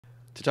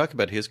To talk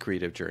about his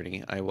creative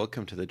journey, I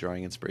welcome to the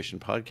Drawing Inspiration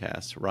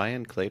podcast,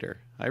 Ryan Claytor.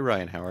 Hi,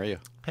 Ryan. How are you?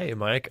 Hey,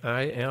 Mike.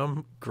 I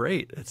am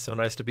great. It's so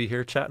nice to be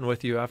here chatting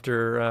with you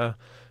after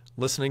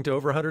listening to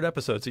over 100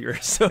 episodes of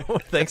yours. So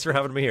thanks for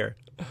having me here.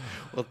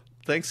 Well,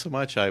 thanks so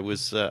much. I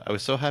was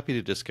so happy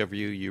to discover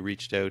you. You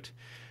reached out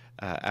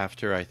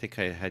after I think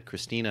I had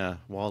Christina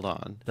Wald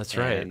on. That's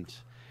right.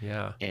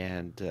 Yeah.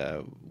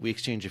 And we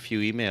exchanged a few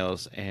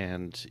emails,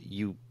 and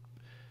you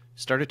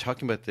started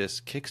talking about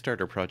this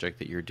Kickstarter project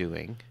that you're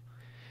doing.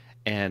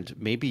 And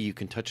maybe you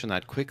can touch on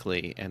that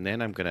quickly, and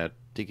then I'm going to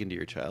dig into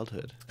your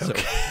childhood.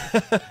 Okay.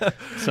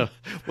 So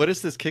what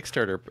is this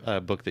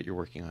Kickstarter book that you're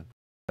working on?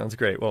 Sounds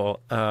great.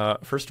 Well,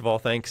 first of all,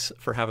 thanks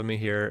for having me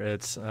here.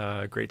 It's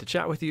great to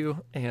chat with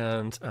you.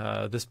 And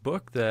this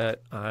book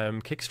that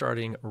I'm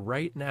kickstarting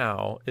right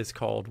now is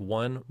called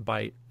One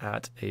Bite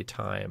at a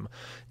Time.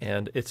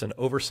 And it's an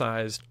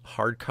oversized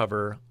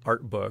hardcover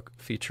art book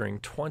featuring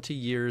 20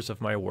 years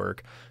of my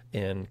work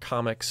in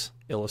comics,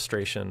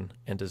 illustration,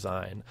 and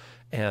design.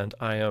 And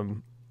I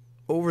am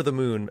over the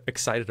moon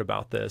excited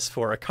about this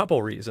for a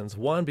couple reasons.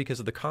 One, because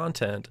of the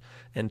content,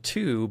 and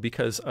two,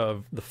 because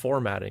of the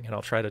formatting. And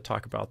I'll try to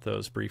talk about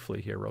those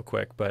briefly here real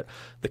quick. But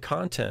the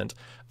content,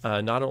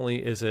 not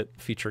only is it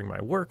featuring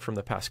my work from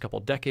the past couple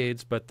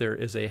decades, but there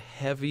is a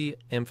heavy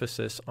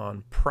emphasis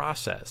on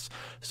process.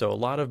 So a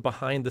lot of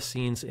behind the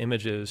scenes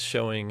images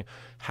showing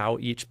how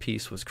each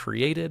piece was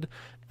created.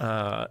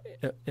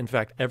 In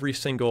fact, every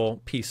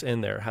single piece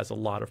in there has a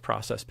lot of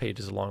process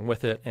pages along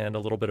with it and a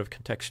little bit of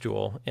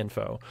contextual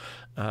info.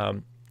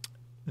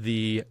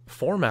 The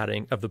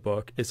formatting of the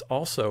book is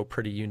also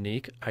pretty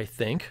unique, I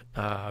think,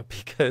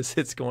 because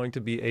it's going to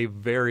be a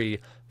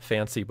very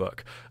fancy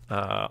book.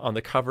 On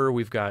the cover,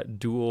 we've got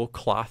dual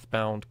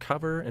cloth-bound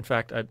cover. In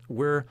fact,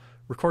 we're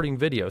recording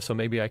video, so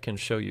maybe I can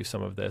show you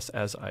some of this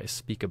as I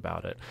speak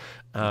about it.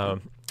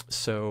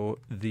 So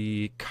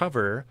the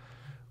cover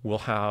will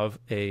have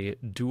a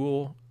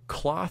dual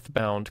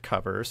cloth-bound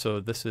cover. So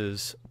this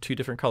is two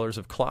different colors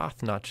of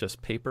cloth, not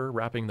just paper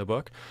wrapping the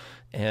book.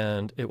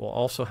 And it will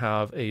also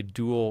have a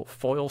dual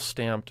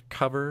foil-stamped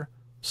cover,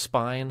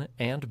 spine,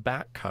 and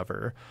back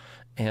cover.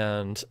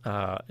 And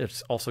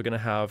it's also going to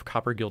have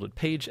copper gilded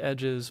page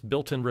edges,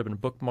 built-in ribbon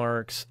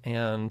bookmarks,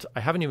 and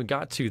I haven't even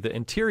got to the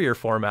interior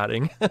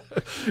formatting,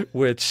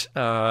 which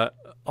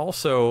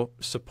also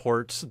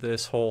supports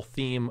this whole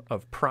theme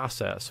of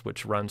process,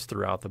 which runs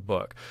throughout the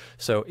book.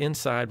 So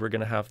inside, we're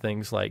going to have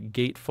things like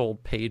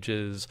gatefold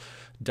pages,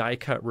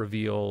 die-cut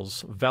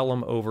reveals,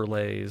 vellum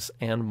overlays,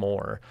 and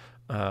more.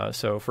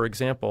 So, for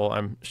example,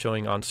 I'm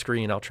showing on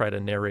screen, I'll try to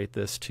narrate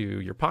this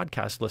to your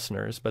podcast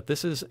listeners, but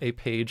this is a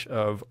page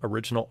of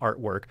original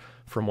artwork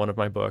from one of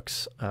my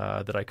books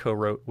that I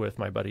co-wrote with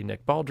my buddy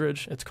Nick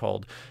Baldridge. It's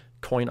called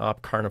Coin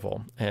Op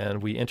Carnival,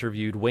 and we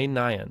interviewed Wayne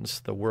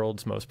Nyans, the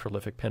world's most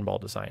prolific pinball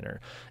designer.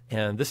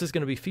 And this is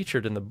going to be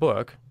featured in the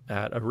book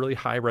at a really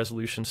high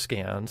resolution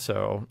scan.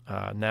 So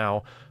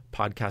now,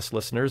 podcast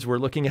listeners, we're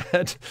looking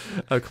at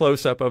a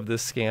close-up of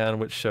this scan,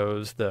 which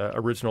shows the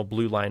original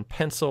blue line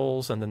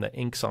pencils and then the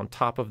inks on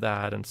top of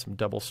that and some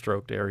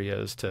double-stroked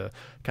areas to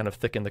kind of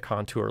thicken the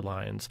contour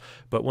lines.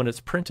 But when it's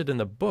printed in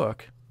the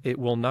book, it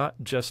will not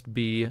just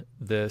be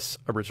this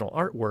original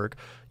artwork.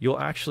 You'll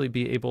actually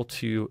be able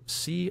to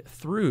see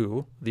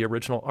through the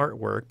original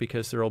artwork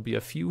because there will be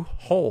a few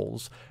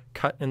holes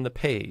cut in the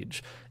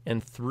page.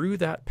 And through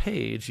that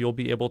page, you'll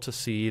be able to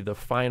see the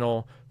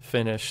final,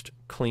 finished,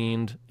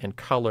 cleaned, and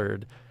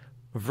colored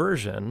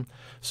version.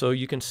 So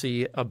you can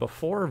see a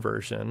before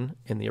version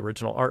in the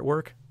original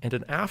artwork and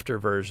an after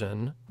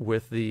version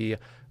with the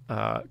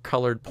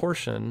colored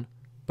portion.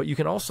 But you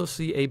can also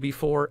see a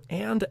before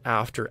and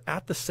after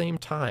at the same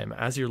time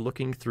as you're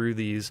looking through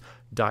these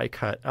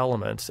die-cut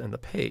elements in the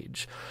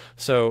page.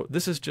 So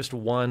this is just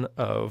one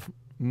of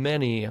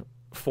many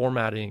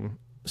formatting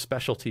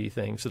specialty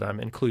things that I'm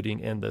including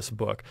in this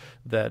book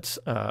that's,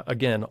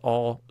 again,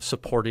 all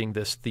supporting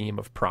this theme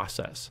of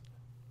process.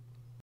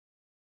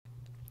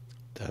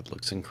 That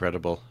looks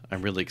incredible.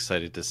 I'm really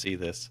excited to see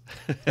this.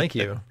 Thank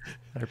you.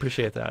 I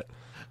appreciate that.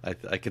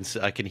 I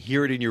can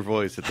hear it in your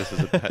voice that this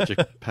is a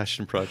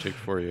passion project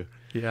for you.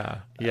 Yeah.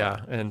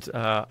 And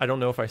I don't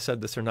know if I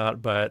said this or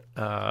not, but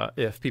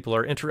if people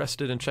are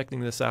interested in checking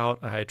this out,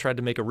 I tried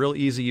to make a real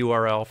easy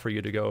URL for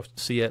you to go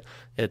see it.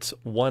 It's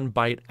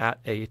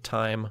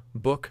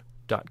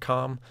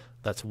onebiteatatimebook.com.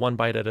 That's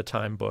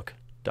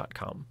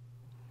onebiteatatimebook.com.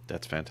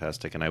 That's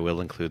fantastic, and I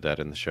will include that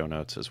in the show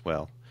notes as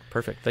well.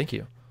 Perfect. Thank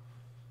you.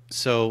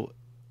 So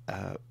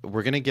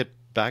we're going to get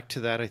back to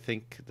that, I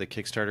think, the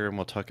Kickstarter, and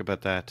we'll talk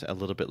about that a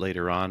little bit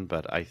later on.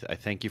 But I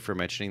thank you for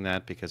mentioning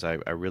that because I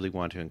really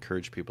want to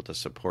encourage people to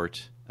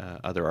support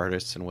other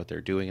artists and what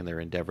they're doing in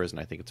their endeavors, and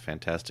I think it's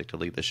fantastic to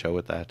lead the show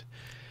with that.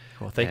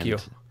 Well, thank you.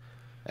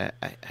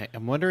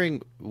 I'm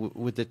wondering,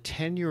 with the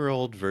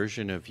 10-year-old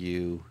version of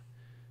you,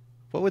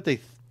 what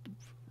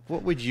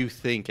would you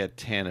think at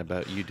 10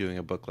 about you doing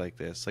a book like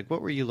this? Like,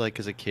 what were you like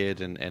as a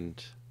kid,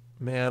 and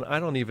Man, I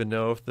don't even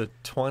know if the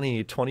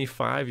 20,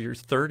 25 year,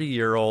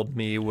 30-year-old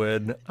me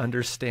would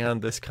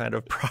understand this kind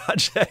of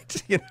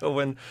project.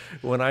 When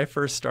I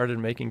first started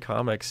making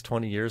comics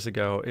 20 years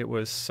ago, it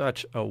was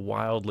such a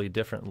wildly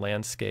different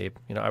landscape.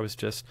 I was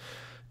just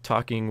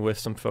talking with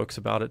some folks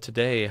about it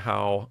today,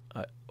 how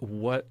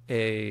what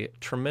a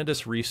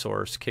tremendous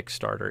resource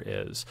Kickstarter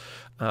is.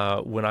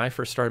 When I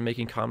first started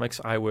making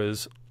comics, I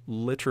was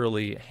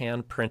literally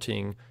hand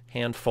printing,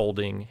 hand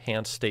folding,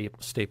 hand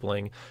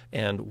stapling,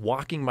 and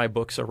walking my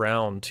books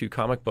around to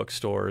comic book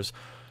stores,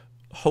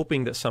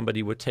 hoping that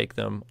somebody would take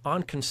them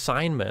on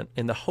consignment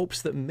in the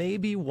hopes that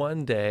maybe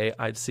one day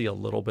I'd see a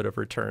little bit of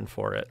return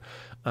for it.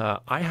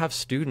 I have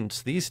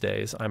students these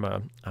days. I'm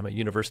a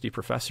university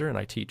professor and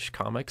I teach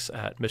comics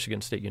at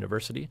Michigan State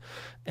University.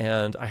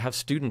 And I have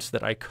students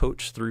that I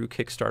coach through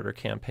Kickstarter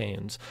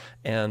campaigns,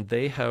 and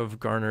they have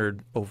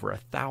garnered over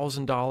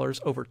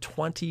 $1,000, over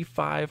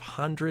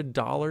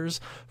 $2,500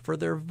 for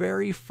their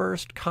very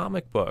first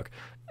comic book.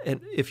 And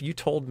if you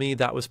told me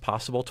that was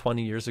possible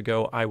 20 years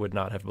ago, I would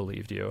not have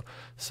believed you.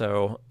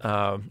 So,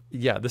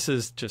 yeah, this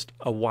is just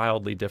a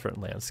wildly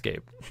different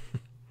landscape.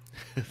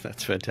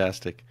 That's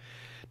fantastic.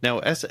 Now,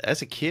 as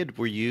a kid,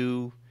 were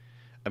you,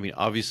 I mean,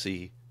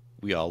 obviously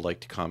we all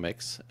liked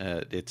comics.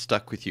 It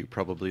stuck with you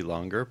probably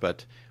longer,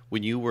 but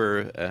when you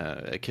were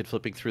a kid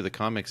flipping through the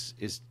comics,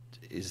 is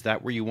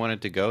that where you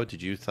wanted to go?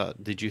 Did you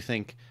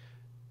think,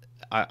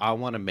 I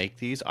want to make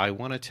these, I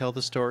want to tell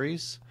the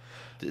stories?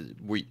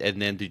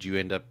 And then did you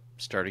end up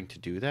starting to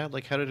do that?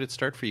 Like, how did it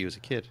start for you as a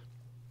kid?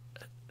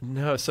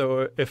 No,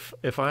 so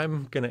if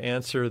I'm going to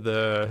answer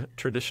the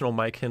traditional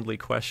Mike Hindley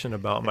question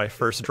about my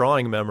first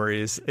drawing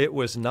memories, it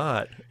was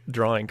not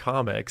drawing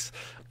comics.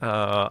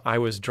 I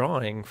was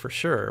drawing for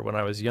sure when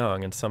I was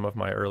young, and some of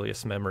my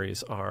earliest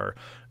memories are,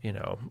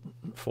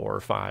 4,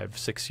 5,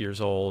 6 years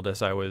old,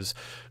 as I was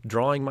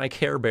drawing my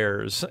Care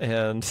Bears,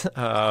 and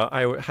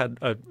I had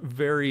a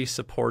very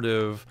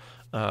supportive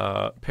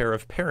pair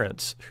of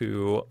parents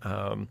who,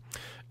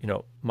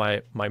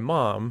 my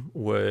mom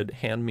would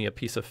hand me a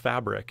piece of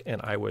fabric and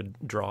I would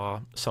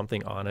draw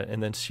something on it,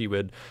 and then she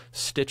would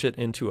stitch it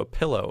into a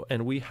pillow.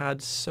 And we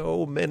had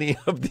so many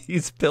of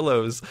these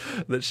pillows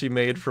that she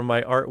made from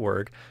my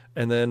artwork.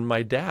 And then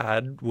my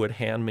dad would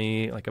hand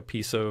me like a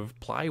piece of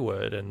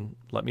plywood and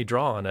let me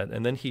draw on it.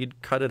 And then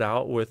he'd cut it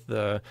out with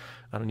I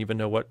don't even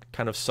know what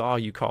kind of saw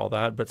you call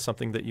that, but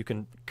something that you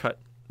can cut,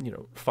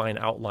 fine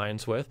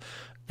outlines with.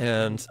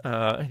 And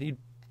he'd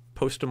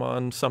post them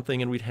on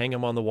something and we'd hang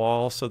them on the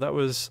wall. So that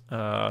was,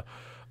 I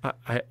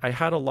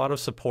had a lot of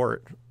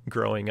support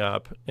growing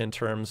up in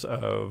terms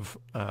of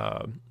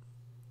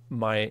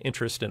my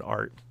interest in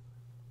art.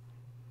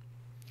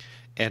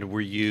 And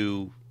were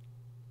you,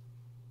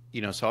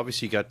 so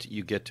obviously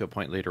you get to a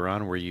point later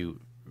on where you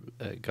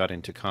got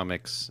into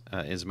comics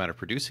as a matter of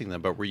producing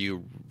them, but were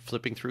you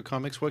flipping through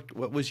comics? What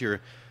was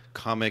your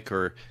comic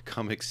or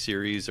comic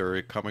series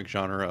or comic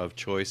genre of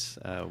choice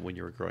when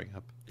you were growing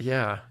up?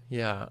 Yeah.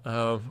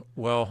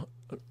 Well,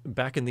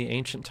 back in the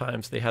ancient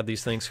times, they had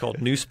these things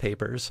called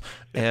newspapers,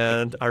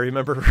 and I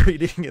remember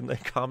reading in the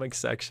comic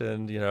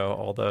section,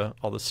 all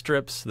the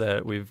strips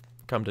that we've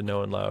come to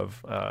know and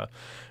love,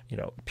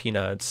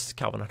 Peanuts,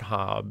 Calvin and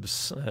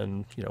Hobbes,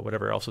 and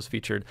whatever else was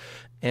featured,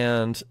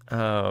 and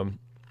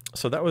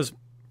so that was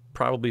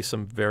probably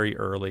some very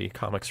early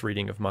comics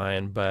reading of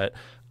mine. But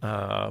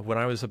when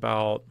I was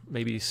about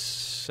maybe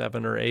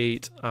 7 or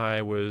 8,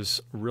 I was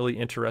really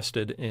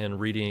interested in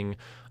reading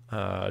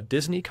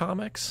Disney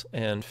comics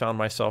and found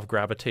myself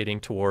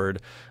gravitating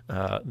toward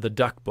the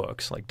Duck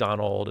books like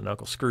Donald and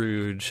Uncle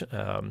Scrooge.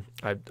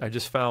 I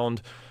just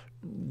found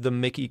the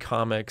Mickey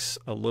comics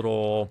a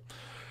little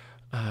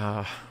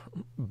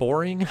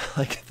boring.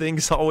 Like,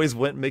 things always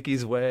went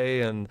Mickey's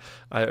way, and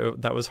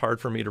that was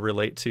hard for me to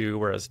relate to.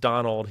 Whereas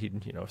Donald,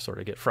 he'd sort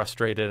of get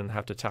frustrated and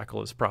have to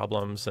tackle his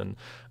problems, and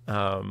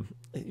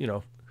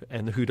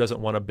and who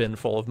doesn't want a bin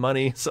full of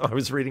money? So I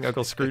was reading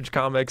Uncle Scrooge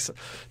comics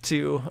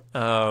too,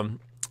 and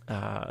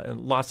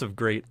lots of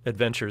great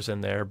adventures in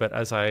there. But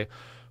as I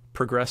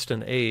progressed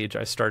in age,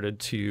 I started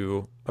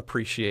to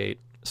appreciate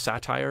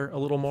satire a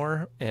little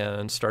more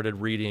and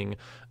started reading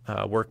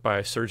work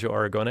by Sergio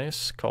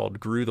Aragonés called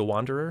Gru the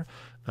Wanderer.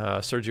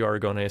 Sergio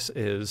Aragonés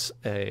is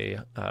a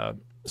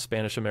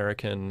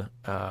Spanish-American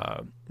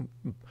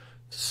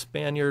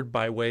Spaniard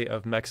by way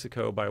of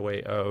Mexico, by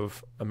way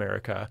of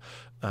America,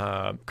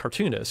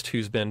 cartoonist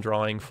who's been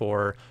drawing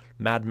for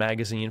Mad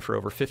Magazine for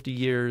over 50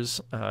 years.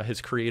 His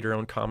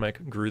creator-owned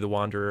comic, Gru the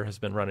Wanderer, has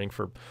been running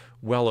for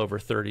well over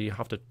 30. I'll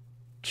have to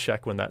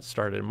check when that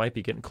started. It might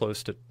be getting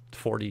close to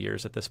 40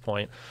 years at this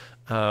point.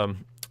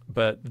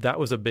 But that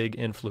was a big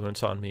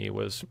influence on me,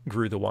 was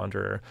Gru the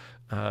Wanderer.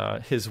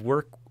 His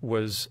work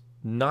was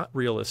not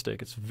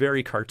realistic. It's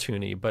very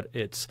cartoony, but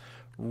it's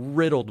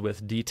riddled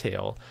with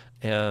detail.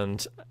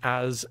 And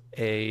as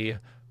a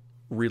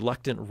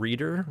reluctant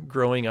reader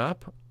growing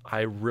up,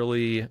 I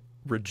really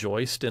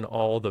rejoiced in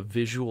all the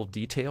visual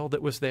detail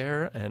that was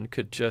there and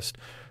could just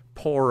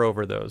pore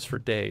over those for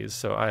days.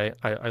 So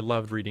I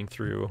loved reading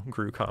through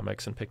Gru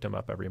comics and picked them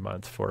up every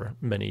month for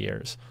many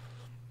years.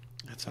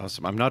 That's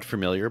awesome. I'm not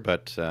familiar,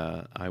 but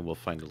I will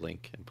find a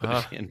link and put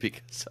it in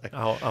because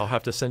I'll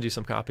have to send you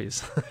some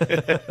copies.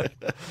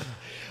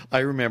 I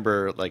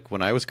remember like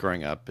when I was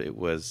growing up, it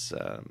was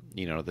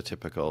the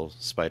typical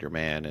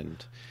Spider-Man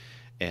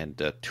and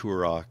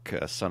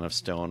Turok, Son of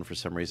Stone. For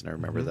some reason, I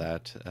remember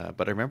that.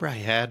 But I remember I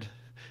had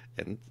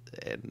and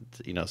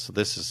so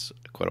this is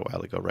quite a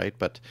while ago, right?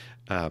 But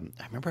I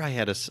remember I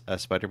had a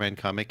Spider-Man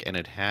comic, and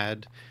it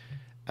had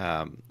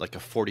like a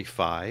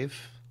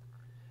 45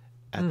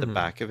 at the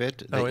back of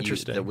it. Oh,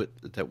 interesting.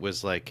 That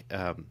was like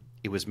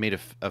it was made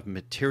of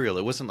material.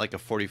 It wasn't like a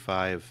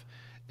 45,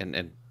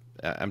 and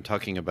I'm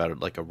talking about it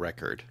like a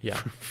record. Yeah.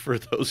 For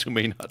those who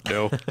may not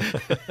know.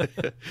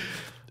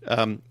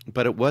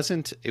 But it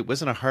wasn't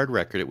a hard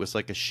record. It was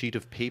like a sheet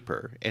of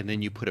paper, and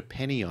then you put a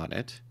penny on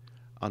it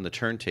on the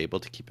turntable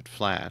to keep it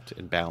flat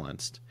and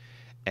balanced,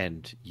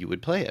 and you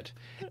would play it.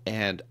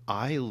 And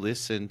I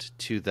listened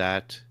to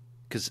that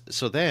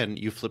so then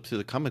you flip through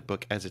the comic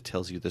book as it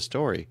tells you the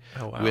story.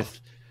 Oh, wow. With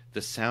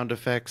the sound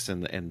effects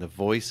and the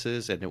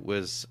voices, and it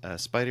was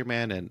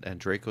Spider-Man and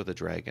Draco the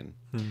Dragon.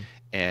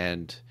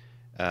 And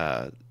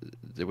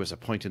there was a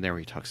point in there where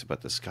he talks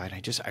about the sky,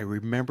 and I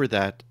remember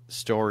that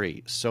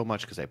story so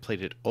much because I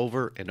played it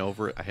over and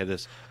over. I had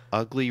this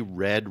ugly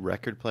red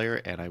record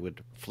player, and I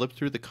would flip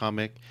through the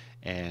comic,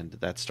 and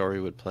that story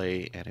would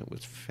play, and it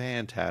was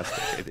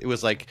fantastic. It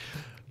was like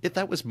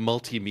that was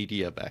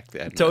multimedia back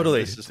then.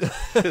 Totally. This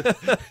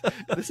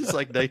is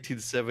like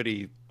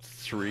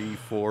 1973,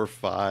 4,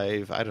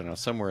 5. I don't know,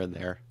 somewhere in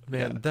there.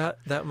 Man,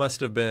 that must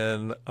have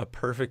been a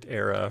perfect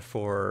era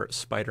for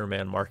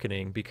Spider-Man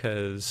marketing,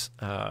 because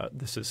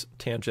this is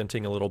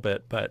tangenting a little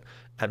bit, but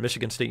at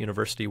Michigan State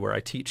University, where I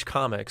teach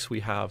comics, we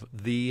have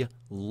the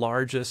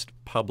largest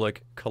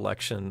public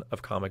collection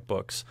of comic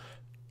books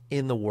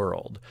in the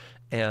world.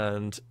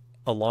 And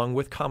along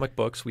with comic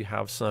books, we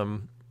have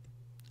some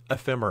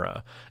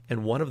ephemera.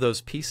 And one of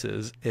those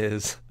pieces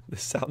is,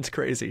 this sounds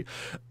crazy,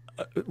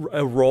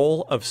 a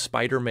roll of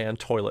Spider-Man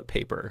toilet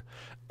paper.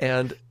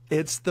 And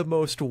it's the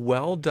most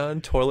well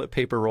done toilet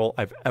paper roll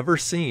I've ever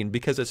seen,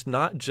 because it's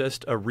not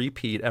just a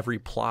repeat every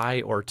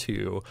ply or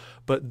two,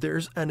 but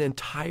there's an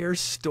entire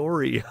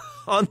story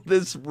on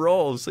this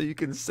roll. So you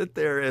can sit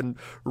there and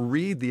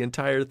read the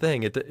entire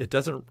thing. It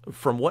doesn't,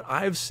 from what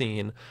I've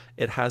seen,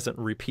 it hasn't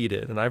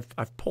repeated. And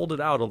I've pulled it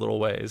out a little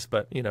ways,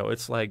 but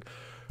it's like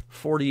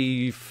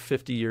 40,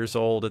 50 years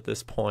old at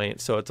this point.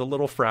 So it's a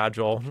little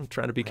fragile. I'm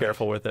trying to be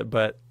careful with it.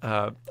 But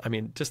I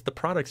mean, just the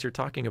products you're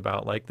talking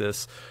about, like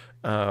this,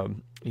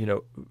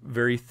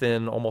 very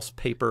thin, almost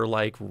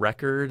paper-like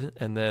record,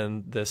 and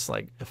then this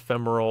like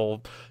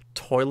ephemeral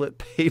toilet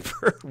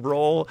paper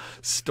roll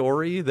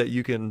story that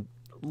you can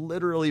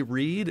literally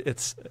read.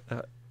 It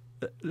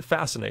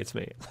fascinates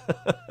me.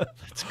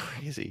 That's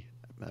crazy.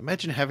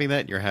 Imagine having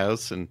that in your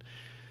house, and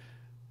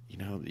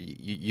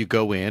you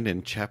go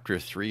in chapter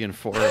 3 and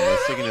 4 and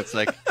missing, and it's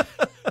like,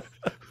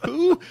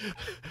 who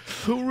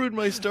ruined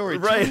my story?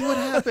 Right. Tell me what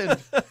happened.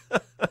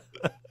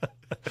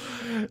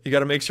 You got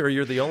to make sure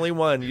you're the only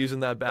one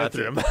using that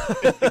bathroom.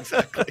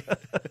 Exactly.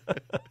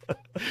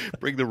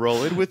 Bring the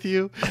roll in with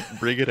you.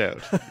 Bring it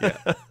out.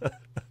 Yeah,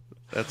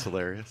 that's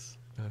hilarious.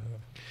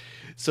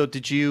 So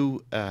did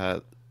you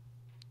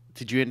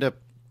end up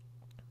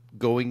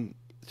going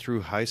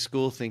through high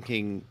school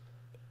thinking,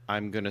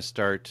 I'm going to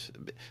start?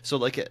 So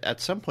like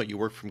at some point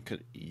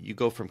you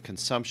go from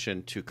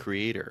consumption to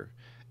creator,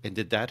 and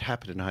did that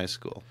happen in high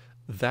school?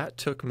 That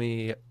took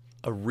me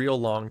a real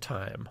long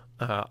time.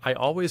 I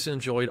always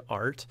enjoyed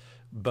art,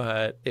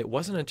 but it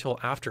wasn't until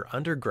after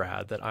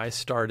undergrad that I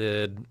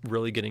started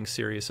really getting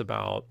serious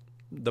about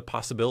the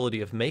possibility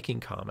of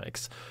making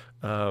comics.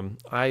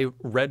 I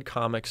read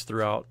comics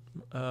throughout,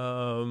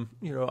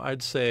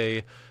 I'd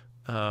say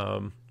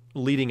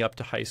leading up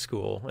to high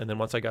school. And then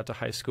once I got to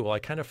high school, I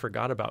kind of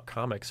forgot about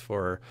comics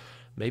for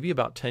maybe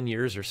about 10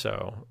 years or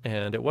so.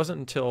 And it wasn't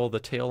until the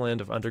tail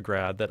end of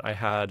undergrad that I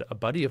had a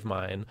buddy of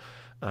mine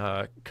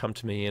come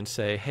to me and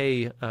say,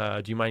 hey,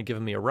 do you mind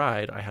giving me a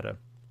ride?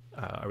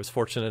 I was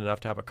fortunate enough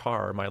to have a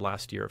car my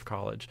last year of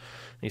college.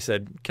 And he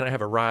said, can I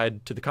have a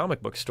ride to the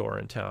comic book store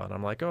in town?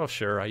 I'm like, oh,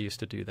 sure. I used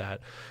to do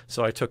that.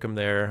 So I took him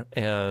there,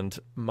 and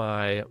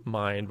my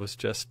mind was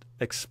just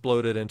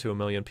exploded into a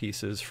million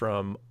pieces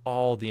from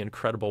all the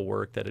incredible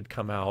work that had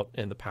come out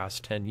in the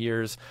past 10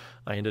 years.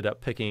 I ended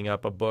up picking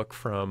up a book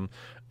from,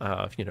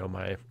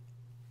 my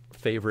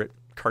favorite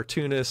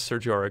cartoonist,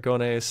 Sergio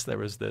Aragonés. There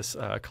was this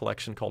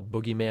collection called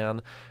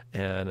Boogeyman,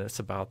 and it's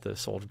about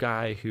this old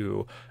guy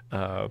who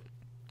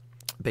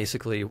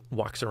basically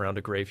walks around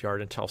a graveyard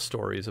and tells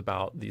stories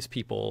about these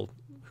people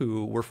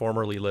who were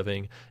formerly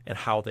living and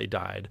how they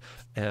died.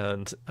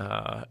 And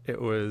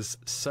it was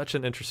such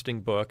an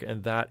interesting book,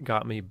 and that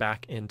got me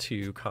back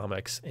into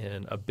comics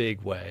in a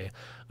big way.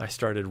 I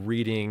started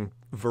reading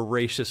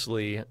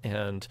voraciously,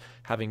 and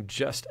having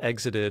just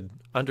exited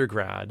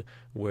undergrad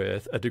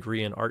with a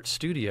degree in art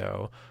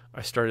studio,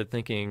 I started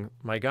thinking,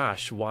 my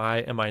gosh, why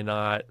am I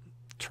not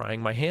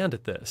trying my hand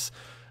at this?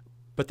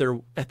 But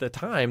at the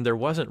time, there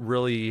wasn't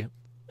really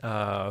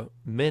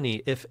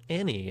many, if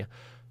any,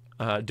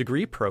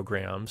 degree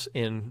programs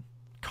in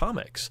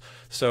comics.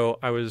 So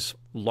I was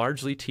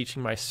largely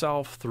teaching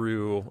myself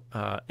through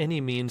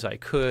any means I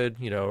could,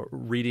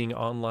 reading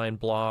online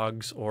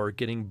blogs or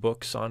getting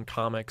books on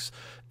comics,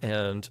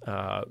 and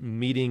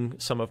meeting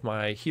some of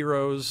my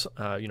heroes,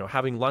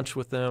 having lunch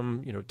with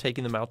them,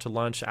 taking them out to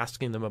lunch,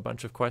 asking them a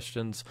bunch of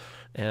questions,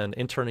 and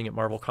interning at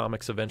Marvel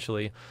Comics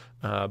eventually,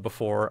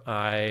 before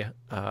I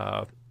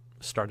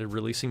started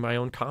releasing my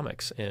own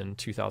comics in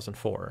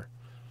 2004.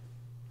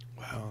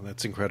 Wow,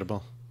 that's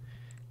incredible.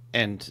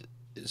 And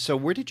so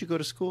where did you go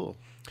to school?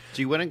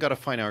 So you went and got a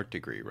fine art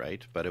degree,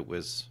 right? But it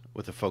was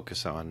with a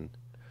focus on...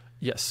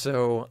 Yes,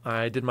 so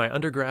I did my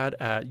undergrad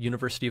at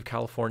University of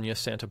California,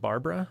 Santa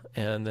Barbara,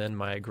 and then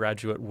my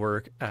graduate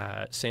work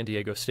at San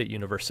Diego State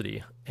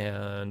University.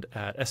 And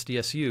at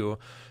SDSU,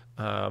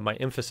 my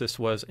emphasis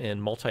was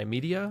in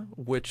multimedia,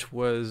 which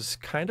was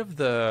kind of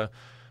the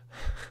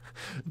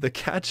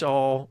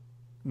catch-all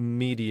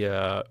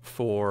media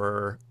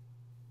for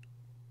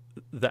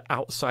the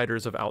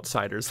outsiders of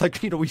outsiders. Like,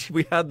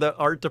 we had the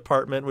art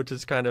department, which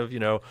is kind of,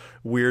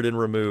 weird and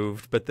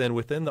removed. But then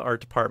within the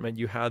art department,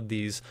 you had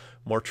these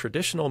more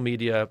traditional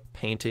media,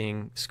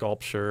 painting,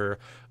 sculpture,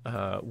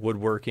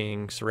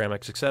 woodworking,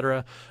 ceramics,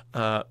 etc.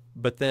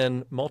 But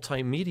then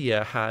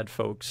multimedia had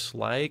folks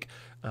like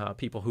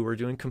people who were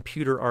doing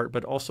computer art,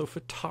 but also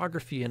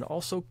photography and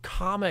also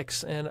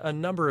comics and a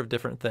number of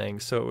different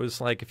things. So it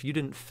was like, if you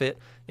didn't fit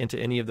into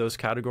any of those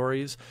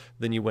categories,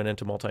 then you went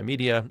into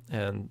multimedia,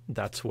 and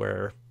that's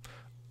where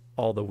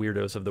all the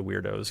weirdos of the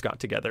weirdos got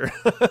together.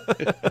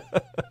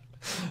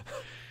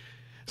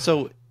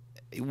 So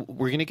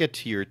we're going to get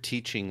to your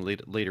teaching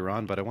later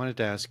on, but I wanted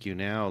to ask you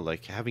now,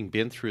 like, having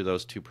been through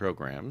those two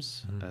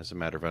programs as a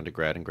matter of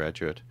undergrad and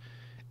graduate,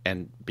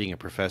 and being a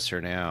professor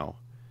now,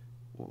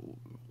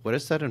 what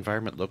does that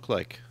environment look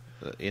like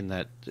in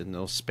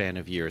those span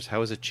of years? How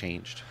has it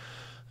changed?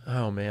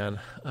 Oh, man.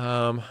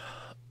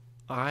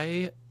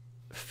 I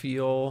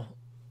feel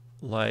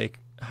like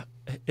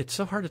it's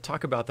so hard to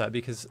talk about that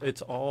because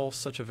it's all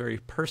such a very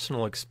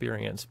personal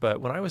experience.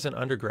 But when I was in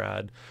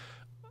undergrad,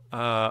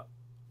 I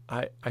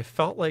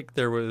felt like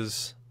there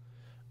was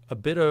a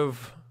bit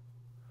of,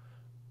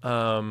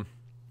 I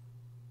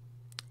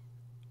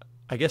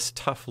guess,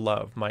 tough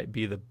love might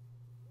be the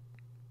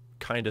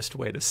kindest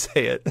way to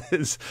say it.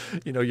 Is,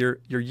 you're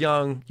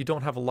young, you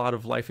don't have a lot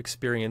of life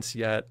experience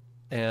yet,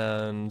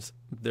 and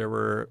there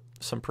were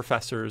some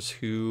professors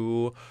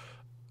who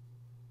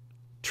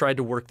tried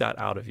to work that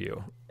out of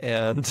you.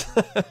 And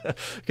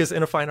because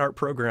in a fine art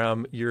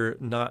program, you're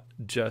not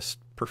just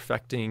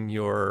perfecting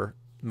your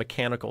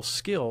mechanical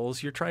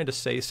skills, you're trying to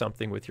say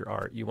something with your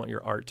art. You want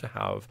your art to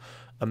have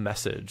a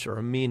message or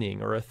a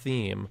meaning or a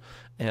theme.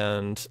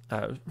 And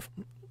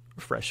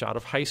fresh out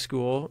of high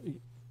school,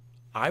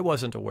 I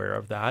wasn't aware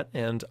of that,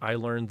 and I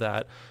learned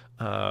that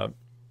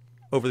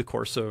over the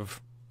course of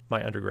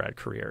my undergrad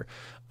career,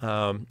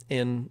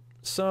 in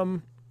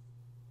some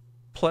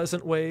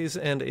pleasant ways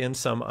and in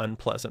some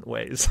unpleasant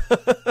ways.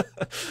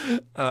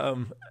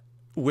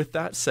 With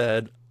that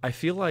said, I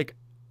feel like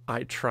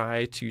I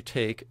try to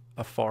take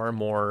a far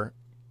more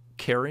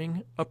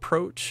caring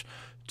approach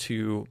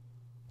to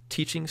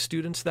teaching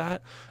students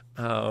that.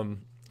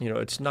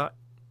 It's not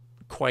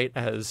quite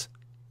as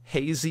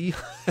hazy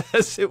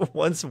as it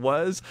once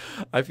was.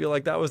 I feel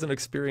like that was an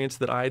experience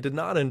that I did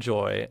not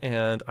enjoy,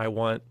 and I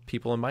want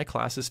people in my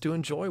classes to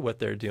enjoy what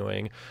they're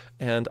doing.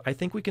 And I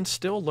think we can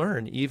still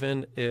learn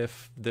even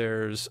if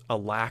there's a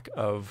lack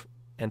of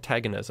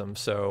antagonism.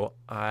 So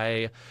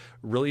I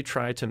really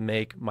try to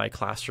make my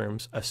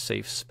classrooms a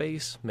safe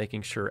space,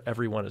 making sure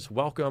everyone is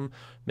welcome,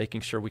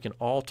 making sure we can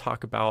all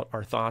talk about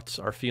our thoughts,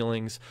 our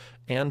feelings,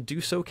 and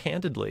do so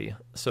candidly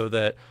so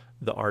that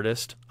the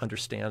artist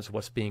understands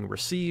what's being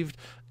received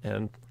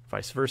and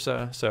vice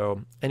versa.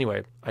 So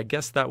anyway, I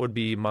guess that would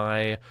be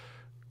my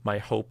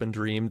hope and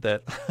dream,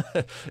 that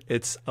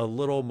it's a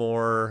little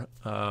more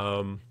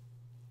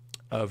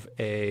of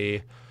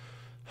a,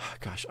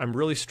 gosh, I'm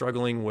really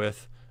struggling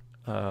with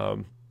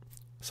some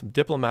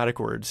diplomatic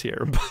words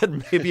here,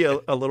 but maybe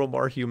a little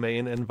more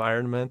humane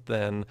environment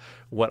than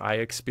what I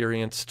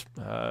experienced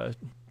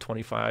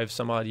 25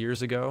 some odd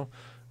years ago.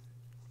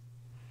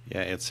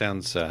 Yeah, it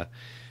sounds...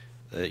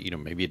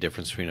 maybe a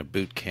difference between a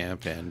boot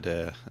camp and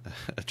a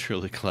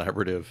truly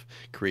collaborative,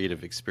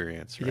 creative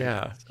experience,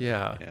 right?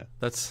 Yeah.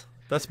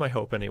 That's my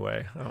hope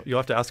anyway. You'll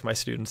have to ask my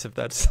students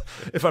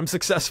if I'm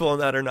successful in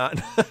that or not.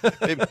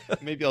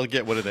 maybe I'll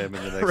get one of them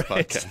in the next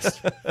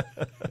podcast.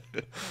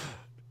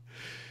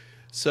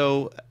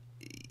 So,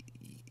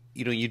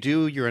 you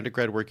do your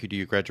undergrad work, you do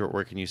your graduate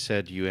work, and you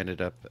said you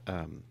ended up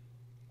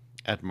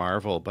at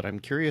Marvel. But I'm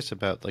curious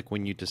about, like,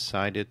 when you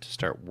decided to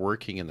start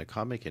working in the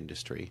comic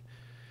industry.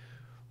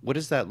 What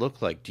does that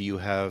look like? Do you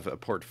have a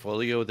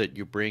portfolio that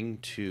you bring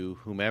to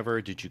whomever?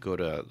 Did you go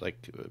to,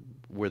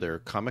 were there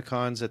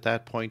Comic-Cons at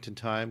that point in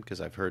time? Because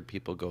I've heard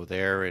people go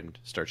there and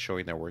start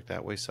showing their work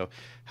that way. So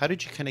how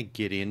did you kind of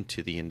get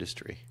into the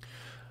industry?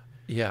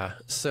 Yeah.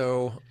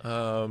 So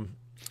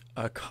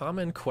a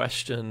common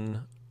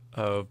question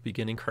of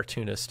beginning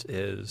cartoonist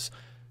is,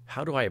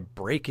 how do I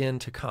break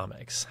into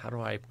comics? How do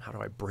I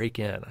break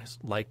in?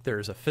 Like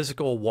there's a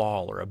physical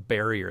wall or a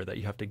barrier that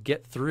you have to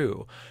get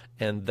through,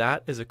 and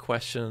that is a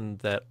question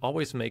that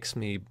always makes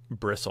me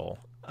bristle.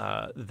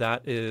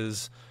 That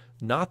is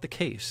not the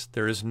case.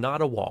 There is not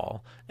a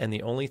wall, and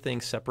the only thing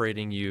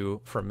separating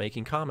you from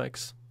making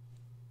comics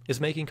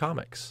is making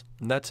comics.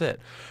 And that's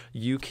it.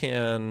 You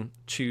can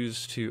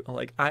choose to,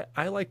 like,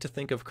 I like to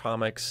think of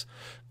comics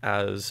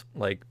as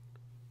like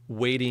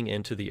wading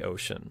into the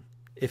ocean.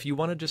 If you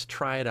want to just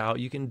try it out,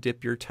 you can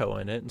dip your toe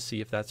in it and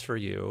see if that's for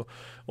you.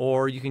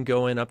 Or you can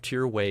go in up to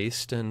your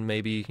waist and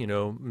maybe,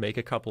 make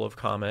a couple of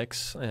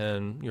comics,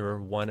 and you're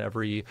one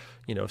every,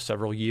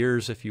 several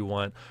years if you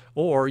want.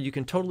 Or you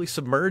can totally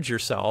submerge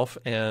yourself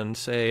and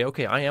say,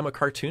 okay, I am a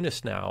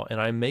cartoonist now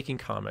and I'm making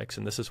comics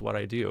and this is what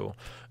I do.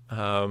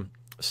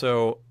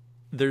 So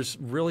there's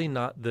really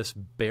not this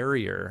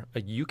barrier.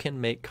 You can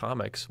make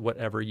comics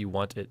whatever you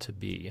want it to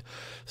be.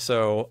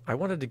 So I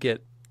wanted to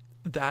get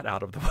that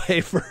out of the way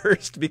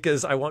first,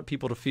 because I want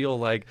people to feel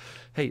like,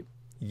 hey,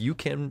 you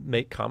can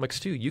make comics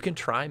too. You can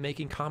try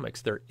making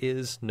comics. There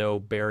is no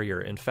barrier.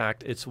 In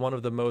fact, it's one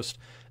of the most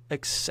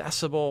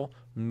accessible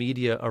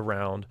media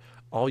around.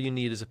 All you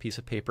need is a piece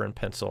of paper and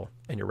pencil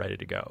and you're ready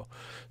to go.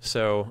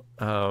 So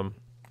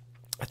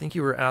I think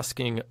you were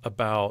asking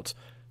about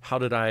how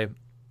did I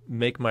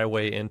make my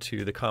way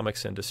into the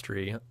comics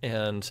industry.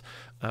 And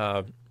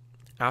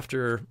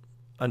after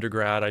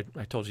undergrad,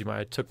 I told you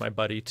I took my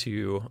buddy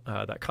to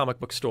that comic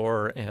book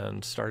store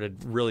and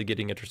started really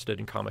getting interested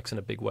in comics in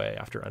a big way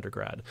after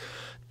undergrad.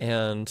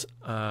 And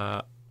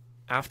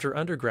after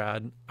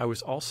undergrad, I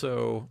was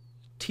also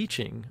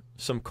teaching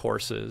some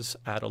courses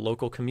at a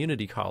local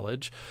community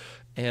college.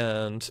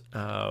 And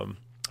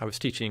I was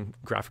teaching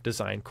graphic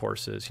design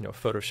courses,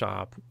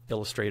 Photoshop,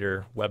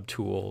 Illustrator, web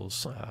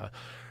tools,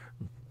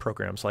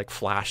 programs like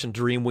Flash and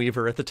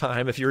Dreamweaver at the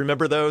time, if you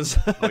remember those.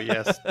 Oh,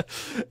 yes.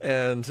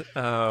 And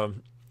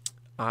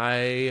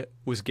I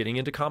was getting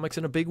into comics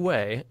in a big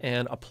way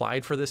and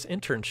applied for this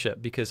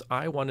internship because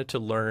I wanted to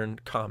learn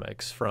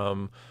comics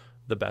from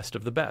the best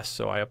of the best.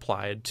 So I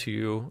applied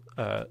to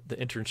the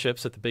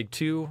internships at the big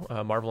two,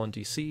 Marvel and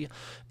DC,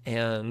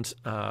 and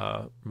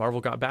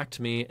Marvel got back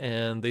to me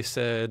and they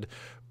said,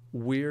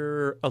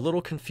 we're a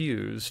little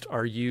confused.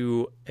 Are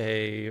you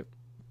a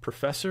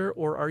professor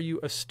or are you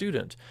a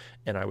student?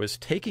 And I was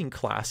taking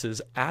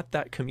classes at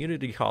that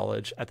community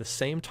college at the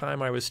same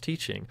time I was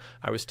teaching.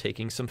 I was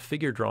taking some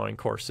figure drawing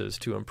courses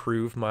to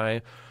improve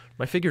my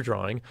figure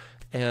drawing,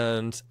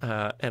 and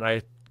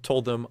I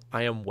told them,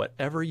 I am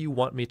whatever you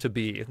want me to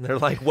be. And they're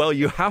like, well,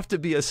 you have to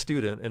be a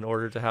student in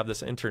order to have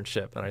this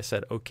internship. And I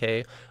said,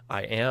 okay,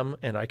 I am,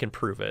 and I can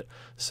prove it.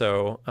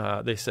 So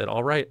they said,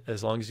 all right,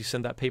 as long as you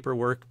send that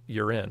paperwork,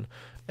 you're in.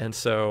 And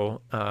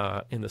so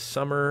in the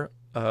summer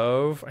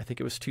of, I think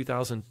it was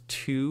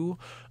 2002,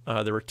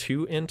 there were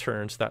two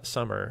interns that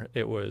summer.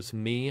 It was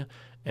me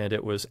and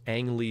it was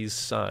Ang Lee's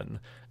son.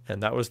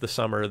 And that was the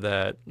summer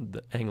that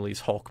the Ang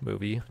Lee's Hulk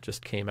movie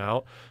just came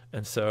out.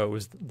 And so it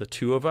was the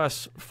two of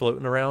us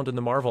floating around in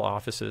the Marvel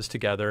offices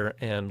together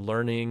and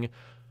learning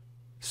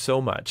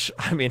so much.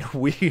 I mean,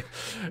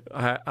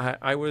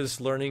 I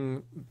was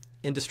learning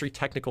industry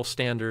technical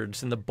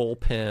standards in the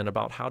bullpen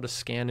about how to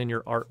scan in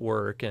your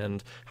artwork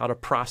and how to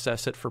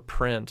process it for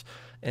print.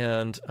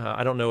 And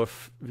I don't know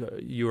if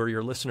you or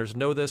your listeners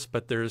know this,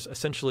 but there's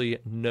essentially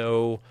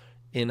no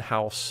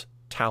in-house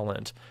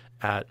talent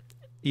at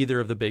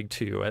either of the big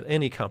two at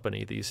any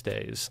company these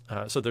days.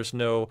 So there's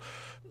no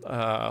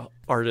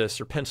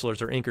artists or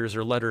pencilers or inkers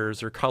or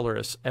letterers or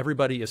colorists.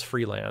 Everybody is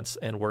freelance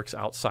and works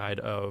outside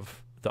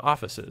of the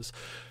offices.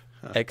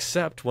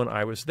 Except when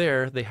I was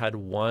there, they had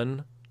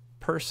one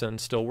person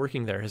still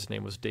working there. His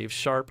name was Dave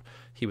Sharp.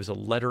 He was a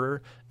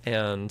letterer,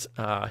 and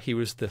he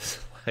was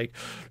this like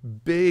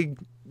big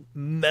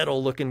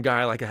metal looking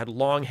guy, like I had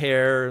long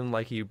hair and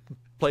like he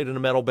played in a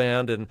metal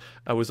band, and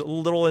I was a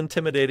little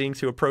intimidating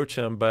to approach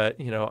him, but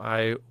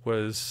I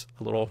was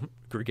a little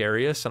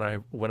gregarious, and I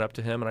went up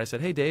to him and I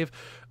said, hey Dave,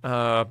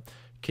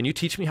 can you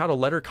teach me how to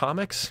letter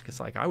comics? Because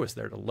like I was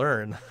there to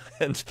learn.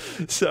 And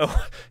so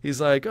he's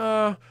like,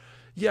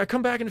 yeah,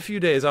 come back in a few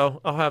days. I'll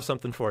have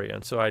something for you.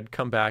 And so I'd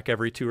come back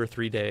every 2 or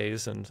 3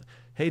 days and,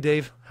 hey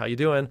Dave, how you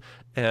doing?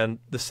 And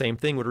the same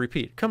thing would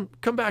repeat.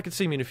 Come back and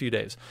see me in a few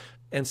days.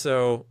 And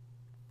so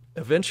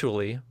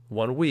eventually,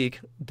 one week,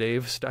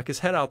 Dave stuck his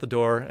head out the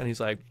door and he's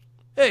like,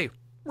 hey,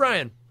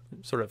 Ryan,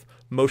 sort of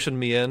motioned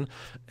me in.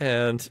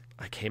 And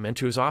I came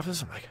into his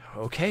office. I'm like,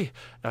 okay.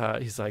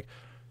 He's like,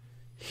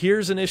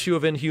 here's an issue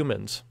of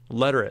Inhumans.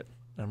 Letter it.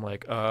 And I'm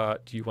like,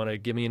 do you want to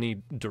give me any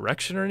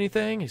direction or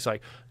anything? He's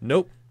like,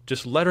 nope,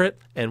 just letter it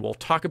and we'll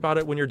talk about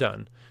it when you're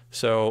done.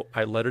 So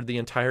I lettered the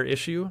entire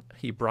issue.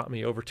 He brought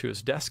me over to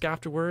his desk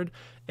afterward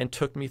and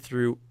took me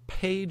through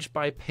page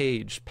by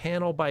page,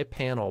 panel by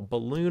panel,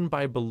 balloon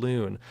by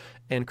balloon,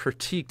 and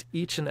critiqued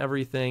each and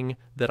everything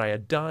that I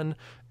had done,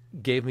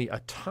 gave me a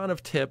ton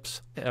of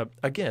tips.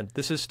 Again,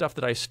 this is stuff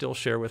that I still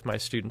share with my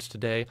students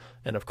today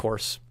and, of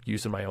course,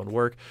 use in my own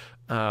work.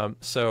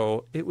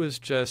 So it was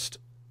just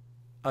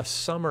a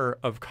summer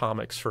of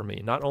comics for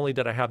me. Not only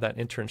did I have that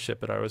internship,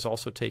 but I was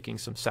also taking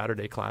some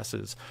Saturday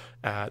classes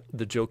at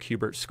the Joe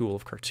Kubert School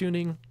of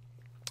Cartooning,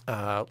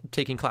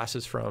 taking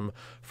classes from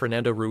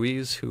Fernando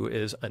Ruiz, who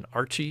is an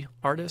Archie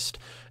artist.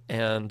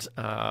 And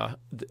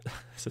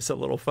this is a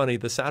little funny.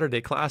 The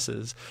Saturday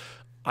classes,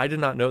 I did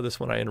not know this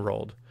when I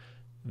enrolled.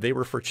 They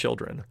were for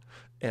children.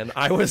 And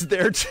I was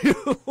there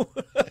too.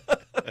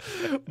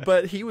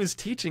 But he was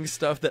teaching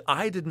stuff that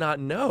I did not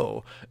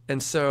know.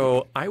 And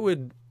so I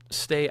would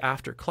stay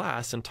after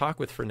class and talk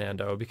with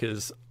Fernando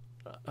because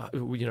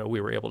we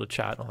were able to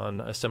chat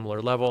on a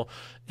similar level.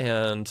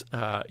 And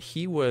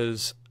he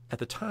was at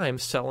the time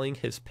selling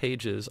his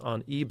pages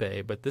on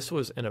eBay, but this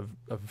was in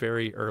a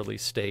very early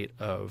state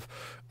of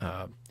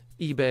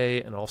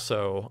eBay and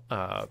also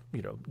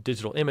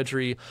digital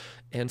imagery.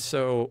 And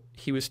so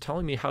he was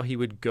telling me how he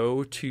would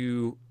go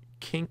to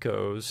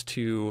Kinko's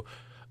to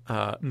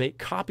make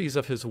copies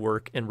of his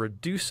work and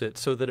reduce it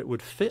so that it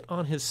would fit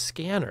on his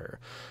scanner.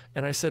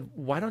 And I said,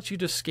 why don't you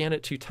just scan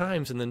it 2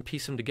 times and then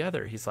piece them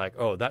together? He's like,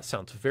 oh, that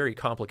sounds very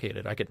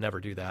complicated. I could never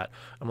do that.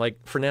 I'm like,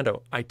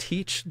 Fernando, I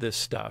teach this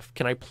stuff.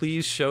 Can I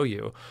please show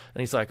you?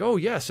 And he's like, oh,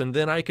 yes. And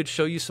then I could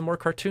show you some more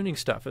cartooning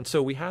stuff. And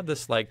so we had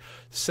this like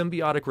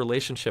symbiotic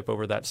relationship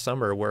over that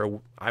summer where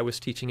I was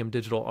teaching him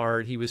digital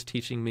art. He was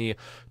teaching me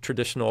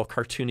traditional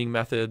cartooning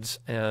methods.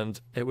 And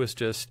it was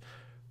just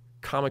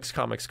comics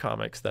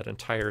that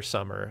entire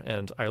summer,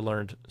 and I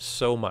learned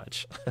so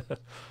much.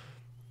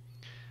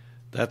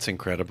 That's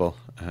incredible.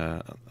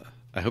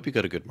 I hope you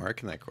got a good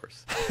mark in that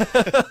course.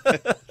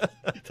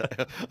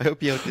 I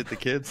hope you outdid the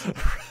kids.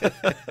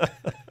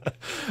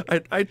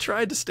 I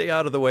tried to stay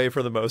out of the way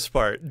for the most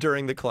part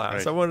during the class.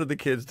 Right. I wanted the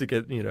kids to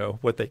get,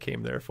 what they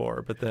came there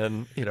for. But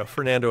then,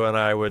 Fernando and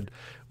I would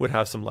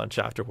have some lunch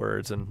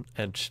afterwards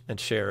and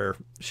share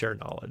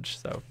knowledge.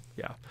 So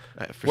yeah,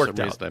 for some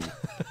reason,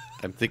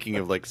 I'm thinking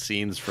of like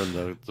scenes from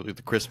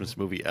the Christmas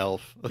movie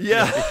Elf.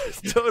 Yeah,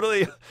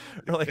 totally.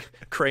 Or like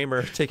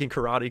Kramer taking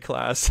karate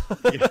class.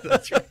 Yeah,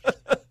 that's right.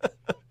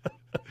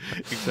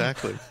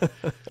 Exactly.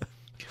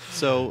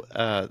 So,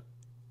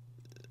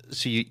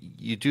 so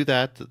you do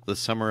that the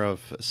summer of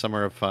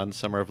fun,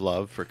 summer of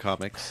love for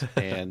comics,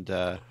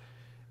 and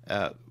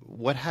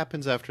what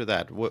happens after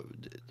that?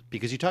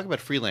 Because you talk about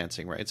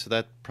freelancing, right? So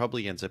that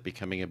probably ends up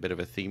becoming a bit of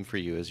a theme for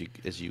you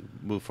as you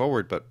move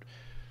forward. But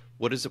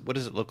what does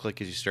it look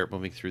like as you start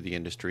moving through the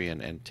industry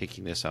and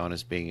taking this on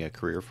as being a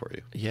career for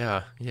you?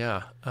 Yeah.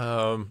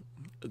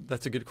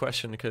 That's a good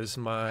question because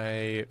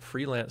my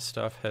freelance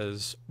stuff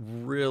has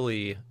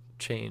really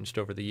changed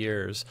over the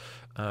years.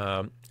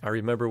 I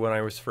remember when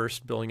I was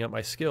first building up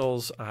my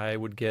skills, I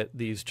would get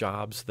these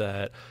jobs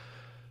that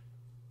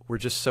were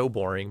just so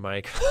boring,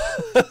 Mike.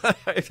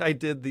 I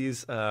did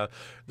these. There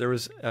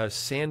was a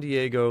San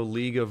Diego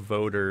League of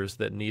Voters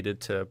that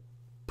needed to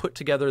put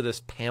together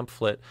this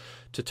pamphlet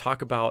to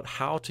talk about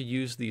how to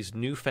use these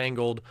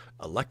newfangled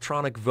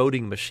electronic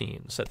voting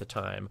machines at the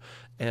time.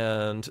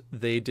 And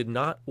they did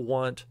not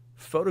want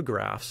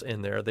photographs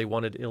in there. They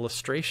wanted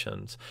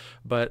illustrations,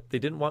 but they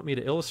didn't want me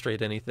to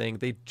illustrate anything.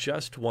 They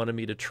just wanted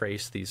me to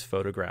trace these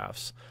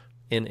photographs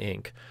in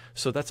ink.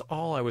 So that's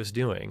all I was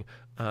doing.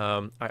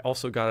 I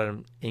also got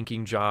an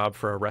inking job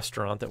for a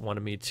restaurant that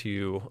wanted me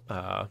to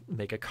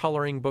make a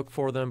coloring book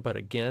for them. But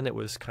again, it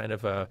was kind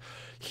of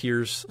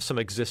here's some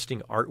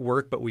existing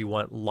artwork, but we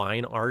want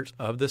line art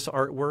of this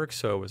artwork.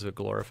 So it was a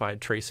glorified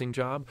tracing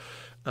job.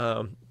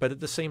 But at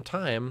the same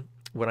time,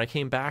 when I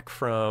came back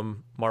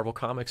from Marvel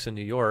Comics in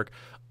New York,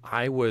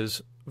 I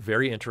was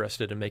very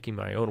interested in making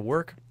my own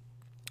work.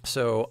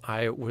 So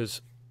I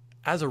was,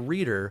 as a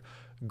reader,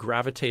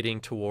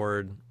 gravitating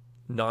toward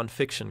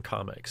nonfiction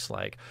comics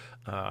like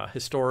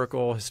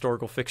historical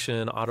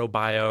fiction,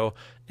 autobio,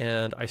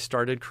 and I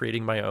started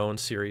creating my own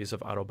series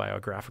of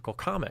autobiographical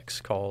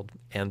comics called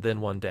And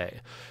Then One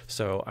Day.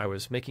 So I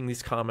was making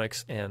these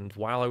comics, and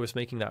while I was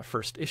making that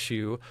first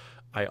issue,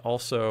 I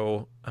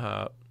also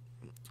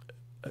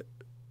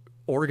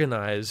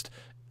organized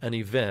an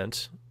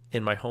event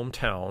in my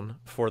hometown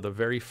for the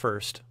very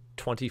first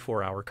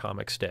 24-hour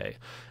comics day.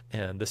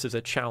 And this is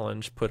a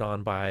challenge put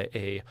on by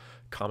a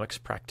comics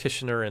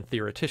practitioner and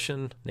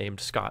theoretician named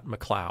Scott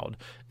McCloud.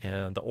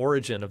 And the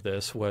origin of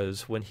this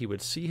was when he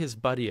would see his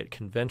buddy at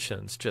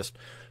conventions just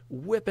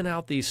whipping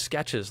out these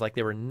sketches like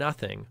they were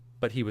nothing,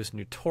 but he was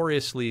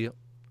notoriously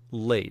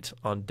late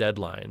on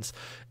deadlines.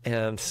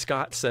 And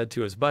Scott said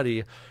to his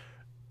buddy,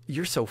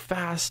 "You're so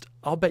fast,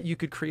 I'll bet you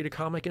could create a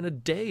comic in a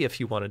day if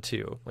you wanted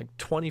to." Like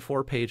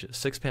 24 pages,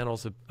 6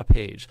 panels a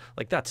page.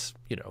 Like that's,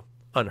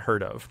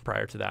 unheard of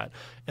prior to that.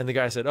 And the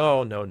guy said,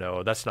 "Oh,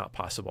 no, that's not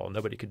possible.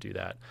 Nobody could do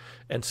that."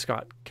 And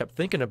Scott kept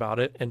thinking about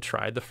it and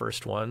tried the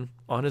first one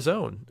on his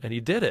own, and he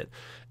did it.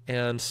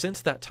 And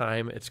since that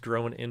time, it's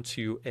grown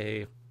into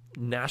a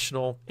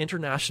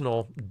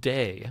international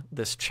day,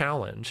 this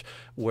challenge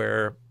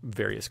where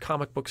various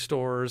comic book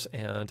stores,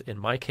 and in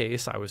my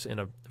case, I was in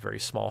a very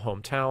small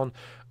hometown.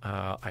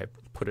 I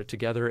put it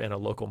together in a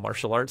local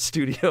martial arts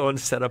studio and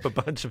set up a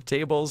bunch of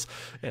tables,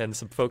 and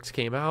some folks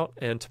came out,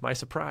 and to my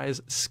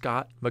surprise,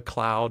 Scott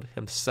McCloud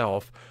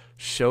himself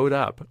showed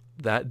up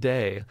that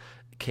day,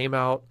 came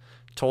out,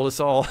 told us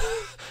all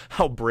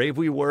how brave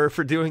we were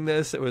for doing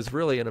this. It was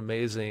really an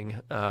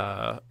amazing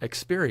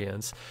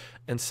experience.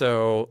 And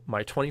so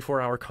my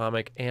 24-hour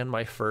comic and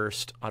my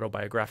first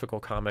autobiographical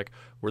comic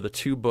were the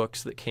two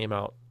books that came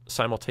out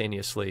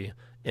simultaneously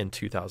in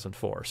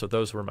 2004. So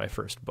those were my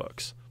first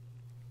books.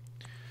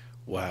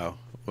 Wow.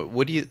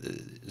 What do you,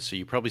 so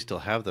you probably still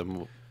have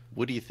them.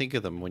 What do you think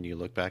of them when you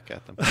look back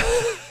at them?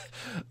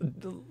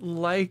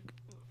 Like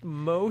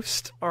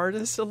most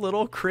artists, a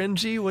little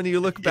cringy when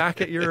you look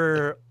back at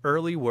your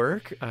early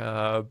work,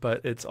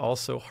 but it's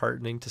also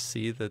heartening to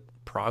see that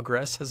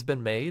progress has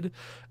been made.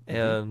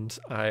 And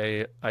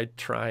I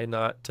try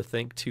not to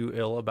think too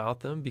ill about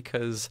them,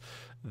 because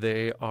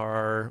they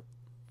are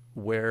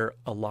where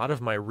a lot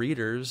of my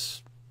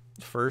readers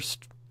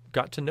first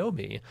got to know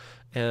me.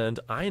 And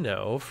I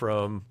know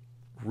from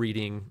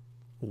reading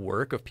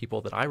work of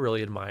people that I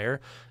really admire,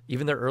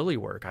 even their early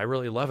work, I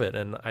really love it.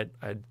 And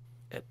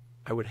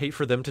I would hate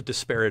for them to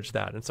disparage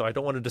that. And so I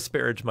don't want to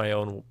disparage my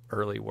own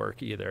early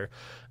work either.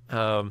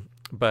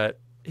 But,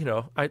 you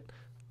know, I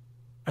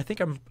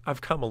think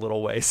I've come a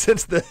little way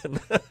since then.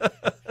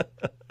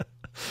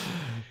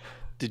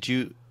 Did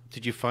you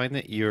find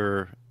that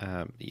your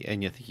and I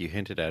think you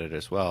hinted at it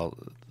as well,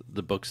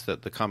 the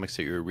comics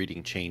that you were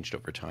reading changed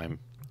over time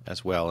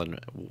as well, and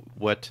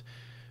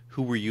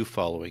who were you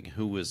following?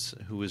 Who was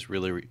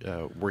really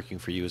working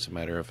for you as a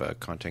matter of a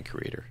content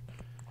creator?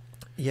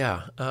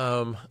 Yeah,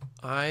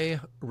 I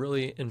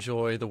really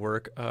enjoy the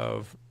work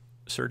of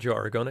Sergio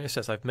Aragonés,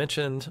 as I've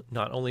mentioned,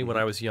 not only when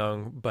I was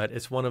young, but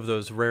it's one of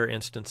those rare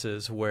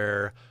instances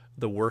where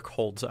the work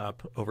holds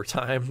up over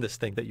time. This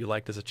thing that you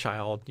liked as a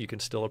child, you can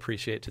still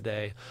appreciate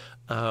today.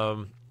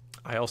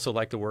 I also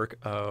like the work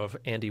of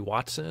Andy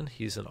Watson.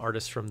 He's an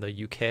artist from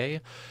the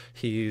UK.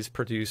 He's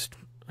produced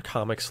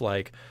comics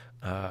like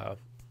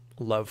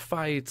Love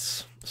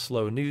Fights,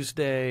 Slow News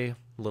Day,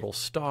 Little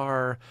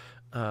Star.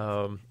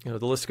 The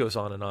list goes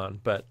on and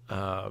on, but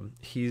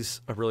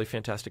he's a really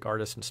fantastic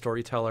artist and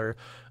storyteller.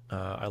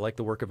 I like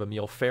the work of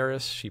Emile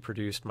Ferris. She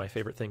produced My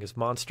Favorite Thing is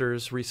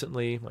Monsters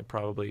recently,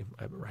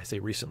 I say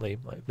recently,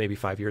 like maybe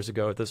 5 years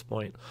ago at this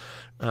point.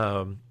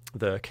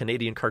 The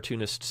Canadian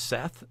cartoonist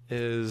Seth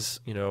is,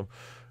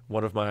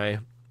 one of my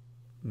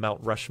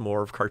Mount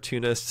Rushmore of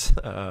cartoonists.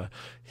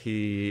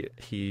 He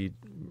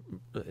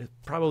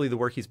probably the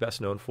work he's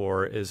best known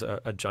for is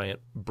a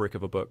giant brick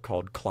of a book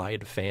called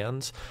Clyde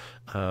Fans,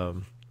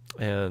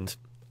 and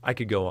I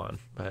could go on,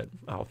 but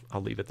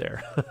I'll leave it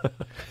there.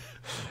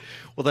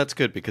 Well, that's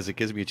good, because it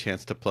gives me a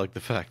chance to plug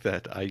the fact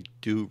that I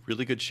do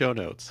really good show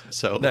notes.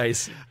 So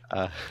nice.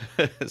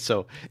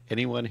 So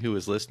anyone who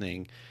is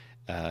listening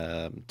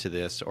to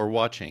this or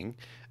watching,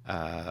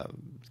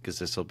 because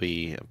this will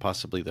be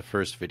possibly the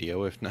first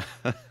video, if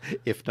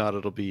not,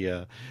 it'll be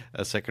a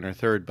second or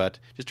third. But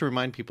just to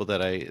remind people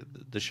that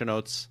the show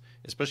notes,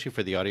 especially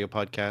for the audio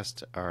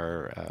podcast,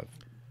 are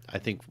I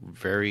think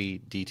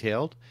very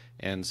detailed.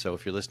 And so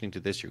if you're listening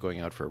to this, you're going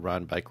out for a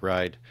run, bike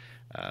ride,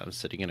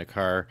 sitting in a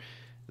car,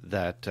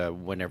 that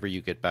whenever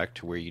you get back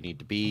to where you need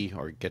to be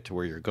or get to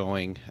where you're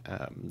going,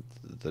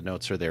 the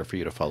notes are there for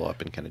you to follow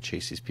up and kind of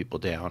chase these people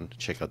down,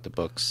 check out the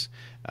books.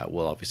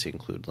 We'll obviously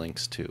include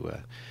links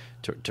to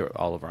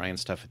all of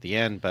Ryan's stuff at the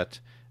end, but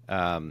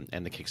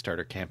and the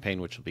Kickstarter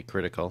campaign, which will be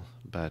critical.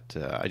 But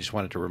I just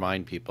wanted to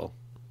remind people,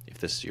 if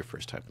this is your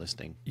first time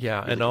listening,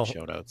 yeah, really, and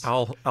show notes.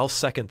 I'll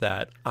second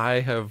that.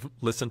 I have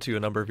listened to a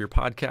number of your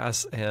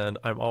podcasts, and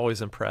I'm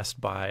always impressed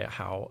by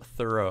how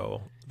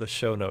thorough the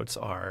show notes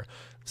are.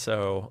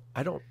 So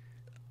I don't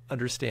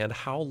understand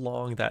how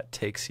long that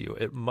takes you.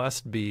 It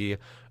must be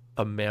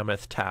a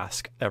mammoth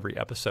task every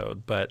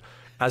episode, but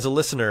as a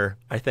listener,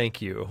 I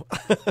thank you.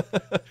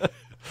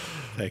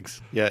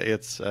 Thanks. Yeah,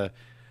 it's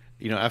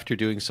after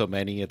doing so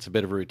many, it's a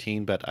bit of a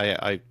routine, but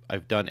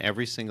I've done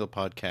every single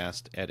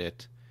podcast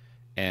edit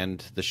and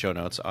the show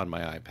notes on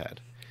my iPad.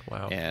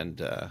 Wow. And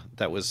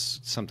that was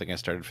something I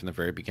started from the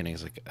very beginning.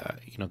 It's like,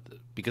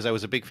 because I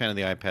was a big fan of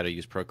the iPad, I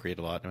used Procreate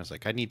a lot, and I was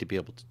like, I need to be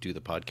able to do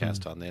the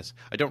podcast on this.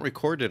 I don't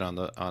record it on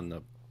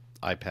the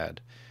iPad,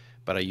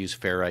 but I use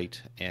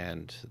Ferrite,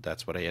 and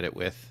that's what I edit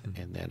with.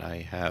 And then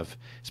I have,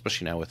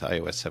 especially now with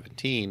iOS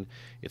 17,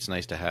 it's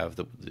nice to have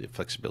the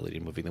flexibility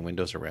in moving the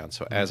windows around.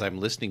 So as I'm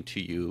listening to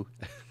you,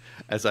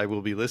 as I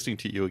will be listening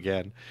to you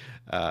again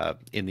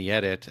in the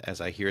edit,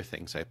 as I hear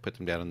things, I put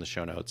them down in the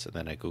show notes, and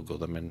then I Google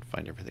them and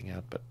find everything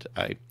out. But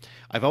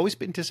I've always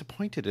been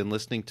disappointed in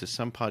listening to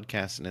some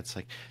podcasts, and it's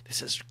like,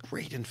 this is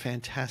great and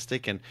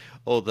fantastic, and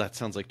that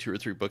sounds like 2 or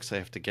 3 books I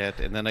have to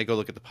get. And then I go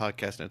look at the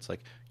podcast, and it's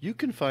like, you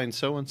can find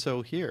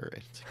so-and-so here.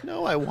 And it's like,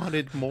 no, I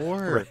wanted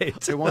more.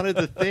 Right. I wanted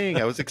the thing.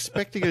 I was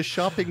expecting a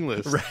shopping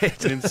list.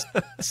 Right. And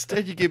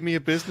instead you give me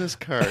a business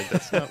card.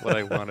 That's not what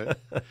I wanted.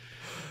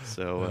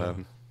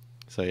 So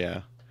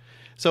yeah.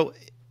 So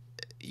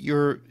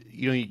you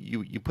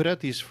put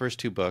out these first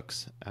 2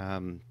 books.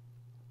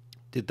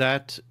 Did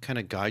that kind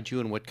of guide you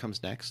in what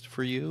comes next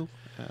for you?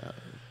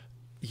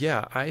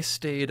 Yeah, I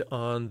stayed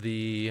on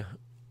the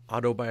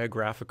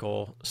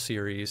autobiographical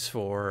series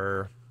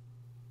for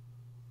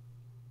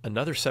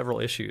another several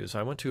issues.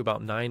 I went to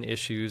about 9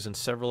 issues, and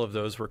several of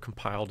those were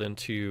compiled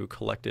into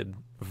collected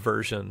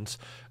versions.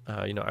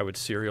 I would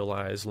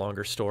serialize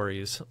longer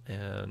stories,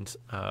 and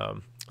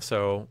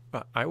so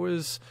I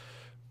was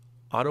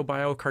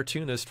autobio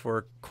cartoonist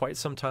for quite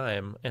some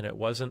time, and it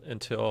wasn't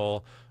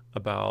until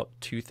about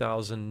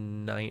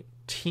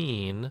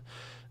 2019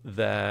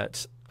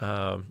 that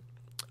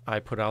I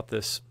put out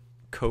this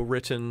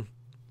co-written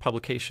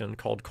publication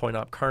called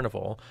Coin-Op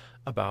Carnival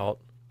about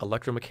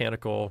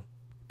electromechanical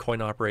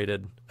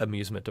coin-operated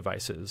amusement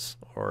devices,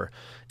 or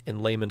in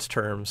layman's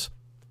terms,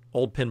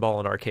 old pinball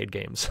and arcade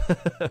games.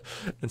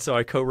 And so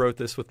I co-wrote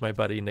this with my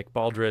buddy Nick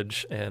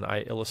Baldridge, and I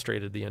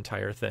illustrated the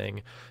entire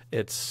thing.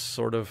 It's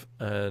sort of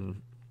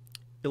an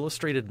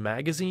illustrated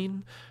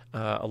magazine.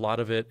 A lot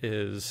of it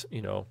is,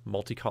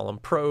 multi-column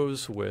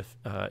prose with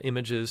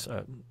images,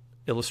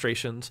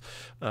 illustrations,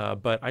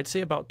 but I'd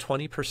say about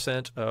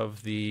 20%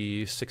 of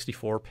the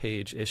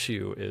 64-page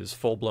issue is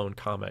full-blown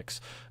comics.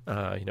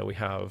 We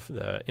have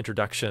the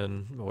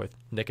introduction with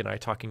Nick and I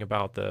talking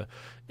about the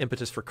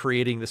impetus for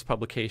creating this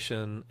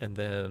publication, and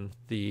then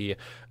the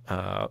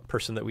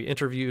person that we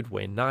interviewed,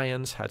 Wayne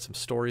Nyans, had some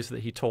stories that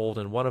he told,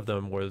 and one of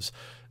them was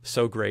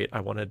so great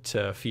I wanted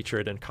to feature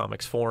it in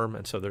comics form,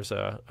 and so there's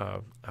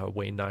a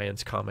Wayne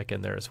Nyans comic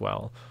in there as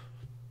well.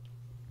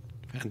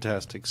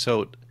 Fantastic.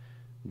 So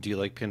do you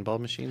like pinball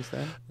machines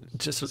then?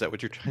 Is that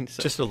what you're trying to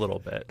say? Just a little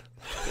bit.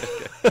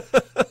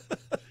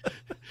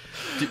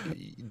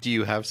 Do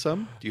you have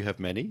some? Do you have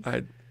many?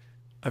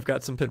 I've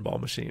got some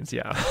pinball machines,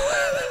 yeah.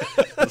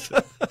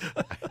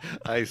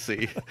 I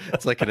see.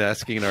 It's like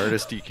asking an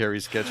artist, do you carry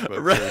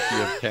sketchbooks, right, or do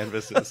you have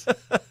canvases?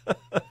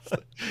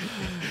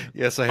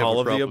 Yes, I have all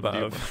a of the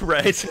problem. above,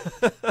 right?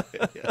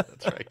 Yeah,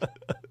 that's right.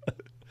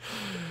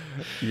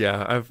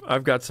 Yeah,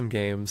 I've got some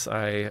games.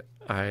 I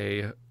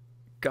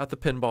got the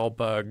pinball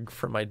bug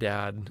from my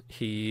dad.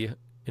 He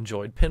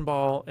enjoyed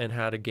pinball and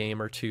had a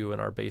game or two in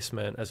our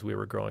basement as we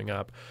were growing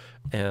up.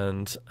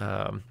 And,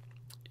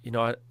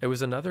 it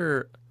was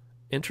another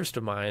interest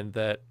of mine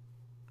that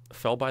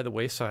fell by the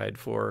wayside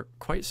for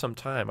quite some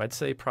time. I'd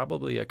say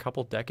probably a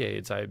couple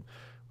decades. I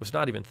was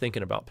not even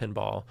thinking about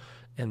pinball.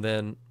 And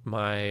then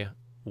my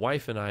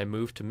wife and I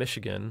moved to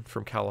Michigan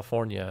from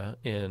California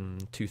in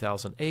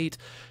 2008,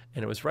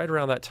 and it was right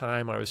around that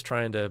time I was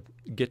trying to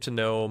get to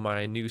know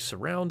my new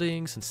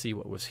surroundings and see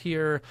what was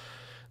here.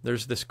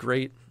 There's this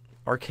great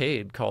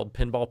arcade called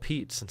Pinball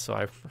Pete's, and so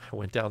I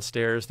went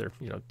downstairs, they're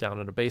down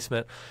in a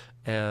basement,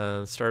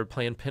 and started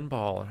playing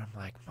pinball, and I'm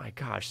like, my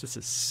gosh, this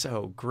is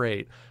so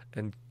great,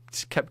 and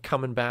just kept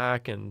coming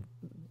back and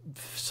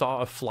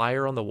saw a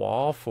flyer on the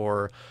wall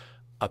for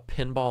a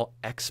pinball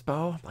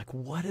expo. I'm like,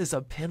 what is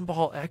a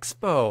pinball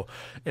expo?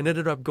 And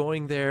ended up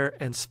going there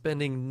and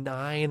spending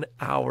 9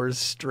 hours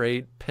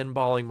straight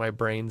pinballing my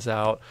brains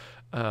out.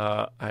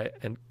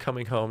 And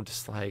coming home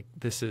just like,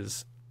 this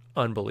is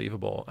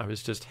unbelievable. I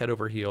was just head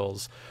over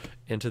heels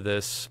into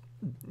this,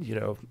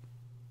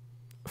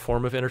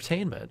 form of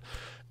entertainment.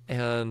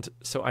 And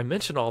so I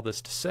mention all this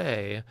to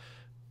say,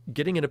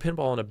 getting into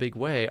pinball in a big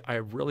way, I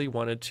really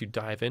wanted to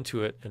dive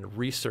into it and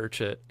research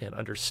it and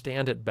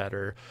understand it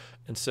better.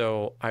 And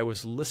so I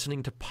was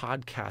listening to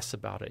podcasts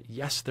about it.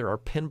 Yes, there are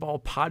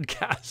pinball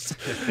podcasts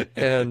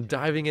and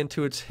diving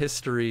into its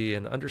history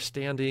and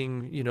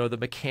understanding, the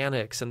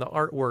mechanics and the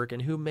artwork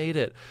and who made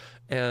it.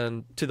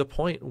 And to the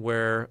point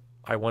where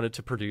I wanted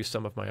to produce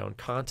some of my own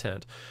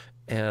content.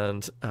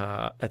 And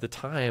at the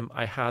time,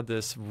 I had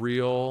this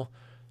real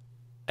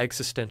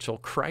existential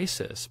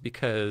crisis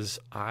because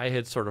I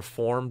had sort of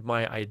formed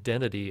my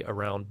identity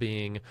around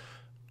being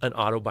an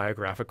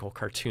autobiographical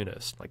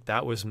cartoonist. Like,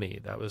 that was me.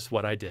 That was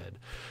what I did.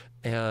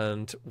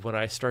 And when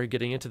I started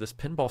getting into this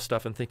pinball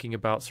stuff and thinking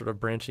about sort of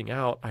branching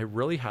out, I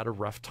really had a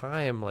rough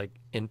time, like,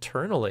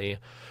 internally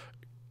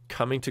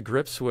coming to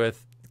grips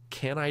with,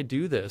 can I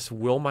do this?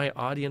 Will my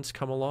audience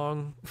come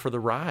along for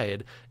the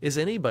ride? Is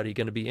anybody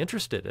going to be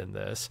interested in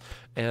this?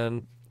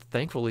 And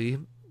thankfully,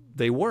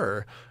 they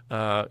were.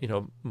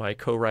 My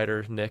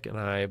co-writer Nick and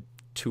I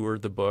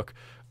toured the book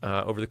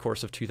over the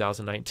course of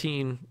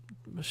 2019,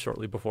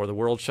 shortly before the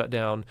world shut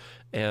down,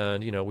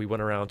 and we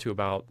went around to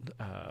about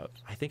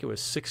I think it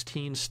was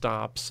 16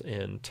 stops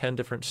in 10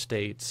 different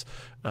states.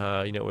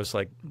 It was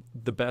like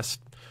the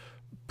best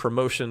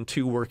promotion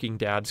 2 working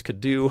dads could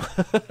do.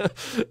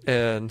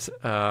 And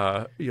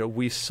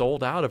we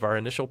sold out of our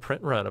initial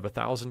print run of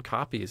 1,000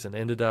 copies and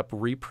ended up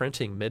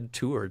reprinting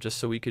mid-tour just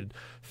so we could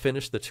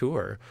finish the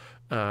tour.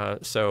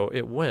 So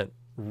it went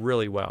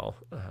really well.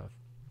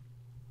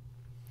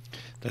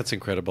 That's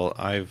incredible.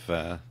 I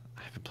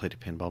haven't played a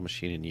pinball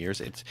machine in years.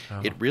 It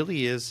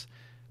really is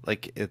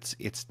like,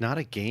 it's not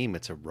a game,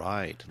 it's a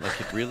ride. Like,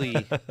 it really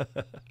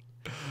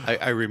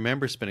I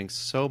remember spending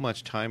so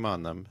much time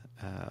on them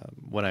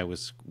when I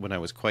was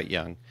quite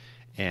young,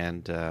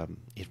 and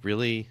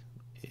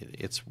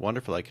it's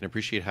wonderful. I can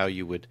appreciate how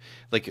you would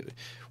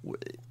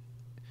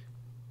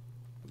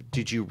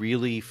did you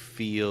really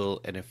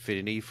feel an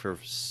affinity for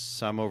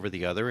some over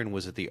the other, and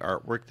was it the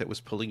artwork that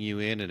was pulling you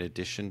in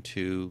addition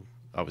to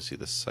obviously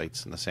the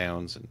sights and the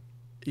sounds? And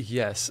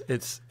Yes,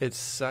 it's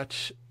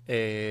such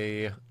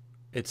a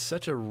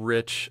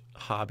rich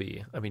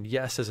hobby. I mean,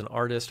 yes, as an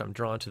artist, I'm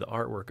drawn to the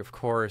artwork, of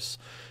course,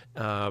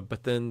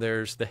 but then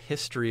there's the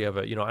history of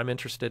it. You know, I'm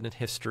interested in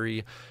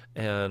history,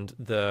 and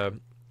the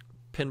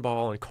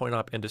pinball and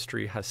coin-op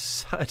industry has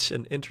such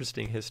an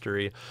interesting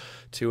history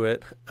to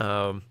it.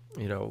 You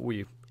know,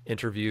 we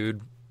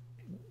interviewed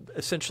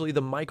essentially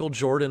the Michael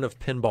Jordan of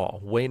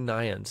pinball, Wayne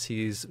Nyans.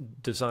 He's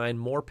designed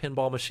more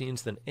pinball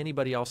machines than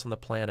anybody else on the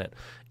planet.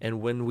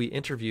 And when we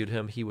interviewed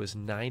him, he was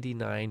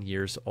 99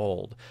 years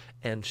old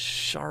and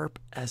sharp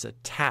as a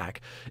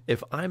tack.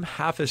 If I'm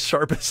half as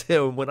sharp as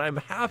him when I'm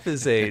half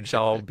his age,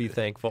 I'll be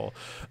thankful.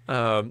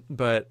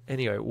 But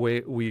anyway,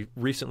 we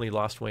recently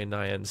lost Wayne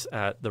Nyans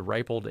at the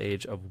ripe old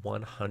age of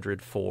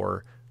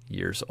 104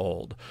 years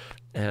old.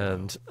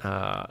 And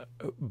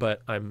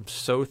but I'm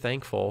so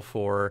thankful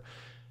for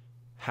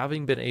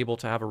having been able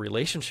to have a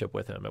relationship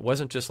with him. It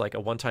wasn't just like a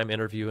one-time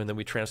interview and then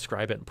we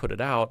transcribe it and put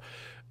it out.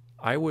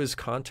 I was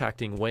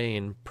contacting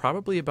Wayne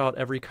probably about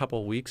every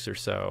couple weeks or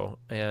so,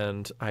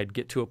 and I'd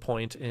get to a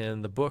point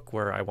in the book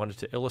where I wanted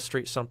to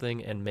illustrate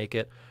something and make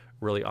it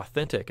really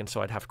authentic. And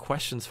so I'd have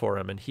questions for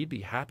him, and he'd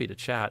be happy to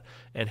chat.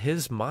 And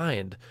his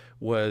mind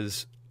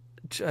was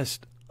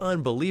just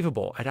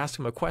unbelievable. I'd ask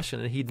him a question,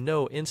 and he'd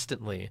know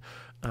instantly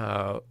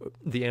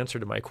the answer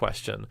to my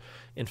question.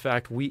 In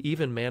fact, we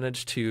even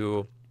managed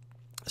to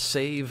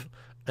save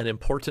an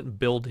important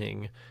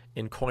building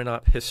in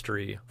coin-op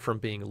history from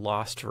being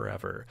lost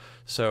forever.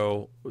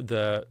 So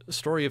the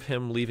story of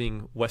him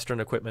leaving Western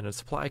Equipment and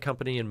Supply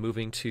Company and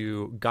moving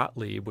to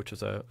Gottlieb, which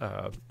is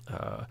a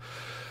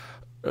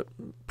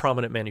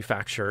prominent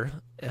manufacturer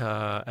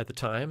at the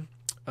time,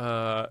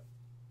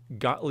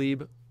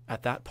 Gottlieb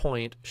at that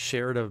point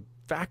shared a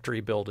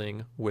factory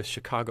building with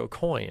Chicago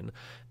Coin.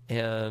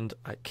 And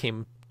I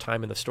came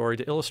time in the story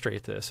to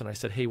illustrate this. And I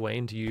said, hey,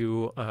 Wayne, do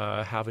you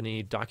have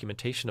any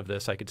documentation of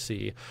this I could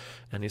see?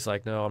 And he's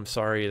like, no, I'm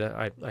sorry,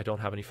 that I don't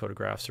have any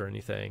photographs or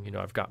anything. You know,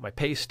 I've got my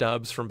pay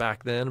stubs from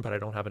back then, but I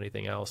don't have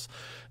anything else.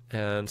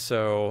 And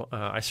so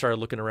I started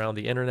looking around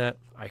the internet.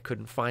 I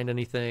couldn't find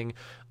anything.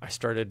 I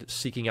started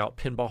seeking out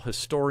pinball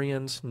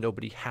historians.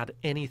 Nobody had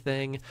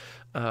anything.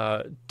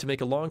 To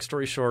make a long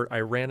story short, I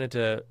ran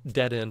into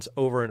dead ends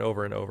over and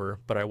over and over,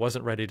 but I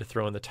wasn't ready to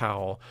throw in the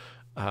towel.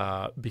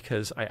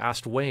 Because I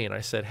asked Wayne,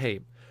 I said, hey,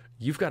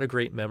 you've got a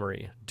great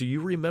memory. Do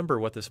you remember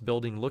what this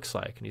building looks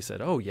like? And he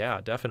said, oh, yeah,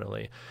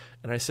 definitely.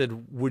 And I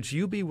said, would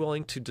you be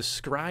willing to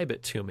describe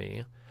it to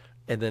me?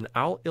 And then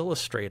I'll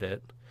illustrate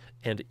it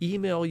and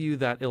email you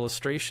that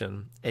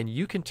illustration. And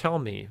you can tell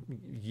me,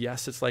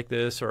 yes, it's like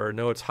this, or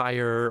no, it's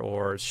higher,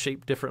 or it's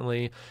shaped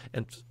differently.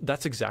 And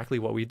that's exactly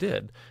what we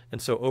did.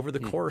 And so over the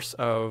course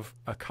of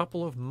a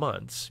couple of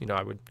months, you know,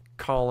 I would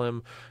call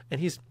him, and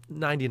he's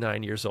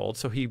 99 years old.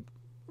 So he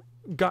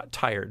got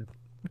tired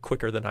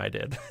quicker than I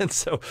did. And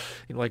so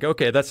like,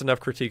 okay, that's enough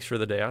critiques for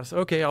the day. I said,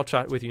 okay, I'll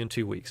chat with you in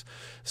 2 weeks.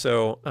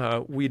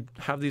 So we'd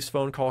have these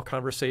phone call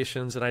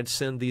conversations, and I'd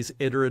send these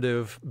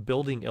iterative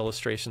building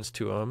illustrations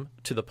to him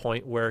to the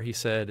point where he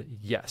said,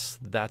 yes,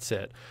 that's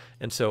it.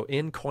 And so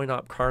in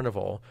Coin-Op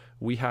Carnival,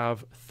 we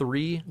have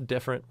 3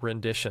 different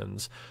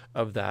renditions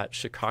of that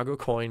Chicago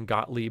Coin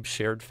Gottlieb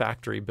shared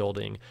factory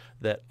building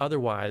that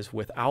otherwise,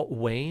 without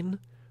Wayne,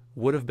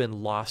 would have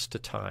been lost to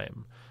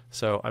time.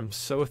 So I'm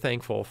so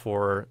thankful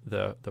for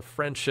the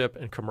friendship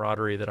and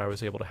camaraderie that I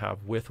was able to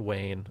have with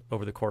Wayne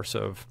over the course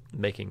of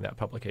making that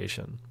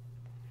publication.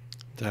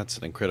 That's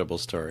an incredible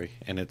story,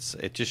 and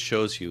it just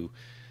shows you,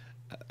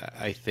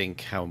 I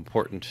think, how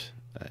important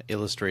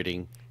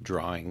illustrating,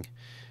 drawing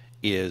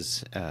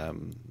is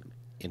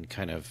in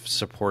kind of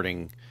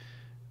supporting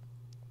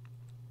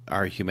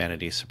our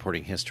humanity,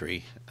 supporting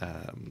history.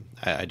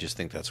 I just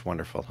think that's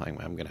wonderful. I'm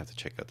going to have to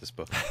check out this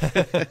book.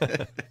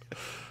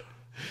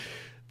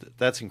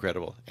 That's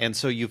incredible. And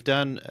so you've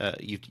done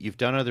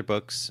other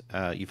books.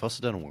 You've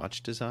also done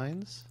watch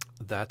designs.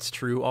 That's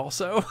true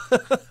also.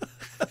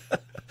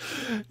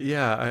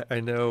 Yeah, I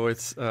know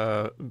it's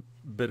a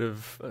bit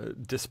of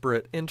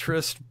disparate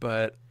interest,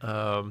 but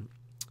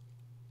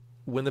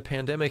when the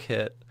pandemic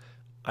hit,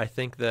 I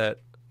think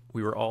that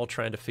we were all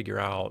trying to figure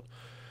out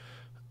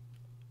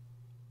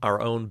our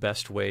own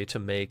best way to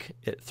make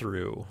it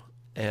through.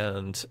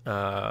 And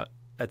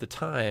at the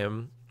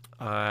time,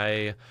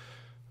 I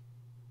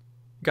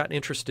got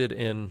interested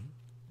in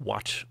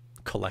watch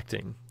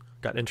collecting,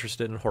 got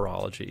interested in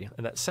horology.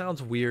 And that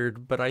sounds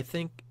weird, but I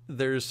think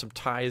there's some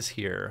ties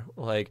here.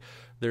 Like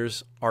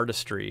there's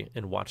artistry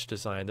in watch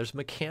design, there's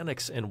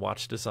mechanics in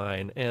watch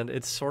design, and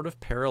it sort of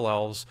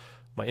parallels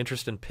my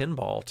interest in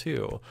pinball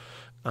too.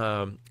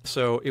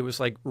 So it was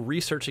like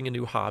researching a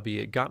new hobby.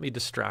 It got me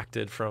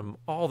distracted from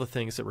all the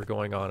things that were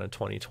going on in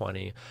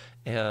 2020.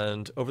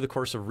 And over the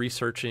course of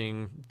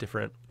researching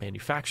different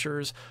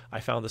manufacturers,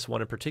 I found this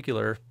one in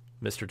particular,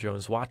 Mr.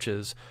 Jones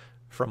Watches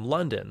from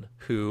London,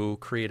 who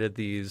created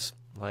these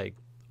like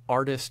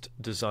artist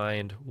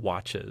designed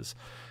watches.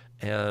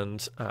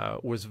 and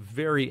was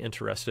very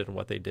interested in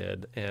what they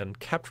did and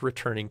kept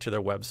returning to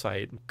their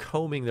website,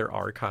 combing their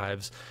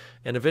archives.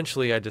 And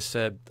eventually I just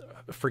said,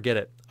 forget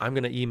it. I'm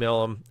going to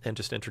email them and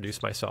just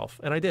introduce myself.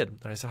 And I did.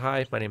 And I said,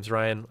 hi, my name's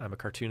Ryan. I'm a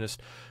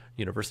cartoonist,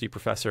 university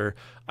professor.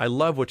 I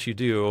love what you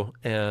do.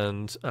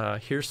 And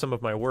here's some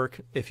of my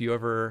work. If you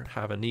ever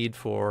have a need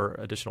for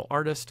additional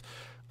artists,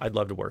 I'd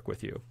love to work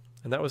with you.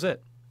 And that was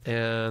it.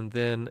 And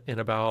then in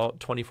about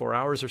 24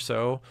 hours or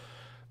so,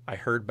 I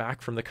heard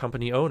back from the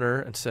company owner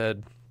and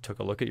said, took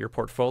a look at your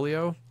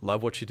portfolio,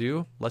 love what you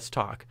do, let's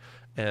talk.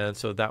 And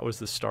so that was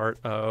the start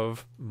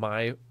of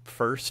my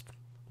first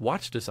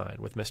watch design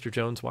with Mr.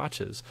 Jones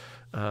Watches.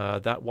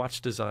 That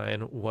watch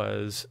design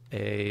was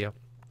an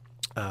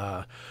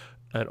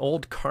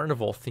old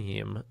carnival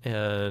theme.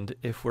 And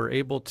if we're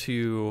able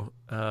to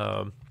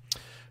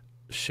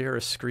share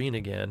a screen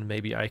again,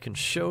 maybe I can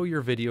show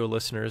your video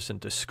listeners and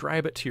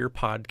describe it to your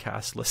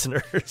podcast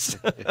listeners.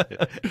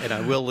 And I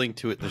will link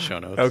to it in the show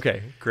notes.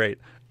 Okay, great.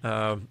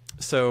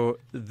 So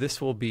this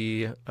will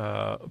be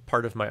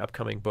part of my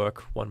upcoming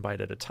book, One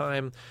Bite at a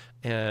Time.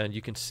 And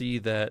you can see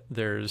that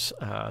there's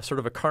sort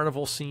of a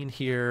carnival scene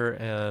here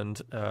and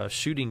a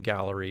shooting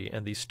gallery.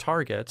 And these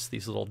targets,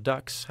 these little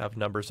ducks, have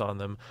numbers on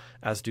them,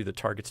 as do the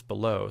targets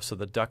below. So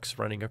the ducks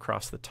running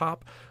across the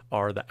top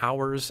are the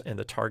hours, and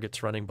the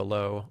targets running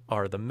below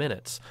are the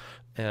minutes.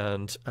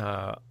 And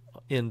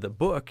in the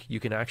book, you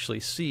can actually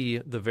see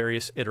the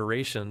various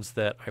iterations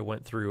that I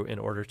went through in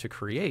order to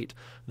create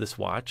this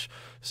watch.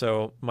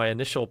 So my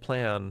initial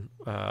plan,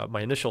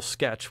 my initial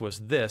sketch was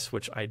this,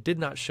 which I did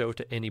not show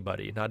to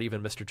anybody, not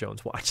even Mr.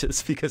 Jones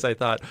Watches, because I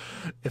thought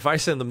if I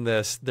send them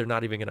this, they're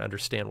not even going to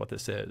understand what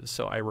this is.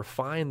 So I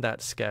refined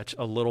that sketch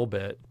a little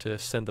bit to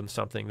send them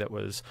something that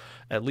was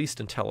at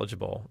least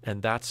intelligible,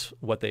 and that's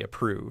what they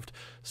approved.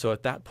 So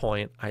at that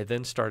point, I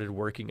then started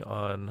working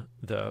on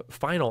the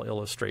final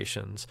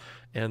illustrations.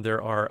 And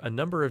there are a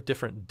number of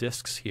different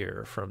discs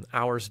here, from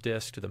hours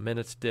disc to the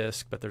minutes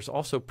disc, but there's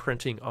also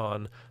printing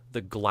on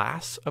the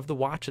glass of the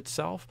watch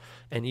itself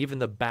and even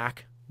the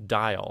back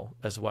dial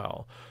as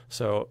well.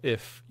 So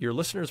if your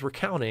listeners were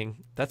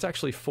counting, that's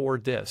actually 4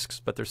 discs,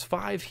 but there's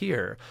 5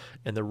 here.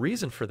 And the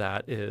reason for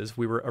that is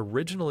we were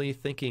originally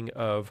thinking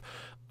of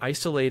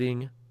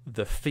isolating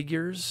the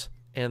figures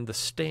and the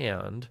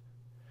stand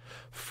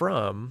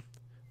from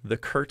the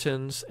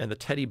curtains and the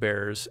teddy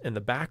bears in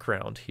the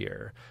background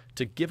here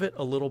to give it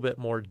a little bit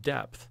more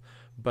depth.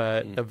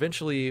 But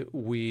eventually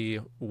we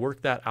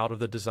worked that out of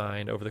the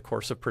design over the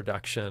course of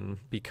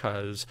production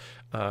because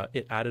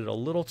it added a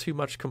little too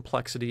much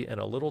complexity and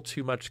a little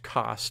too much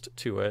cost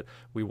to it.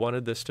 We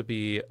wanted this to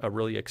be a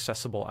really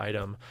accessible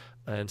item.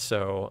 And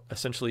so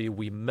essentially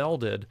we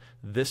melded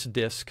this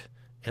disc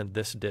and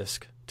this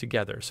disc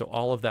together. So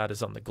all of that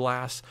is on the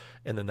glass,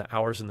 and then the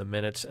hours and the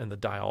minutes and the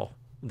dial,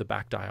 the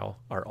back dial,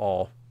 are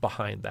all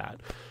behind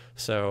that.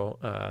 So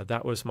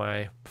that was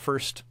my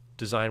first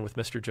design with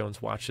Mr. Jones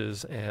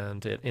Watches,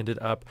 and it ended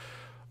up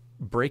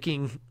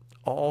breaking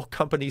all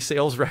company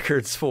sales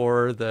records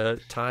for the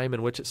time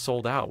in which it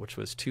sold out, which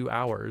was 2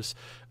 hours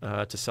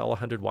to sell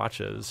 100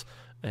 watches.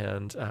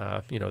 And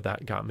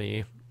that got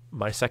me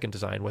my second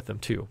design with them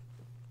too.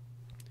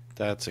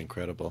 That's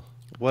incredible.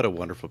 What a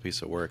wonderful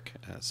piece of work.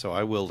 So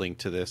I will link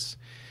to this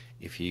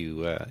if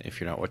you're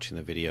not watching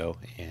the video,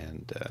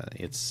 and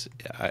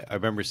I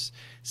remember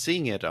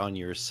seeing it on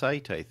your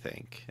site, I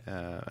think,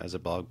 as a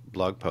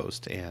blog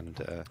post. And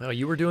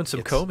you were doing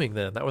some combing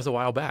then. That was a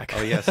while back.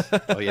 Oh yes,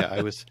 oh yeah,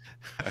 I was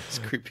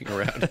creeping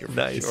around here for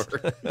nice.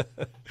 Sure.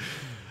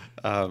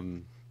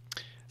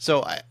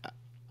 So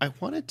I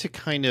wanted to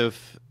kind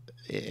of,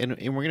 and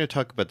we're going to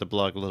talk about the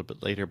blog a little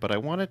bit later, but I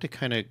wanted to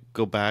kind of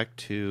go back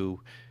to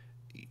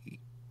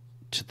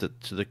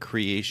the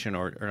creation,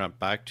 or not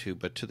back to,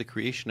 but to the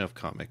creation of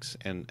comics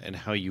and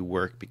how you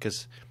work,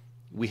 because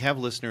we have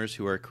listeners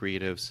who are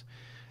creatives.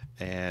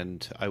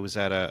 And I was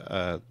at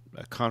a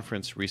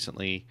conference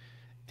recently,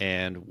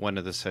 and one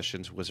of the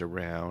sessions was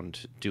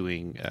around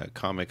doing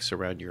comics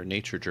around your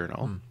nature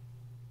journal.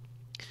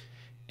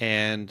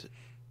 And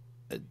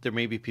there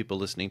may be people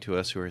listening to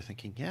us who are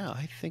thinking, yeah,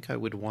 I think I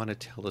would want to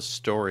tell a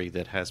story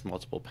that has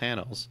multiple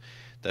panels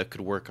that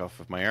could work off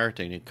of my art.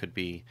 And it could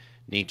be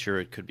nature,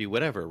 it could be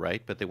whatever,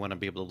 right? But they want to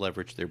be able to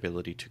leverage their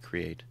ability to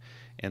create.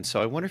 And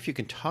so I wonder if you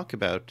can talk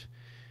about,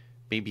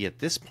 maybe at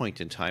this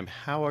point in time,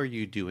 how are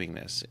you doing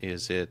this?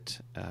 Is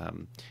it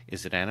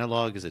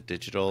analog? Is it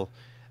digital?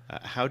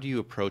 How do you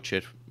approach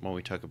it when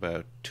we talk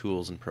about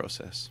tools and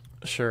process?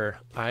 Sure.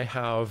 I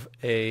have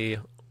a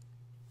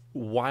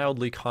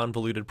wildly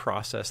convoluted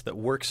process that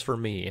works for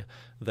me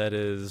that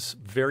is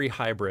very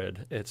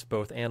hybrid. It's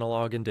both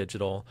analog and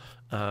digital.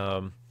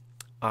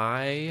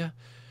 I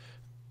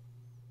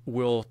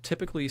will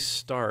typically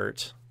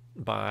start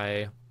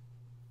by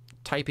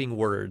typing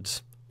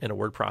words in a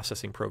word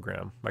processing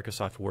program,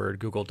 Microsoft Word,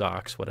 Google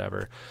Docs,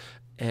 whatever.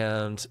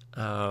 And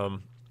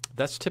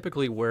that's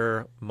typically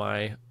where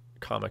my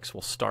comics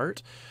will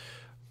start.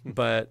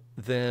 But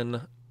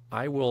then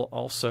I will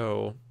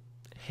also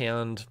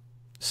hand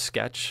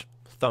sketch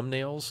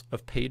thumbnails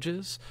of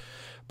pages.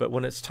 But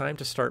when it's time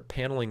to start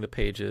paneling the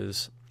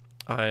pages,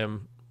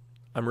 I'm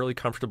really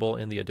comfortable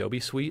in the Adobe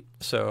suite,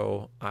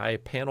 so I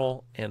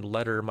panel and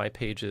letter my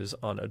pages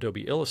on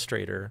Adobe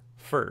Illustrator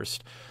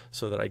first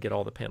so that I get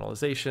all the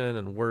panelization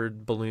and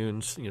word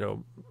balloons,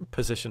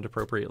 positioned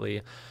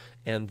appropriately.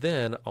 And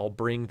then I'll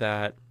bring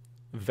that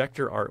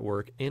vector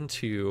artwork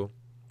into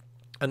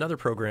another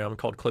program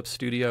called Clip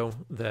Studio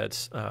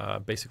that's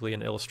basically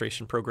an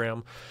illustration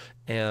program,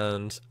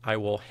 and I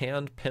will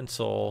hand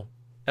pencil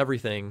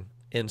everything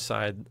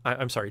inside,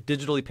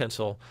 digitally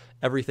pencil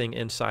everything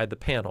inside the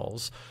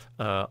panels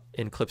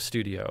in Clip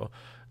Studio.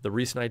 The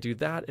reason I do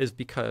that is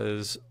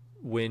because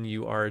when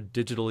you are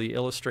digitally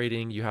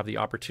illustrating, you have the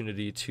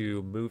opportunity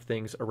to move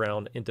things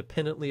around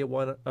independently of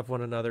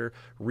one another,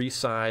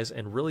 resize,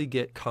 and really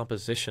get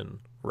composition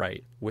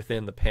right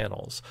within the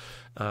panels.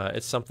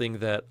 It's something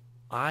that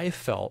I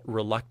felt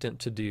reluctant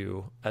to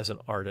do as an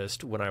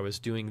artist when I was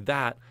doing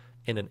that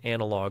in an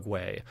analog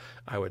way.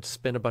 I would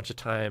spend a bunch of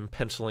time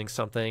penciling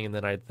something, and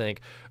then I'd think,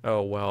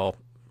 oh, well,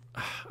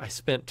 I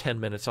spent 10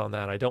 minutes on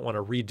that. I don't want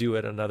to redo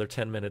it another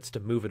 10 minutes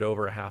to move it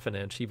over a half an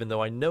inch, even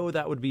though I know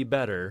that would be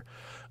better.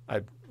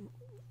 I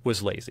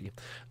was lazy.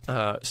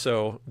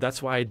 So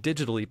that's why I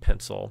digitally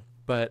pencil,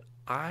 but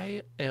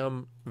I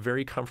am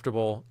very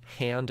comfortable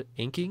hand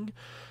inking.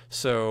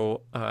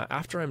 So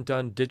after I'm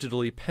done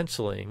digitally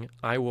penciling,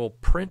 I will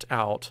print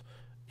out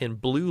in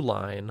blue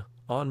line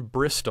on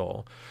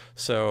Bristol.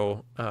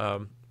 So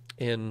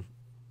in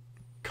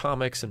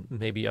comics and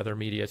maybe other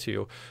media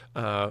too,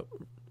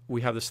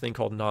 we have this thing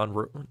called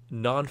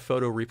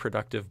non-photo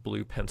reproductive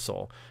blue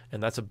pencil.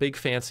 And that's a big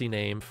fancy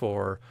name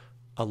for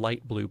a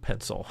light blue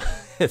pencil.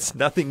 It's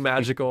nothing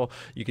magical.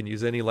 You can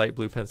use any light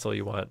blue pencil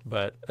you want,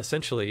 but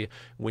essentially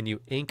when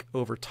you ink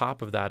over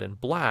top of that in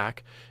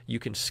black, you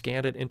can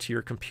scan it into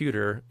your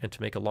computer, and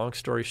to make a long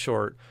story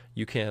short,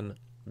 you can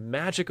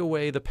magic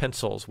away the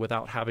pencils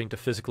without having to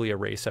physically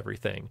erase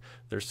everything.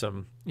 There's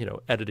some,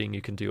 editing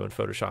you can do in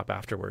Photoshop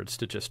afterwards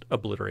to just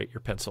obliterate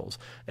your pencils,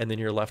 and then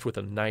you're left with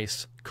a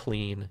nice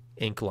clean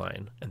ink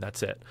line, and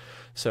that's it.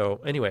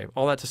 So anyway,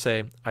 all that to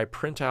say, I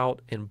print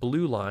out in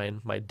blue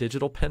line my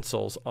digital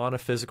pencils on a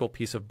physical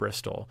piece of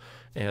Bristol,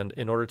 and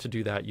in order to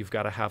do that, you've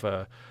got to have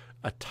a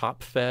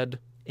top-fed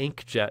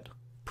inkjet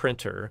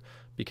printer,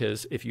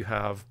 because if you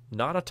have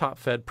not a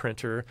top-fed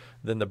printer,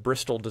 then the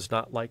Bristol does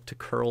not like to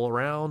curl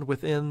around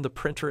within the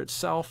printer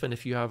itself. And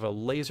if you have a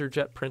laser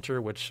jet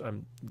printer, which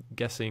I'm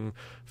guessing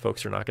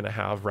folks are not going to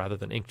have rather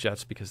than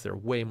inkjets because they're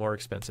way more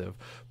expensive,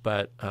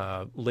 but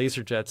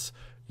laser jets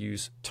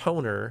use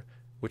toner,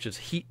 which is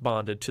heat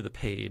bonded to the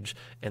page,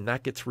 and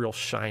that gets real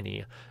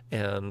shiny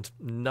and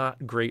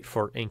not great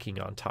for inking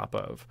on top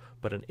of.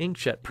 But an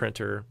inkjet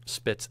printer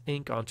spits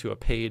ink onto a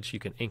page. You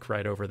can ink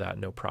right over that,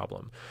 no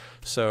problem.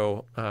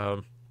 So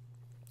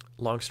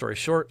long story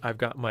short, I've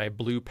got my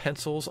blue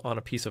pencils on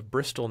a piece of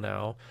Bristol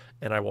now,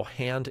 and I will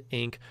hand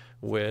ink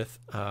with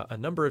a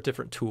number of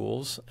different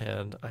tools.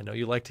 And I know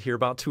you like to hear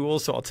about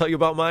tools, so I'll tell you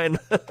about mine.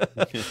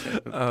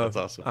 That's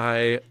awesome.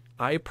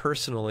 I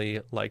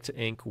personally like to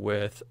ink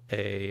with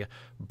a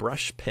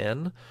brush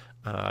pen.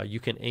 You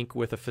can ink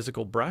with a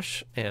physical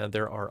brush, and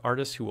there are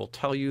artists who will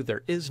tell you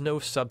there is no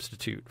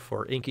substitute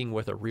for inking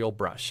with a real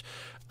brush.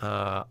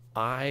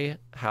 I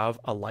have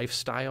a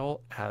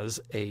lifestyle as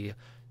a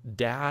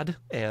dad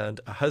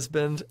and a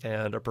husband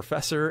and a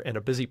professor and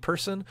a busy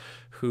person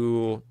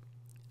who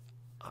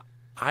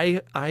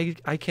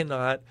I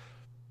cannot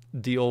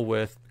deal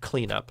with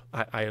cleanup.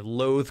 I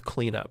loathe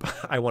cleanup.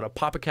 I want to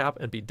pop a cap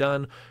and be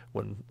done.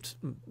 When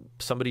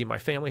somebody in my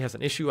family has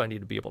an issue, I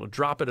need to be able to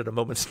drop it at a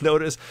moment's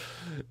notice.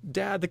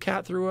 Dad, the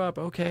cat threw up.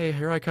 Okay,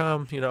 here I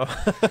come,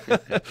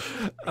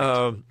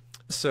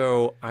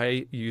 So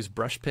I use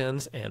brush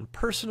pens, and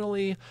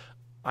personally,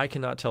 I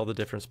cannot tell the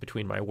difference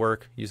between my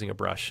work using a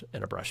brush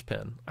and a brush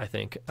pen. I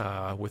think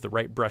with the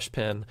right brush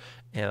pen,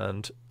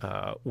 and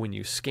when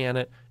you scan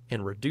it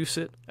and reduce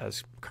it,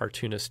 as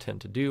cartoonists tend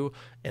to do,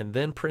 and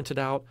then print it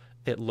out,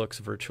 it looks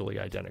virtually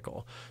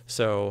identical.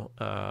 So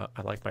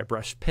I like my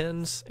brush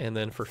pens. And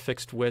then for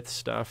fixed width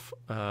stuff,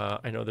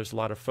 I know there's a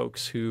lot of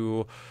folks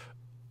who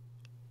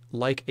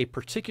like a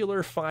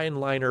particular fine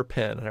liner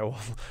pen, and I will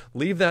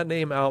leave that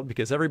name out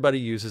because everybody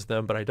uses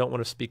them, but I don't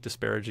want to speak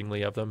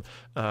disparagingly of them.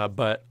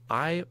 But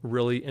I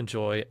really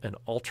enjoy an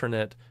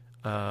alternate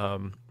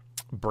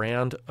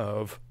brand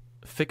of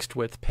fixed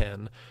width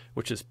pen,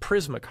 which is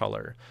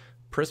Prismacolor.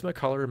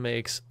 Prismacolor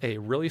makes a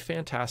really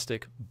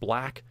fantastic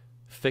black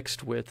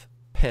fixed width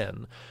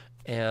pen.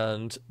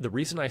 And the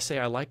reason I say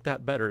I like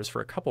that better is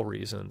for a couple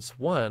reasons.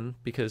 One,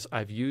 because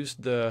I've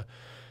used the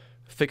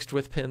fixed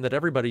width pen that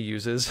everybody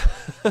uses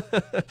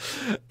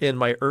in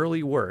my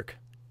early work.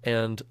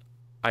 And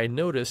I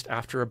noticed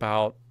after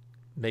about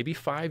maybe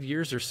 5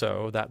 years or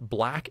so that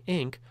black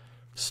ink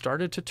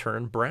started to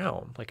turn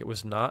brown. Like, it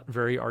was not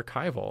very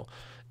archival.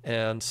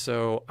 And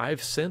so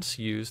I've since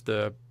used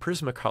the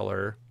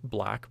Prismacolor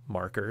black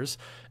markers,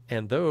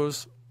 and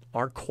those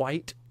are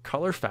quite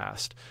color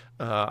fast.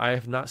 I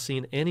have not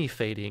seen any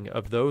fading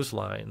of those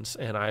lines,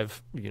 and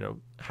I've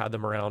had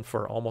them around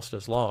for almost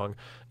as long.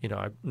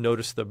 I've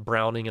noticed the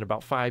browning in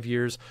about 5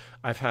 years.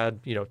 I've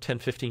had 10,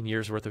 15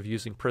 years worth of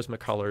using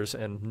Prismacolors,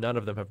 and none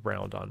of them have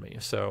browned on me.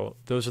 So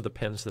those are the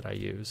pens that I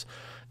use.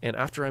 And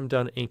after I'm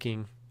done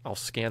inking, I'll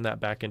scan that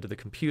back into the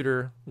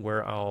computer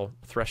where I'll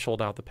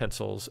threshold out the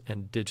pencils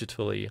and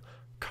digitally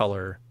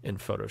color in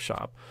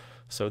Photoshop.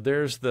 So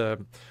there's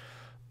the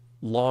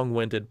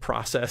long-winded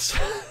process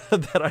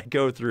that I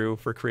go through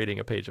for creating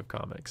a page of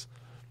comics.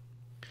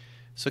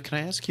 So can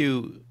I ask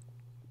you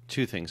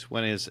two things?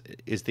 One is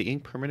the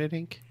ink permanent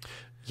ink?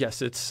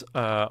 Yes, it's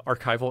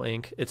archival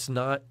ink. It's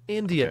not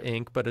India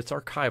ink, but it's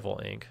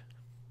archival ink.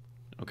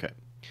 Okay.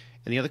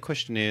 And the other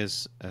question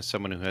is, as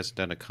someone who hasn't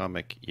done a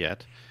comic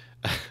yet,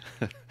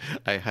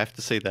 I have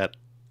to say that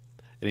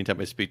anytime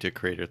I speak to a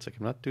creator, it's like,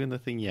 I'm not doing the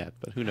thing yet,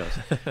 but who knows?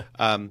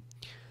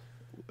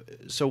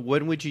 So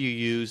when would you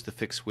use the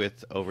fixed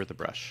width over the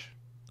brush?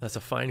 That's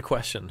a fine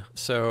question.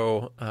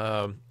 So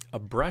a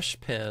brush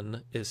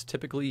pen is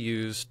typically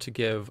used to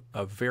give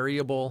a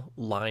variable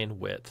line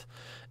width.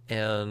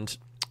 And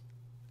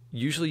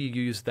usually you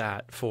use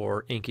that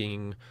for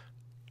inking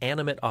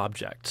animate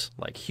objects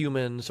like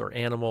humans or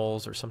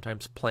animals or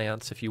sometimes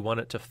plants if you want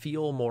it to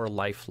feel more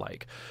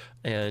lifelike.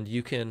 And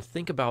you can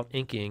think about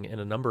inking in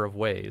a number of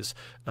ways,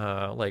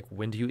 like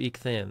when do you ink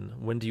thin?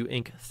 When do you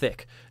ink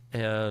thick?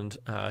 And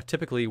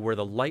typically where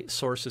the light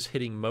source is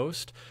hitting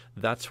most,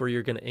 that's where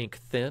you're going to ink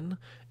thin.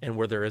 And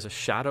where there is a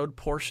shadowed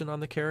portion on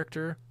the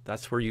character,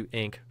 that's where you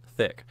ink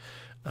thick.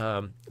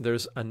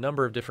 There's a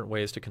number of different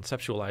ways to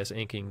conceptualize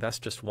inking. That's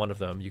just one of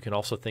them. You can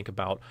also think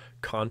about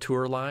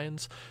contour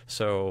lines.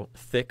 So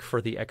thick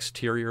for the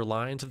exterior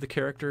lines of the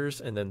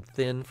characters and then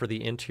thin for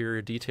the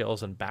interior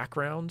details and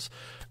backgrounds.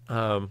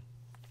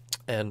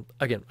 And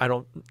again, I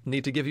don't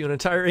need to give you an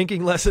entire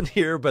inking lesson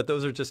here, but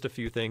those are just a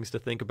few things to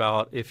think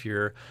about if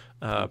you're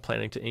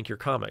planning to ink your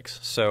comics.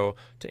 So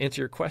to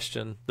answer your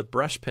question, the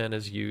brush pen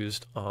is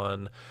used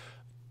on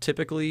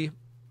typically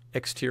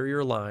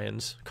exterior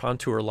lines,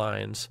 contour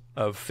lines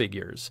of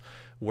figures,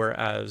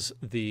 whereas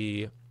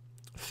the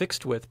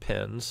fixed width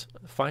pens,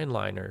 fine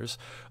liners,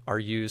 are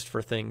used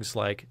for things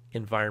like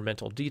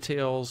environmental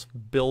details,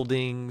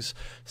 buildings,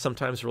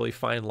 sometimes really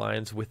fine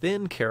lines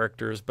within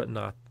characters, but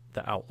not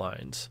the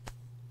outlines.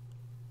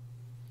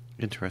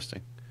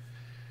 Interesting.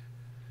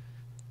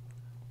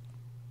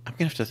 I'm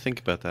gonna have to think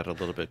about that a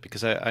little bit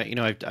because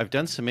I've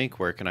done some ink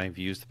work and I've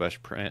used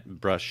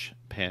brush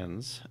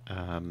pens.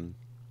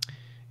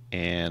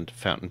 And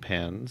fountain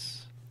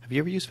pens. Have you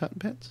ever used fountain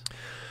pens?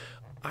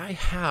 I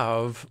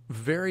have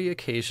very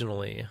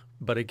occasionally,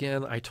 but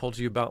again, I told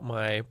you about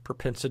my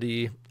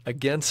propensity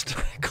against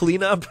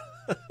cleanup.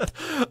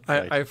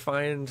 Right. I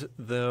find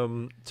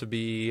them to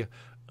be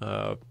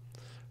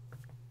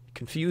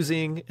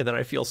confusing, and then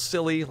I feel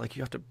silly, like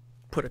you have to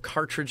put a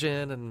cartridge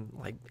in and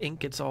like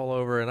ink gets all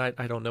over, and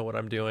I don't know what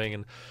I'm doing,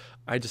 and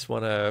I just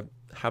want to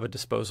have a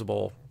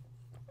disposable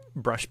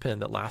brush pen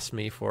that lasts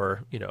me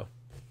for,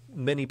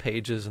 many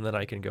pages, and then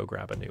I can go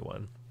grab a new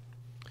one.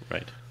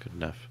 Right. Good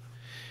enough.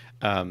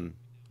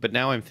 But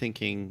now I'm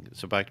thinking,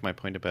 so back to my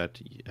point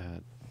about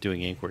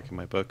doing ink work in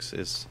my books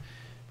is,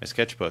 my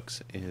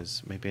sketchbooks,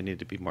 is maybe I need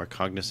to be more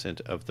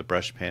cognizant of the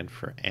brush pen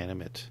for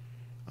animate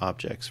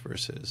objects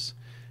versus,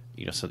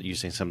 so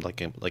using some like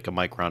a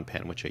micron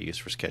pen, which I use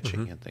for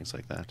sketching and things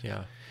like that.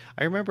 Yeah.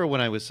 I remember when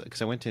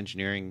because I went to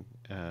engineering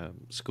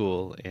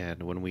school,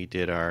 and when we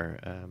did our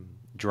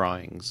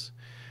drawings,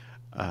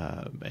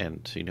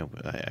 and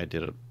I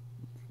did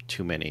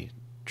too many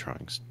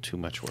drawings, too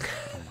much work.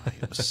 Oh my,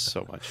 it was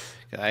so much.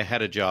 I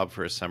had a job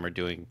for a summer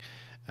doing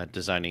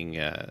designing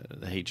the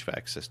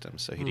HVAC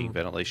systems, so heating,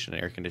 ventilation,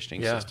 and air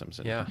conditioning systems,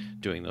 and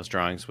doing those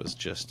drawings was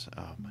just,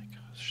 oh my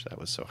gosh, that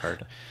was so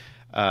hard.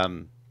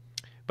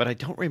 But I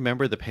don't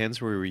remember the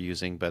pens we were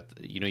using, but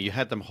you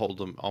had them hold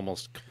them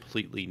almost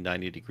completely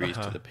 90 degrees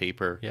to the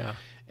paper. Yeah.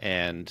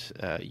 And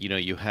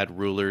you had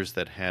rulers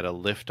that had a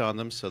lift on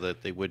them so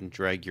that they wouldn't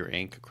drag your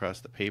ink across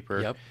the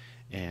paper. Yep.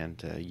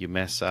 And you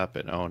mess up,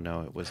 and oh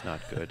no, it was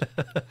not good.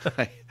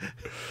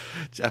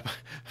 I'm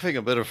having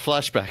a bit of a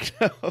flashback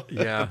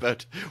now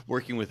about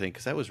working with ink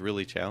because that was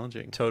really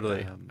challenging.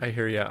 Totally, I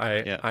hear you.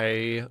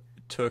 I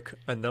took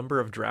a number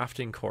of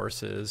drafting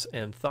courses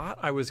and thought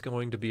I was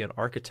going to be an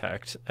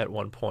architect at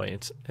one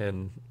point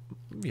in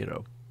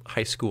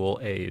high school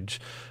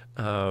age.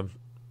 I'm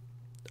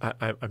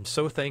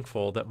so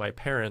thankful that my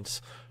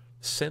parents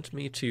sent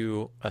me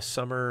to a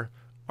summer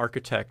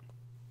architect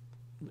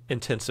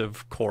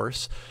intensive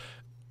course,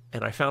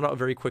 and I found out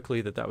very quickly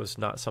that that was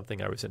not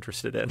something I was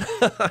interested in.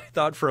 I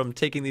thought from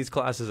taking these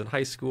classes in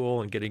high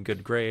school and getting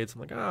good grades,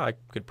 I'm like, I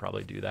could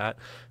probably do that,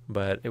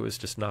 but it was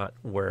just not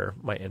where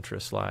my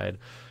interests lied.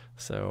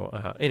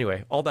 So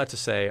anyway, all that to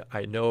say,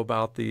 I know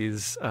about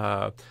these,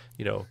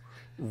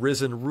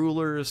 risen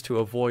rulers to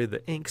avoid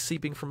the ink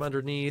seeping from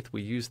underneath.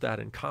 We use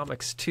that in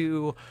comics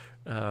too.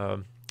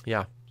 You're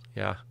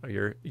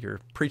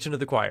preaching to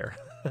the choir.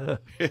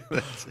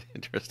 That's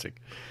interesting.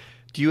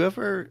 Do you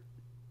ever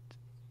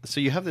So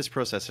you have this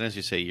process, and as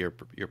you say, your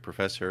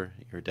professor,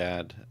 your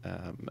dad,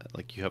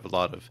 like you have a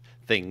lot of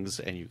things,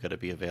 and you've got to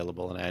be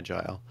available and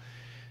agile.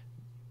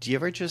 Do you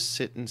ever just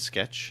sit and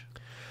sketch?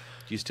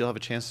 Do you still have a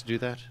chance to do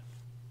that?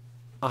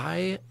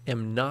 I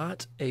am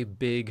not a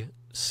big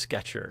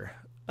sketcher.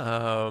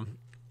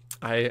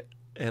 I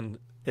and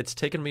it's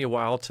taken me a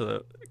while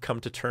to come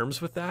to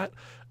terms with that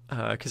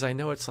because I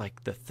know it's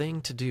like the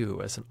thing to do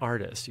as an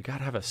artist. You got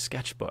to have a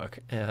sketchbook,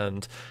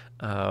 and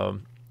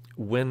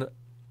when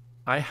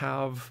I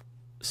have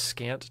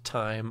scant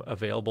time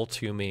available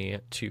to me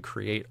to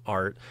create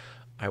art,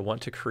 I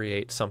want to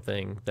create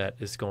something that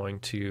is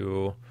going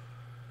to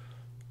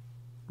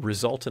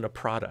result in a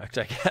product,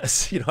 I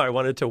guess. I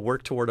wanted to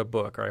work toward a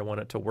book, or I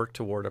wanted to work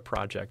toward a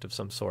project of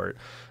some sort,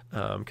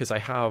 because I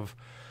have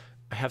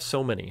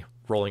so many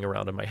rolling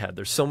around in my head.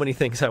 There's so many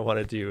things I want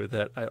to do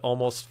that it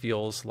almost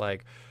feels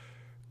like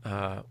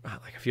I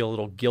feel a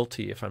little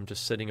guilty if I'm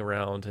just sitting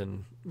around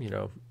and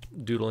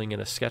doodling in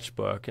a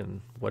sketchbook,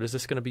 and what is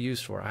this going to be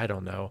used for? I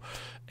don't know.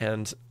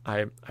 And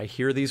I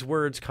hear these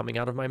words coming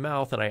out of my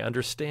mouth, and I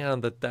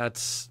understand that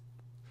that's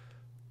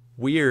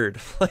weird.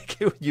 Like,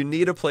 you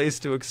need a place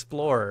to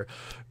explore,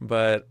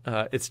 but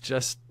it's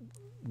just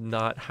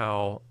not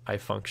how I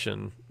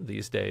function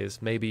these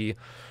days. Maybe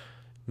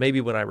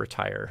when I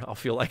retire, I'll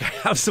feel like I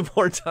have some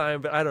more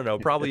time, but I don't know.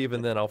 Probably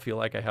even then, I'll feel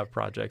like I have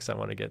projects I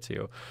want to get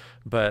to.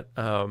 But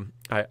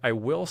I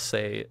will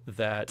say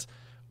that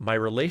my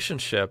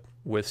relationship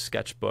with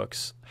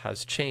sketchbooks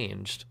has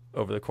changed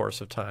over the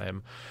course of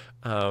time.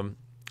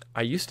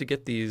 I used to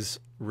get these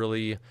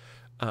really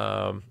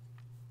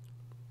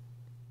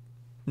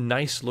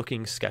nice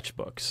looking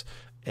sketchbooks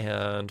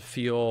and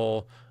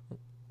feel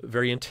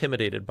very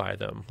intimidated by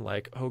them.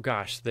 Like, oh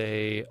gosh,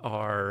 they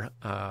are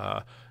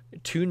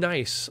too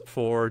nice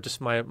for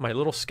just my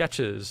little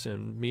sketches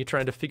and me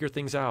trying to figure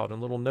things out and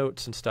little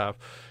notes and stuff.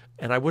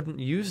 And I wouldn't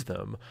use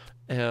them.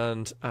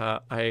 And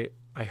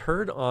I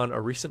heard on a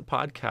recent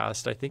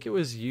podcast, I think it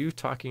was you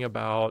talking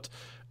about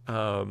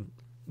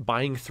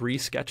buying 3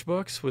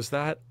 sketchbooks. Was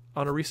that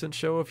on a recent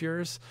show of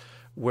yours?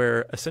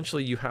 Where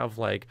essentially you have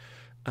like,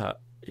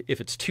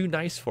 if it's too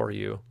nice for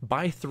you,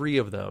 buy 3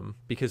 of them,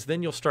 because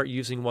then you'll start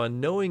using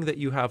one knowing that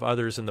you have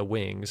others in the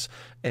wings,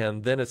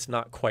 and then it's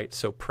not quite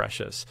so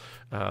precious.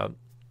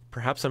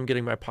 Perhaps I'm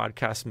getting my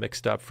podcast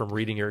mixed up from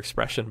reading your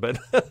expression, but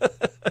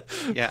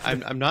Yeah,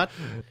 I'm not.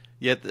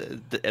 Yeah,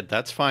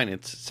 that's fine.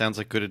 It sounds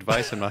like good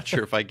advice. I'm not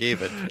sure if I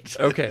gave it.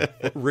 Okay.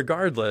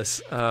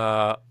 Regardless,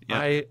 Yeah.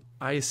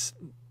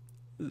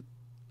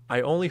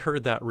 I only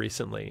heard that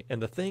recently,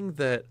 and the thing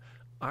that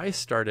I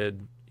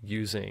started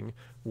using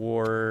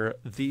were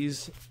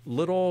these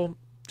little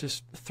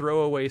just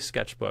throwaway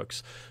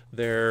sketchbooks.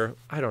 They're,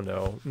 I don't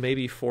know,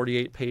 maybe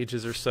 48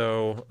 pages or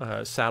so,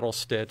 saddle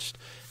stitched,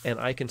 and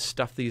I can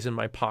stuff these in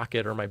my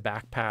pocket or my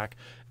backpack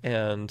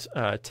and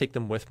take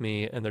them with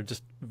me, and they're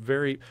just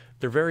very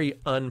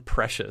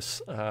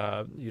unprecious.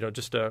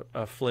 Just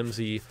a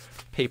flimsy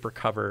paper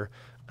cover,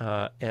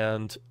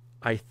 and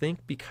I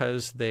think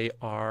because they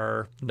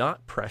are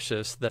not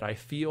precious that I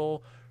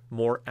feel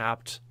more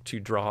apt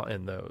to draw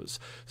in those.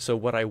 So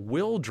what I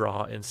will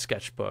draw in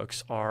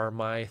sketchbooks are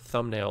my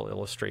thumbnail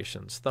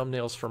illustrations,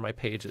 thumbnails for my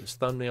pages,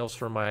 thumbnails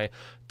for my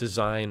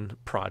design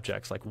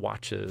projects like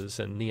watches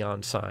and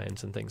neon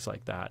signs and things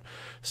like that.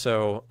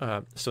 So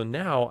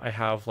now I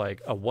have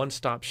like a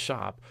one-stop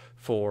shop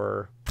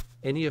for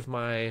any of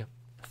my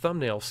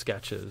thumbnail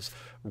sketches,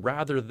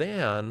 rather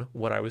than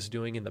what I was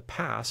doing in the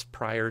past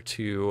prior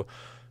to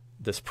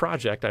this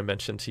project I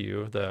mentioned to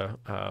you, the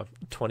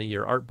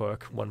 20-year art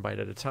book, One Bite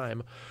at a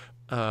Time.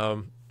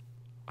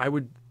 I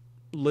would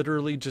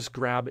literally just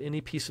grab any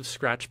piece of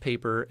scratch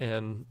paper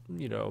and,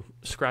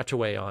 scratch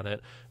away on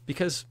it,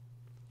 because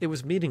it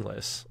was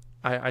meaningless.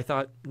 I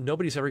thought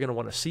nobody's ever going to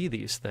want to see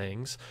these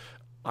things.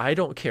 I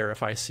don't care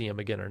if I see them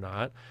again or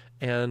not.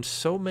 And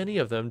so many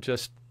of them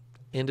just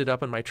ended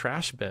up in my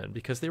trash bin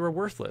because they were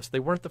worthless. They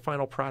weren't the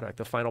final product.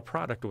 The final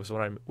product was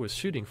what I was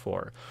shooting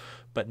for.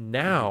 But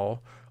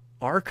now,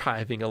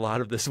 archiving a lot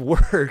of this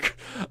work,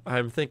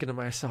 I'm thinking to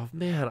myself,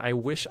 man, I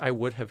wish I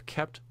would have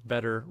kept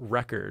better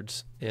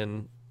records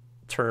in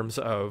terms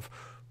of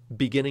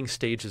beginning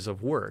stages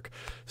of work.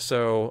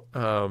 So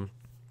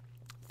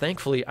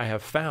thankfully, I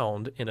have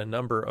found in a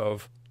number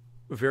of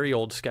very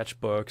old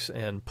sketchbooks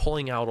and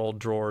pulling out old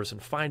drawers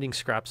and finding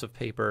scraps of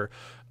paper,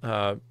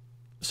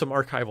 some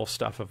archival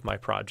stuff of my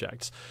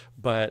projects.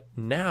 But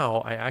now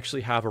I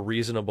actually have a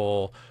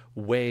reasonable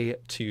way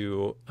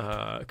to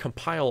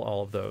compile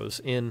all of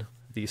those in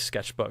these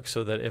sketchbooks,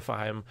 so that if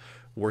I'm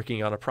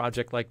working on a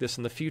project like this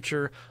in the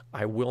future,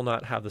 I will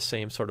not have the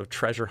same sort of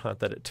treasure hunt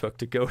that it took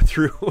to go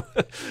through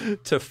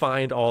to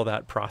find all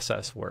that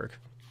process work.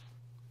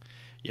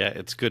 Yeah,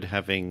 it's good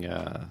having,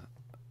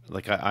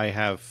 I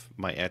have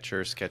my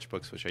Etcher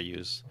sketchbooks, which I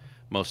use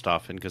most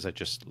often because I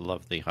just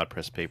love the hot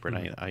press paper,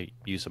 and I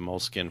use a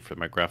moleskin for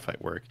my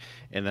graphite work.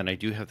 And then I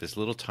do have this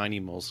little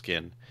tiny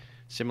moleskin,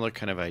 similar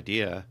kind of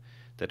idea,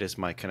 that is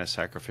my kind of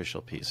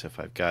sacrificial piece. If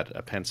I've got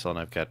a pencil and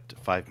I've got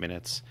 5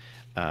 minutes,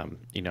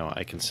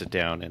 I can sit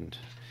down and,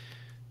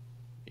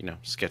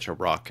 sketch a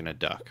rock and a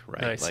duck,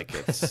 right? Nice. Like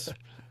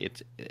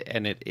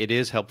it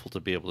is helpful to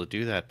be able to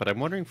do that. But I'm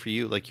wondering for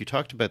you, like you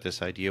talked about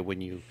this idea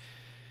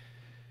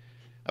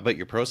about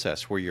your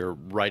process where you're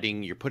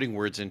putting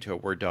words into a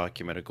Word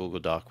document, a Google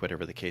Doc,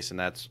 whatever the case, and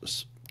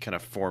that's kind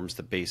of forms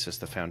the basis,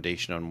 the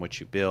foundation on which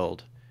you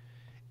build.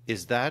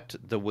 Is that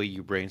the way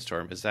you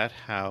brainstorm? Is that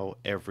how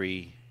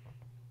every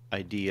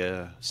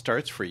idea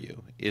starts for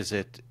you? Is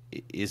it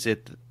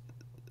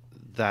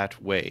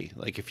that way?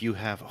 Like if you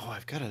have, I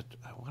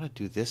want to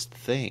do this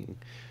thing.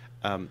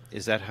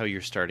 Is that how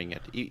you're starting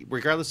it?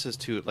 Regardless as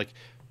to like,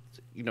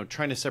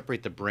 trying to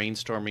separate the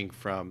brainstorming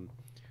from,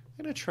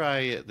 I'm going to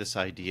try this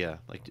idea.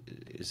 Like,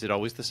 is it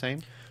always the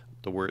same?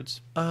 The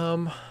words?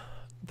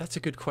 That's a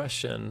good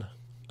question.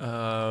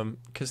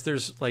 'Cause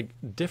there's like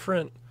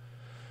different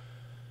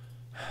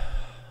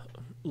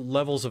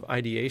levels of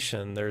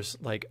ideation. There's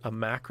like a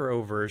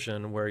macro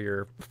version where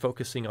you're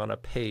focusing on a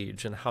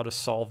page and how to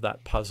solve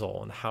that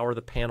puzzle and how are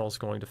the panels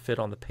going to fit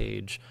on the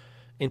page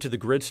into the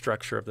grid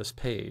structure of this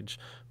page.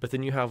 But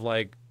then you have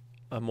like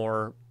a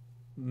more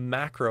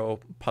macro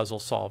puzzle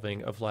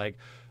solving of like,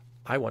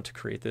 I want to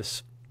create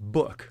this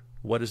book.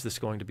 What is this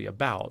going to be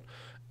about?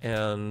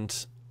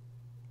 And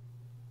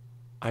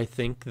I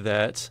think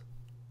that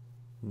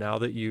now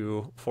that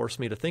you force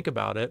me to think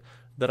about it,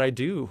 that I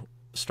do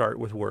start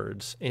with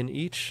words in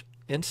each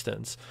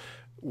instance,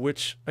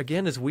 which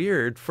again is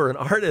weird for an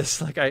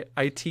artist. Like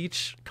I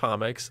teach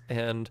comics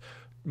and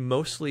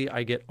mostly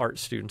I get art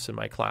students in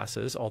my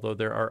classes, although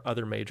there are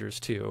other majors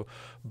too.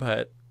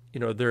 But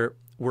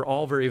we're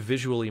all very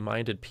visually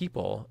minded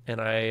people.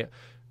 And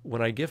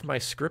when I give my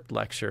script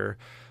lecture,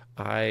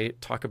 I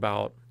talk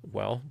about,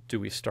 well, do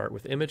we start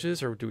with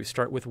images or do we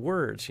start with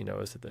words?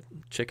 Is it the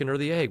chicken or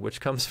the egg? Which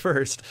comes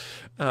first?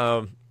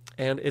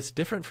 And it's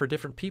different for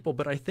different people.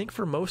 But I think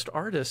for most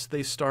artists,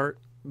 they start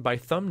by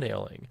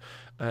thumbnailing.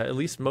 At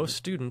least most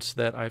students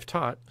that I've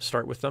taught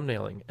start with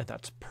thumbnailing, and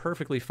that's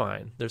perfectly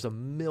fine. There's a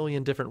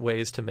million different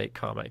ways to make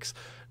comics.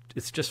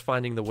 It's just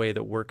finding the way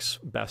that works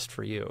best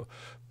for you.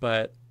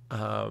 But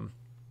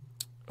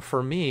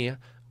for me,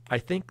 I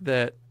think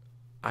that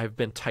I've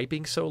been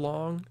typing so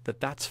long that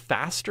that's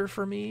faster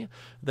for me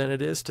than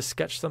it is to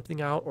sketch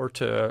something out or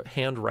to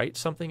hand write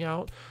something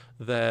out,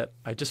 that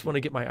I just want to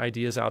get my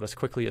ideas out as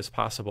quickly as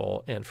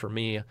possible. And for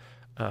me,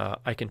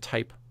 I can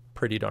type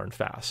pretty darn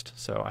fast.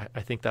 So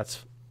I think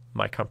that's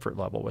my comfort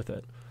level with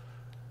it.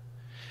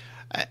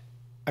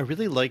 I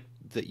really like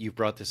that you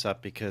brought this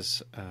up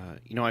because,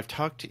 I've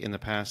talked in the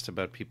past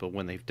about people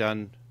when they've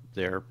done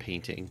their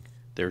painting,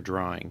 their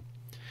drawing,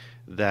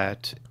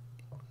 that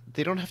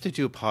they don't have to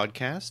do a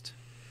podcast,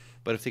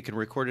 but if they can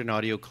record an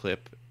audio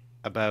clip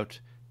about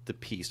the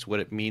piece,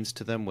 what it means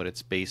to them, what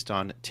it's based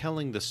on,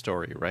 telling the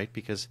story, right?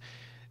 Because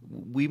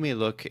we may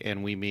look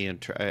and we may,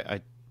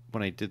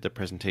 when I did the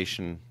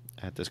presentation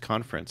at this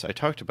conference, I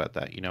talked about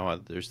that.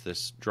 There's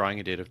this drawing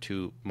I did of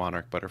two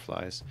monarch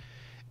butterflies,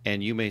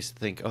 and you may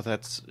think, oh,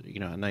 that's,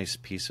 a nice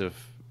piece of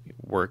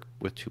work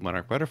with two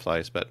monarch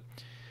butterflies, but,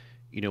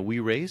 we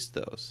raised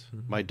those.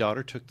 Mm-hmm. My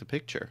daughter took the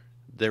picture.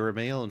 They were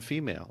male and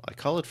female. I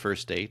call it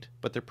first date,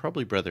 but they're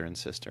probably brother and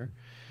sister.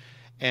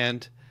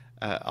 And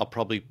I'll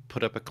probably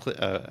put up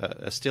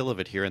a still of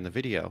it here in the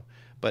video.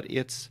 But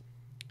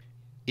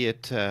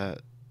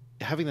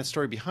having that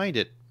story behind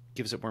it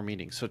gives it more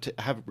meaning. So to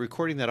have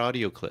recording that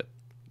audio clip,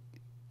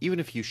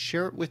 even if you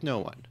share it with no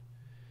one,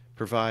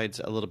 provides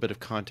a little bit of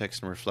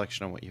context and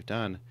reflection on what you've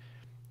done.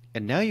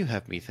 And now you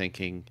have me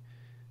thinking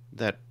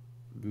that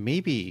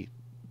maybe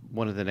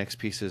one of the next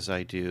pieces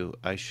I do,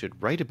 I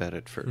should write about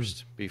it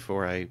first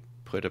before I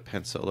put a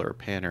pencil or a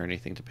pen or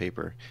anything to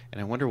paper.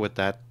 And I wonder what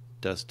that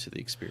does to the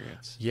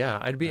experience. Yeah,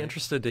 I'd be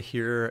interested to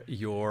hear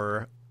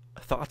your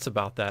thoughts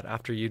about that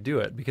after you do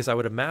it, because I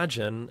would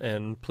imagine,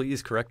 and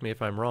please correct me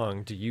if I'm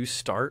wrong, do you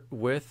start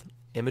with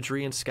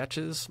imagery and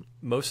sketches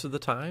most of the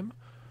time?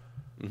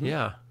 Mm-hmm.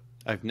 Yeah.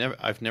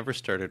 I've never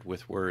started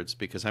with words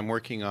because I'm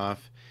working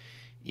off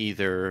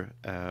either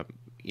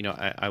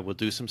I will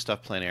do some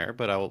stuff plein air,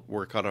 but I'll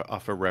work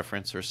off a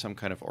reference or some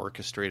kind of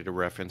orchestrated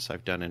reference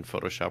I've done in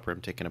Photoshop where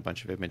I'm taking a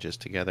bunch of images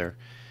together.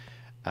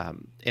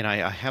 And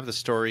I have the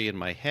story in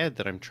my head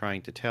that I'm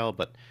trying to tell,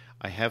 but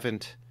I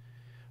haven't,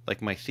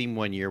 like my theme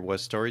one year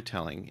was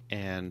storytelling,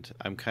 and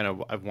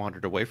I've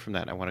wandered away from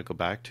that. I want to go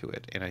back to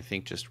it. And I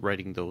think just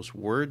writing those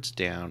words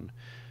down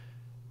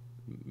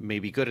may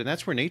be good. And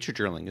that's where nature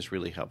journaling is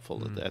really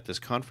helpful. At this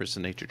conference, the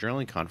nature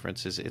journaling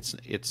conference,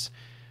 it's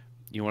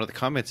one of the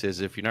comments is,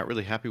 if you're not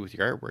really happy with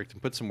your artwork, then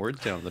put some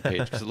words down on the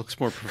page because it looks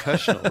more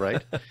professional,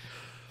 right?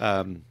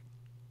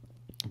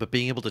 But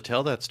being able to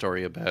tell that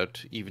story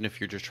about, even if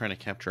you're just trying to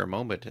capture a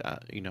moment,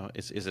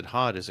 is it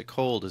hot? Is it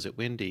cold? Is it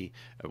windy?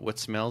 What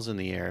smells in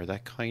the air?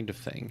 That kind of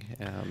thing.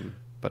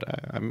 but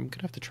I'm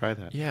gonna have to try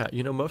that. Yeah,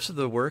 most of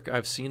the work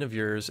I've seen of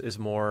yours is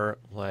more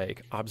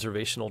like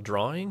observational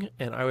drawing,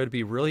 and I would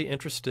be really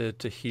interested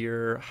to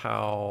hear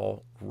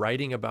how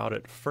writing about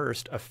it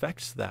first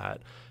affects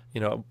that.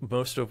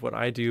 Most of what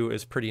I do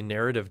is pretty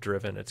narrative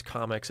driven. It's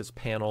comics, it's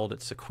paneled,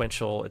 it's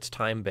sequential, it's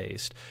time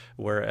based,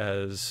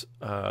 whereas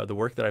the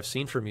work that I've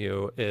seen from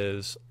you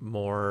is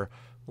more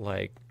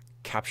like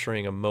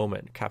capturing a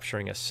moment,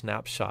 capturing a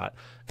snapshot.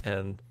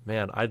 And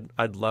man,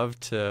 I'd love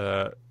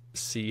to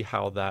see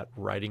how that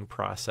writing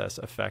process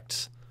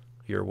affects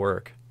your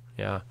work.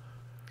 Yeah.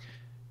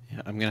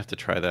 Yeah, I'm gonna have to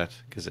try that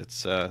because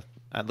it's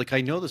like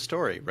I know the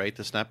story, right?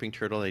 The snapping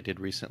turtle I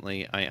did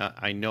recently.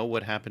 I know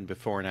what happened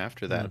before and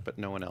after that, but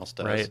no one else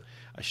does. Right.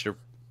 I should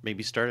have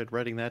maybe started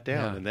writing that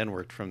down Yeah. and then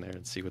worked from there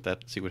and see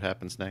what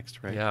happens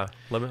next, right? Yeah.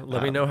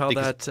 Let me know how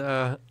because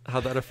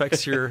that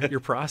affects your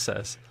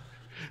process.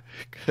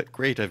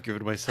 great, I've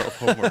given myself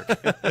homework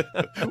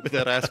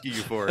without asking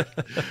you for it.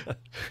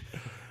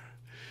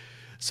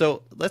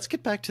 So let's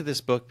get back to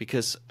this book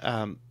because,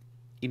 the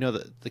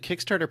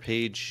Kickstarter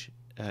page,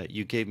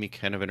 you gave me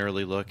kind of an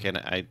early look, and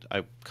I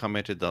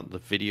commented that the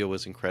video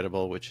was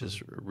incredible, which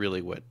is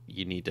really what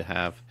you need to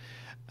have.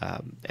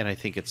 And I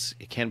think it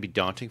can be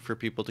daunting for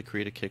people to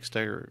create a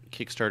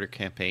Kickstarter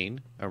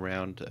campaign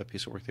around a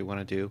piece of work they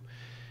want to do.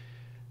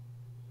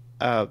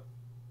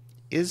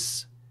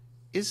 Is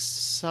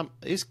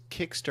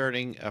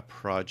kickstarting a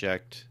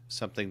project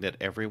something that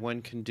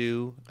everyone can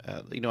do?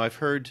 I've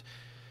heard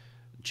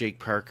Jake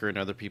Parker and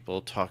other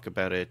people talk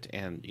about it,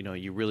 and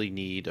you really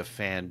need a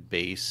fan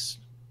base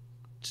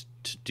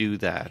to do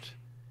that.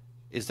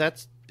 Is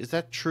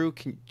that true?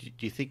 Do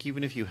you think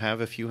even if you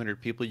have a few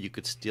hundred people, you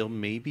could still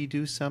maybe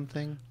do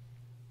something?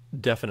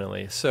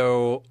 Definitely.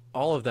 So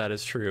all of that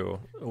is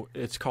true.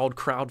 It's called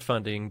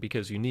crowdfunding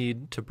because you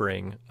need to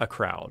bring a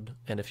crowd.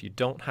 And if you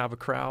don't have a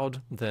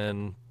crowd,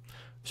 then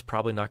there's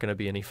probably not going to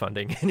be any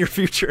funding in your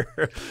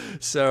future.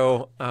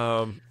 So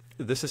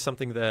this is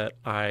something that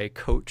I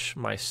coach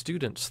my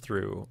students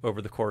through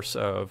over the course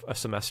of a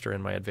semester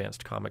in my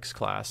advanced comics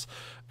class.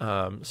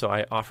 So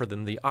I offer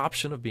them the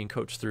option of being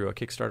coached through a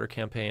Kickstarter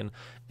campaign.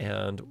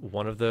 And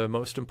one of the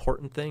most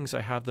important things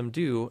I have them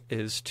do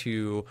is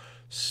to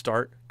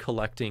start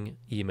collecting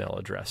email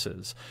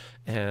addresses.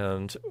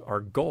 And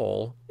our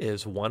goal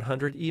is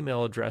 100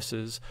 email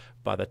addresses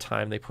by the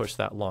time they push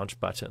that launch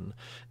button.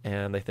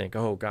 And they think,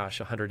 oh gosh,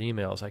 100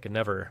 emails, I could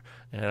never.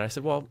 And I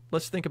said, well,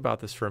 let's think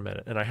about this for a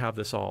minute. And I have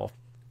this all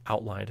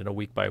outlined in a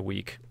week by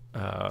week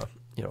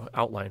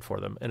outline for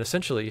them. And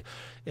essentially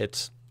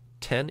it's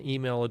 10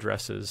 email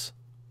addresses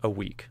a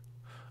week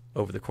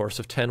over the course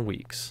of 10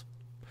 weeks.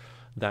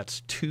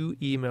 That's 2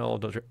 email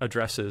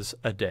addresses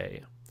a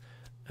day.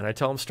 And I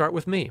tell them, start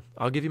with me.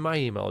 I'll give you my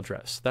email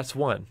address. That's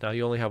 1. Now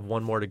you only have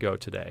 1 more to go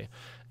today.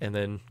 And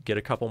then get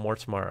a couple more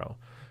tomorrow.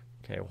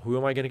 Okay, well, who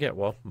am I going to get?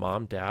 Well,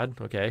 mom, dad.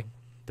 Okay,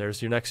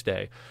 there's your next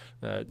day.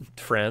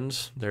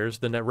 Friends, there's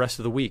the rest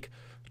of the week.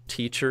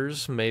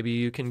 Teachers, maybe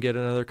you can get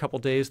another couple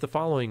days the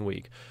following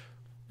week.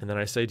 And then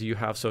I say, do you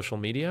have social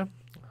media?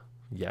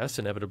 Yes,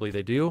 inevitably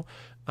they do.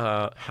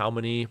 How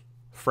many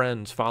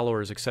friends,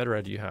 followers,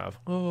 etc. do you have?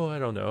 Oh, I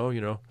don't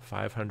know,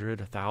 500,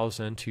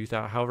 1,000,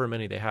 2,000, however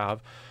many they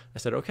have. I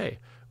said, okay,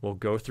 we'll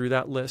go through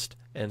that list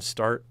and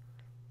start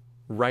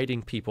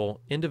writing people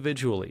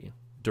individually.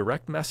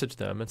 Direct message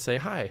them and say,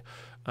 hi,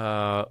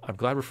 I'm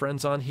glad we're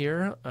friends on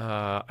here.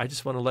 I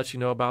just want to let you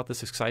know about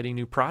this exciting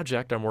new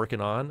project I'm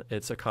working on.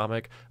 It's a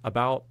comic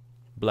about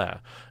blah.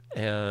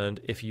 And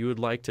if you would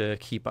like to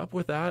keep up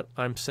with that,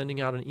 I'm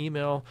sending out an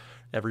email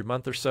every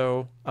month or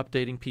so,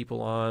 updating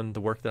people on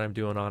the work that I'm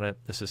doing on it.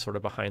 This is sort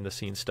of behind the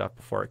scenes stuff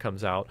before it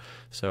comes out.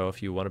 So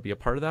if you want to be a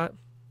part of that,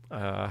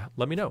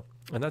 let me know.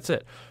 And that's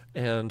it.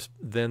 And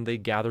then they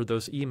gather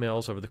those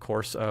emails over the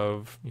course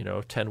of,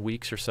 10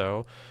 weeks or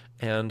so,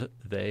 and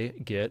they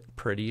get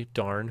pretty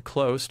darn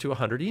close to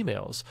 100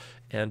 emails.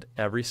 And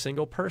every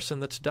single person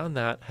that's done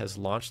that has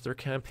launched their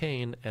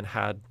campaign and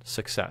had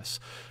success.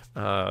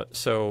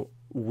 So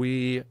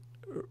we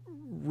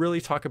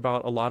really talk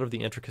about a lot of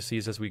the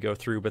intricacies as we go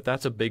through, but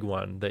that's a big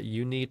one, that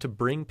you need to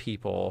bring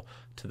people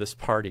to this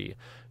party.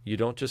 You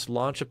don't just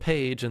launch a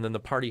page and then the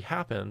party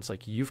happens.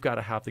 Like, you've got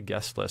to have the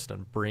guest list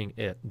and bring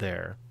it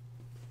there.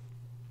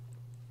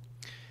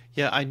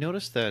 Yeah, I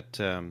noticed that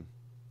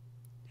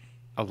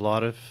a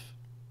lot of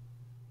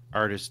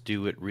artists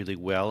do it really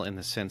well in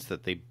the sense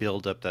that they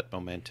build up that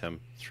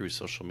momentum through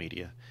social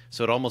media.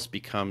 So it almost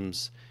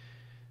becomes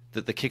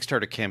that the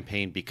Kickstarter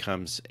campaign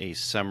becomes a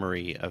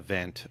summary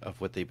event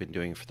of what they've been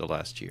doing for the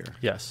last year.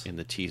 Yes. In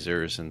the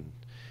teasers and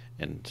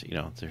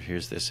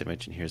here's this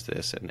image and here's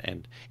this,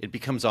 and it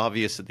becomes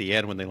obvious at the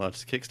end when they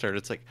launch the Kickstarter.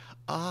 It's like,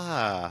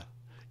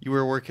 you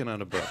were working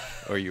on a book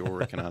or you were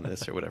working on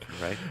this or whatever,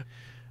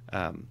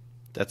 right?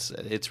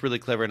 It's really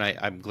clever, and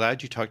I'm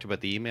glad you talked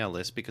about the email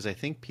list, because I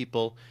think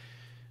people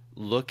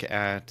look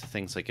at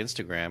things like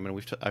Instagram,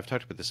 and I've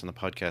talked about this on the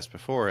podcast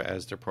before,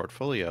 as their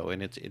portfolio,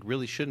 and it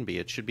really shouldn't be.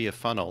 It should be a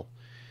funnel.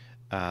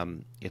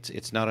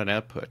 It's not an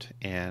output,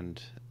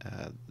 and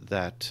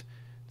that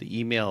the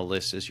email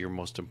list is your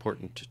most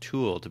important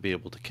tool to be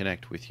able to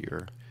connect with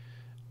your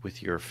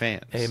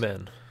fans.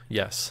 Amen.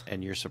 Yes.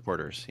 And your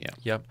supporters. Yeah.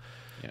 Yep.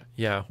 Yeah.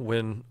 Yeah.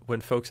 When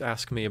folks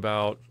ask me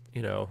about,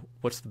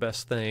 what's the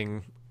best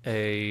thing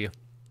a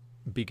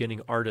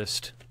beginning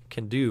artist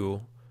can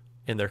do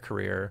in their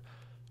career,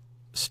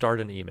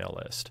 start an email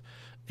list.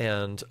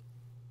 And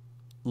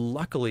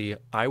luckily,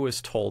 I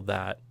was told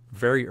that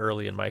very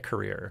early in my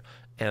career.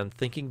 And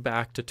thinking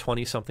back to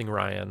 20-something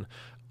Ryan,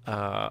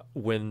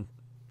 when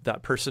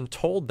that person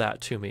told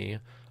that to me,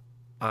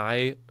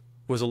 I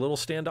was a little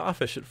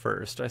standoffish at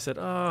first. I said,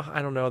 "Oh,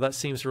 I don't know. That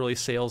seems really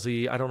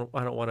salesy. I don't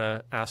want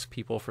to ask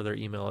people for their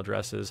email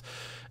addresses."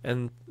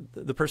 And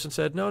the person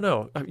said,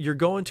 "No. You're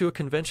going to a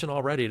convention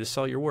already to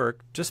sell your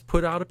work. Just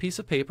put out a piece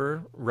of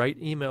paper, write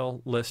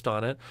email list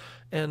on it,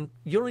 and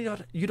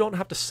you don't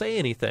have to say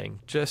anything.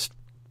 Just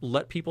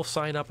let people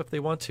sign up if they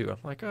want to." I'm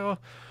like, "Oh,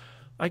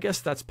 I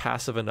guess that's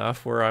passive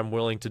enough where I'm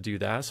willing to do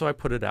that." So I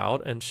put it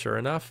out, and sure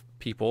enough,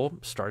 people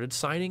started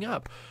signing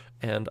up.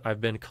 And I've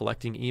been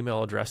collecting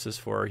email addresses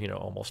for,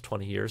 almost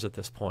 20 years at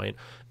this point.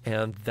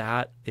 And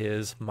that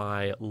is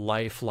my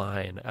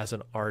lifeline as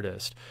an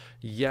artist.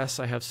 Yes,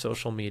 I have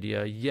social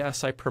media.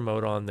 Yes, I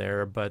promote on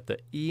there. But the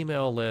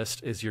email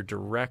list is your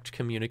direct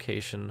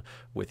communication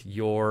with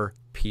your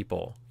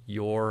people,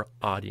 your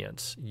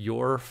audience,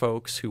 your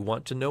folks who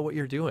want to know what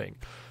you're doing.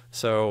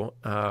 So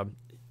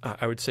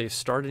I would say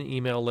start an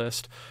email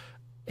list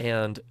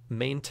and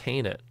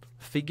maintain it.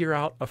 Figure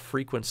out a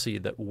frequency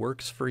that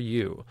works for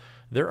you.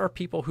 There are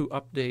people who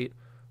update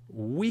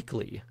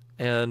weekly,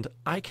 and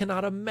I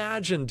cannot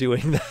imagine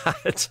doing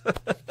that.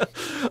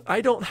 I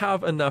don't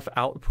have enough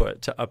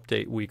output to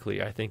update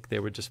weekly. I think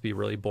they would just be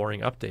really boring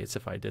updates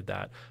if I did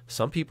that.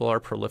 Some people are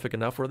prolific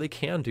enough where they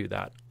can do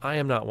that. I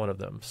am not one of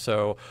them.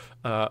 So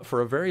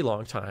for a very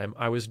long time,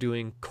 I was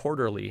doing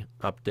quarterly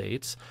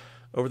updates.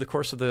 Over the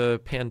course of the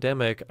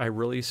pandemic, I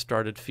really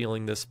started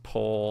feeling this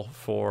pull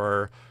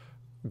for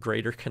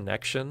greater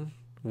connection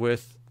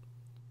with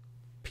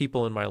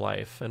people in my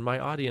life and my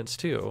audience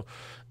too.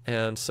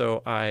 And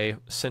so I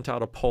sent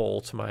out a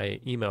poll to my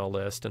email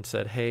list and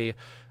said, "Hey,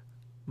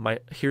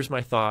 here's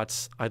my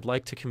thoughts. I'd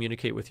like to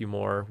communicate with you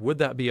more. Would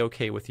that be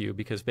okay with you?"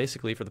 Because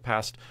basically for the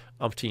past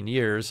umpteen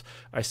years,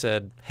 I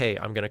said, "Hey,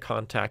 I'm going to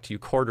contact you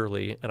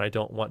quarterly, and I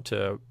don't want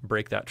to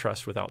break that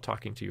trust without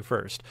talking to you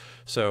first."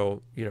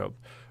 So,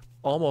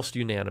 almost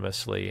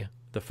unanimously,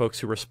 the folks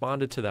who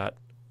responded to that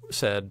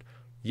said,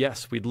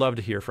 "Yes, we'd love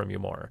to hear from you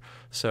more."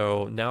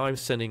 So now I'm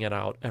sending it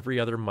out every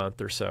other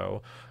month or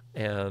so,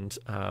 and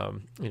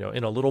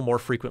in a little more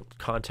frequent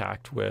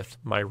contact with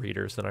my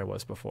readers than I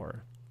was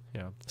before.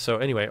 Yeah. So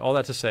anyway, all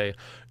that to say,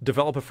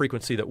 develop a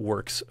frequency that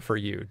works for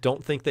you.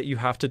 Don't think that you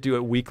have to do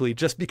it weekly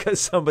just because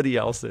somebody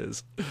else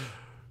is.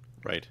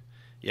 Right.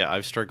 Yeah,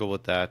 I've struggled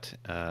with that.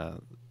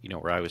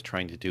 Where I was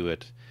trying to do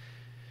it.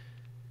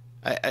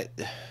 I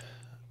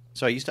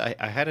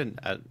had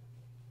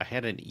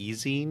an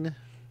e-zine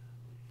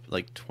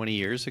like 20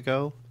 years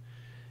ago,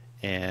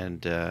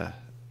 and the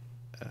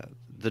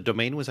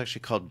domain was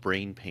actually called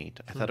Brain Paint.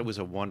 I thought it was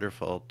a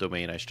wonderful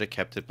domain. I should have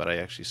kept it, but I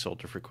actually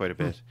sold it for quite a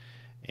bit.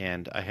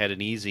 And I had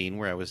an e-zine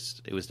where it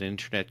was an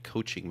internet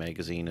coaching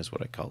magazine is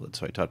what I called it.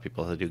 So I taught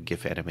people how to do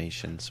GIF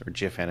animations or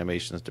GIF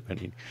animations,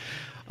 depending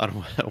on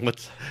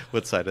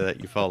what side of that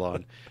you fall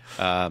on.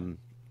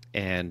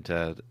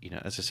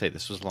 As I say,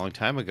 this was a long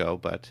time ago,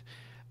 but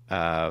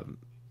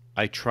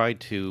I tried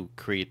to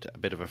create a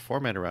bit of a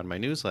format around my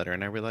newsletter,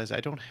 and I realized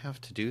I don't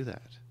have to do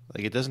that.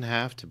 Like, it doesn't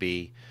have to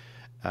be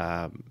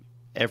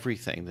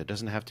everything. There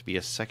doesn't have to be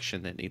a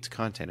section that needs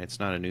content. It's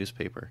not a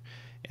newspaper.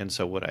 And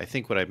so what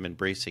I'm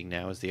embracing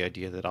now is the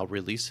idea that I'll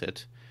release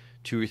it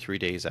 2 or 3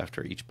 days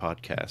after each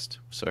podcast,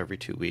 so every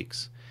 2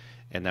 weeks.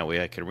 And that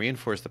way I can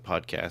reinforce the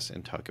podcast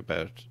and talk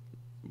about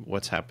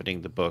what's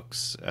happening, the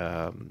books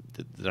that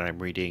I'm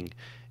reading,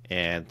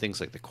 and things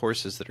like the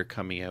courses that are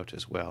coming out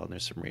as well. And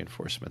there's some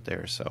reinforcement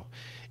there. So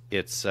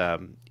it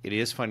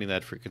is finding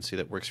that frequency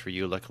that works for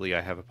you. Luckily,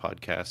 I have a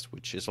podcast,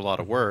 which is a lot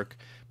of work,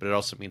 but it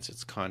also means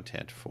it's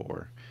content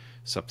for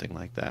something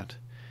like that.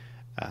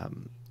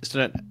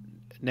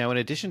 Now, in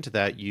addition to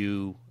that,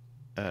 you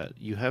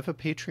have a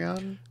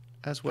Patreon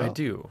as well? I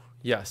do,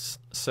 yes.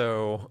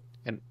 So,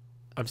 and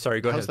I'm sorry,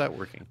 go ahead. How's that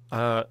working?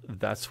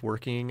 That's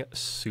working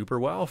super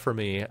well for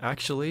me,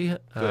 actually.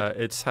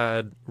 It's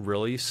had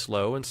really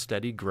slow and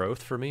steady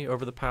growth for me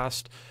over the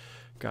past,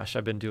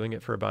 I've been doing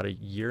it for about 1.5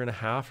 years,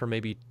 or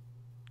maybe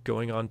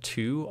going on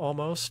 2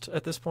 almost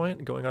at this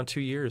point, going on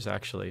 2 years,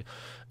 actually.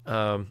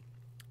 And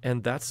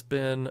that's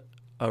been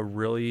a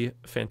really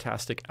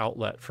fantastic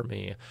outlet for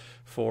me.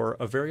 For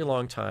a very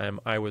long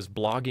time, I was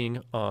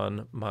blogging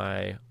on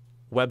my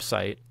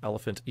website,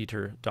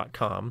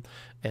 elephanteater.com,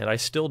 and I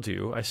still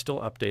do. I still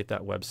update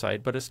that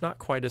website, but it's not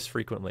quite as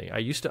frequently. I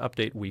used to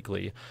update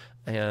weekly,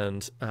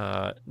 and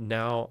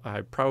now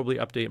I probably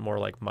update more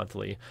like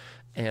monthly.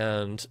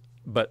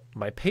 But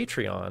my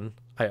Patreon,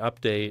 I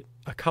update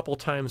a couple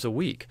times a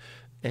week.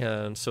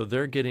 And so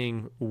they're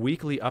getting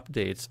weekly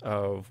updates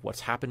of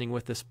what's happening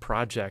with this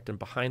project and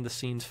behind the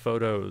scenes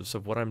photos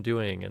of what I'm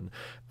doing.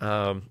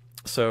 And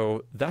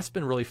so that's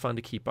been really fun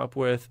to keep up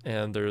with.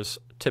 And there's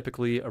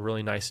typically a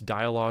really nice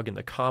dialogue in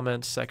the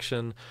comments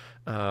section.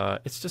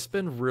 It's just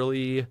been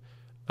really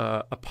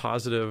a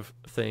positive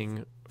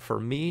thing for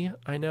me,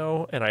 I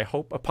know, and I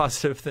hope a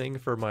positive thing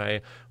for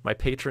my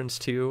patrons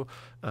too.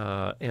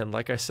 And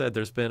like I said,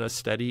 there's been a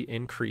steady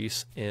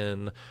increase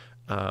in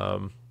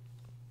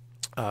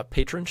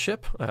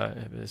patronship.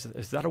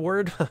 Is that a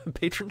word?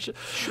 Patronship.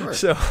 Sure.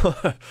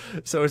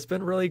 So it's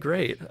been really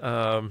great.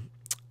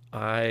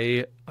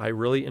 I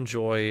really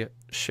enjoy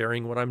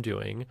sharing what I'm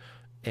doing,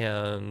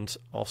 and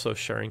also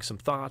sharing some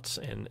thoughts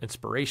and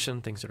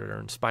inspiration, things that are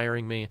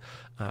inspiring me,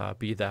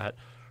 be that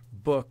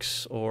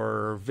books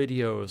or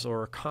videos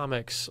or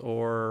comics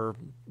or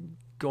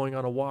going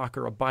on a walk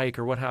or a bike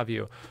or what have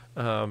you.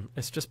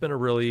 It's just been a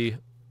really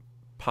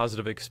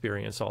positive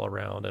experience all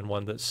around, and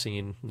one that's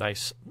seen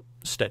nice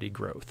steady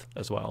growth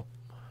as well.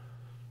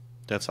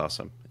 That's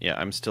awesome. Yeah,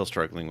 I'm still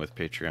struggling with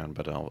Patreon,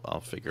 but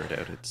I'll figure it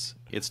out.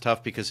 It's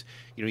tough because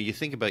you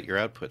think about your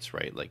outputs,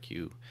 right? Like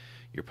you're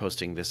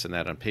posting this and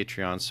that on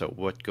Patreon. So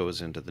what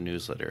goes into the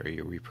newsletter? Are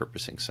you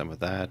repurposing some of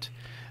that?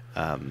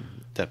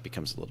 That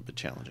becomes a little bit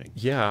challenging.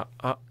 Yeah.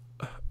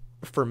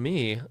 For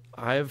me,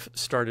 I've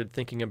started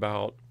thinking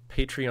about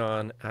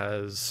Patreon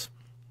as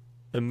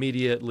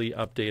immediately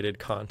updated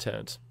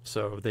content.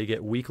 So they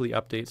get weekly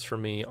updates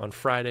from me on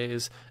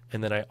Fridays,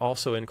 and then I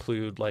also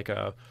include like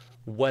a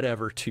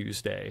whatever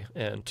Tuesday.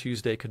 And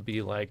Tuesday could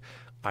be like,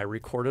 I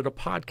recorded a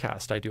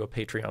podcast. I do a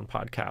Patreon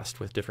podcast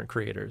with different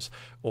creators,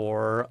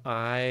 or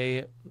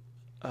I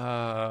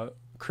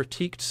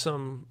critiqued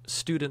some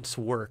students'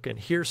 work, and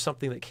here's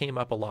something that came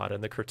up a lot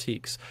in the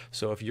critiques.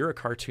 So if you're a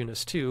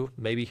cartoonist too,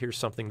 maybe here's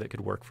something that could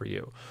work for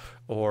you,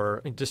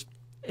 or just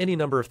any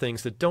number of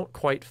things that don't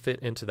quite fit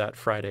into that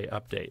Friday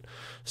update.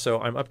 So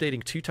I'm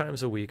updating 2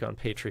 times a week on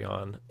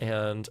Patreon,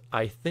 and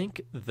I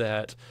think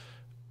that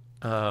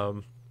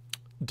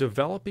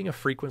developing a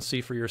frequency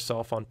for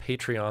yourself on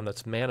Patreon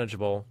that's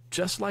manageable,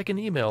 just like an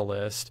email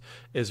list,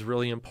 is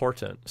really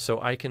important.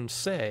 So I can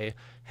say,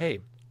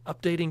 hey,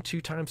 updating 2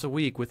 times a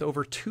week with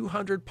over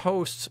 200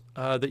 posts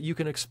that you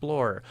can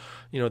explore.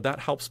 That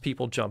helps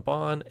people jump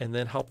on and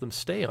then help them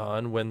stay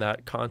on when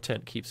that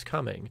content keeps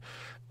coming.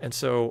 And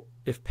so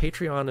if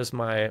Patreon is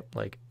my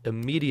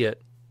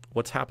immediate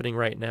what's happening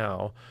right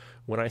now,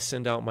 when I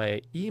send out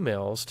my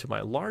emails to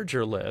my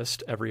larger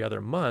list every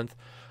other month,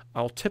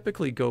 I'll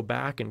typically go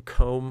back and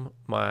comb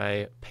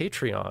my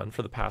Patreon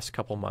for the past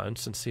couple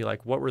months and see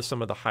what were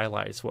some of the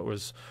highlights, what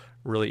was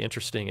really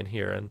interesting in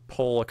here, and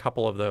pull a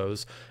couple of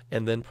those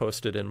and then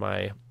post it in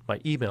my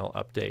email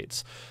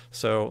updates.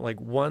 So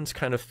one's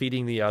kind of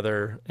feeding the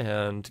other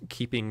and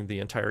keeping the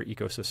entire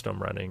ecosystem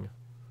running.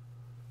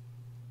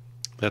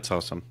 That's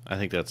awesome. I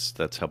think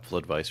that's helpful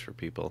advice for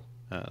people.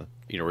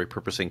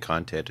 Repurposing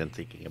content and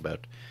thinking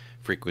about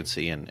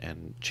frequency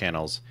and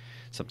channels,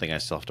 something I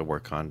still have to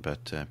work on,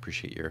 but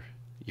appreciate your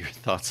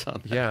thoughts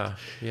on that.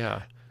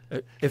 Yeah.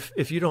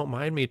 If you don't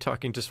mind me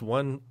talking just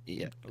one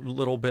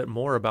little bit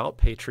more about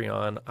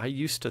Patreon, I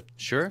used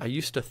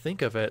to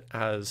think of it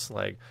as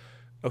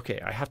okay,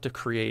 I have to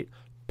create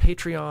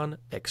Patreon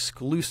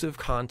exclusive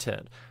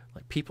content.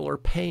 People are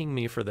paying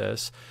me for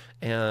this,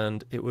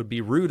 and it would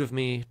be rude of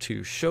me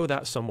to show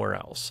that somewhere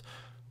else.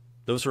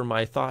 Those are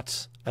my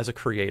thoughts as a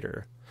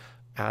creator.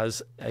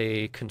 As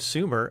a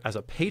consumer, as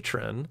a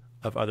patron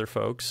of other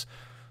folks,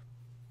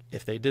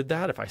 if they did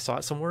that, if I saw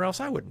it somewhere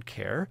else, I wouldn't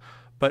care.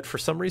 But for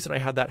some reason, I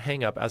had that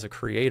hang up as a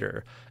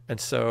creator. And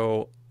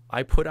so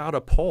I put out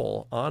a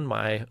poll on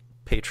my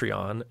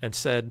Patreon and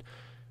said,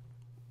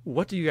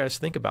 what do you guys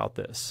think about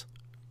this?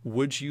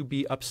 Would you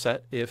be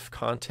upset if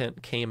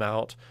content came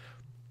out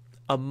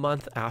a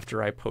month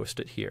after I post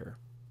it here,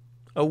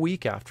 a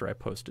week after I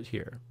post it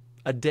here,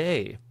 a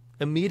day,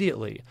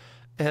 immediately?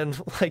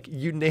 And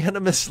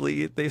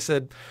unanimously, they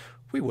said,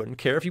 we wouldn't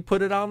care if you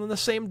put it out on the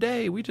same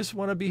day. We just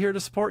want to be here to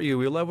support you.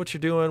 We love what you're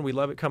doing. We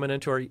love it coming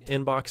into our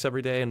inbox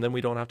every day, and then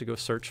we don't have to go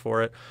search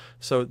for it.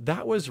 So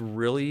that was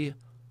really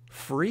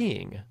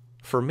freeing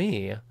for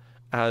me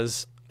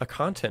as a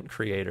content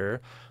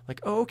creator.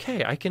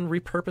 Okay, I can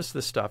repurpose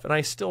this stuff. And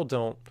I still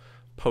don't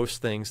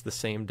post things the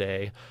same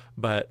day,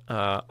 but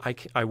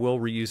I will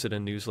reuse it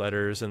in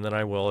newsletters, and then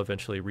I will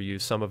eventually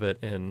reuse some of it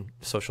in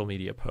social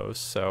media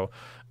posts. So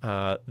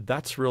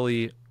that's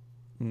really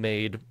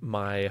made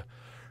my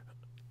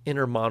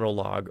inner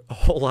monologue a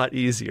whole lot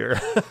easier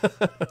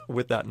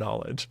with that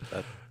knowledge.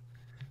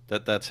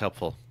 That's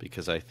helpful,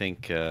 because I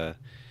think it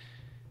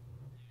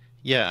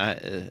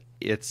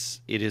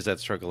is that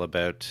struggle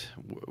about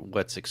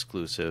what's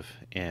exclusive,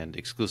 and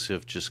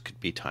exclusive just could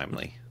be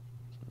timely.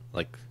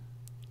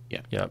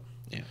 Yeah.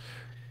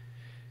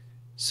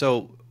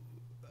 So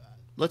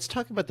let's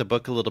talk about the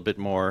book a little bit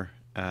more,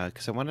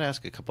 because I want to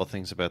ask a couple of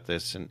things about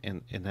this,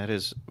 and that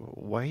is,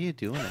 why are you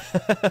doing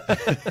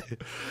it?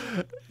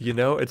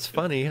 It's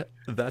funny.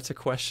 That's a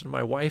question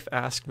my wife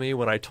asked me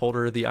when I told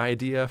her the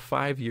idea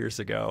 5 years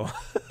ago.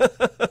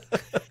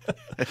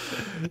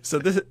 So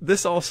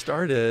this all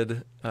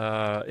started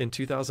in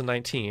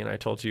 2019. I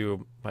told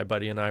you my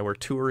buddy and I were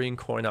touring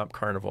Coin Op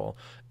Carnival,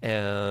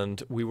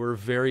 and we were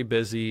very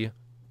busy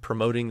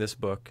promoting this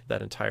book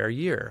that entire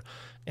year.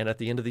 And at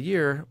the end of the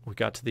year, we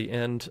got to the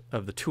end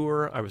of the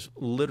tour. I was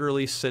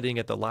literally sitting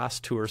at the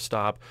last tour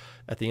stop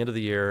at the end of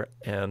the year,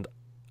 and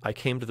I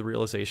came to the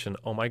realization,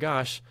 oh my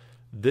gosh,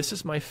 this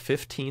is my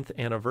 15th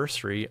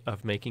anniversary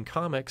of making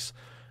comics,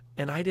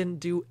 and I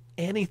didn't do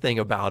anything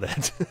about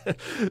it.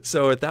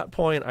 So at that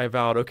point, I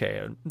vowed,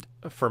 okay,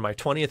 for my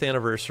 20th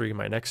anniversary,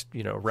 my next,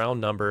 round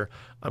number,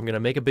 I'm going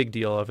to make a big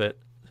deal of it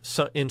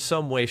in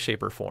some way,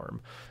 shape, or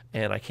form.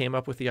 And I came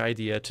up with the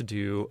idea to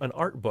do an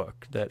art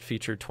book that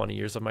featured 20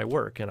 years of my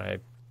work. And I,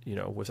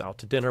 was out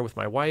to dinner with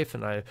my wife,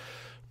 and I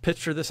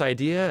pitched her this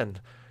idea,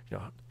 and,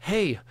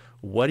 hey,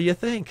 what do you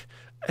think?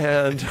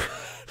 And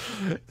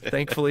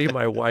thankfully,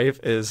 my wife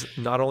is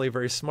not only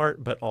very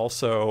smart, but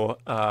also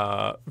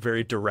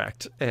very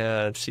direct.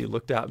 And she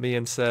looked at me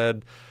and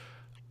said,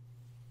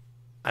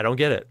 I don't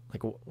get it.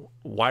 Like,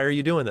 why are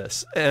you doing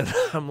this? And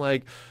I'm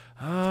like,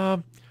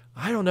 I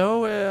don't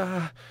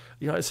know.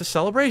 It's a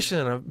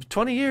celebration of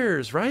 20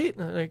 years, right?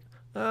 And I'm like,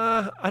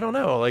 I don't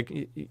know. Like,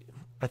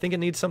 I think it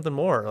needs something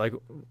more. Like,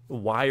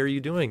 why are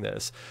you doing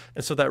this?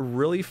 And so that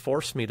really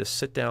forced me to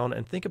sit down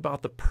and think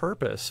about the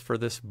purpose for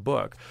this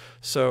book.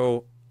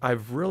 So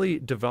I've really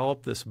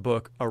developed this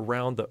book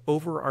around the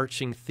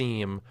overarching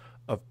theme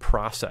of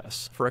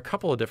process for a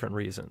couple of different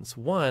reasons.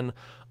 One,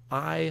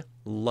 I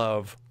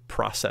love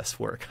process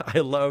work. I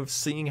love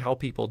seeing how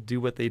people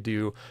do what they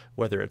do,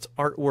 whether it's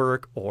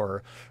artwork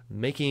or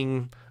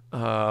making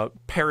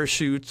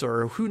parachutes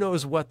or who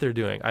knows what they're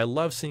doing. I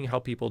love seeing how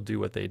people do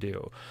what they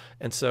do.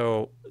 And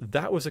so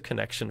that was a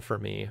connection for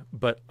me.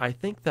 But I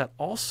think that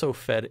also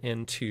fed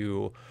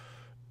into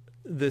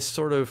this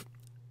sort of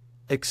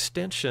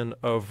extension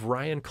of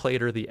Ryan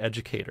Claytor, the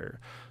educator.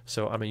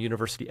 So I'm a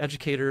university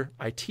educator.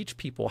 I teach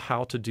people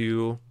how to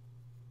do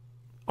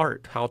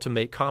art, how to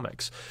make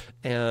comics.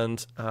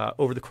 And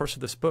over the course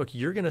of this book,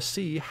 you're going to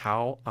see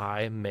how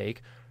I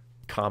make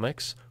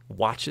comics,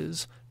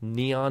 watches,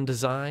 neon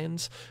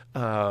designs,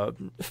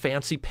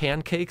 fancy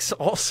pancakes,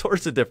 all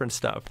sorts of different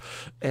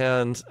stuff.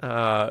 And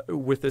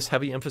with this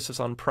heavy emphasis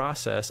on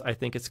process, I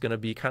think it's going to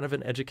be kind of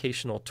an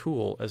educational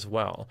tool as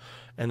well.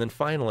 And then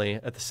finally,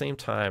 at the same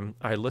time,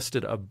 I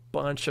listed a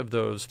bunch of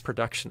those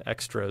production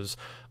extras.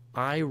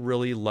 I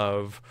really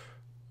love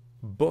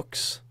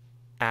books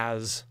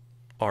as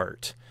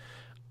art.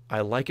 I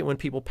like it when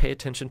people pay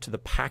attention to the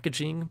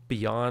packaging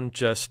beyond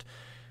just,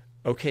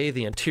 okay,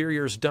 the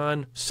interior's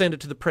done, send it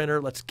to the printer,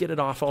 let's get it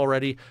off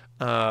already.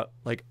 I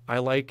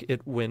like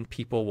it when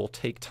people will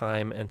take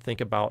time and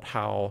think about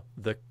how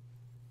the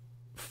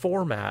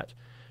format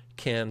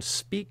can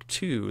speak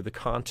to the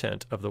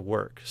content of the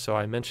work. So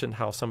I mentioned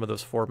how some of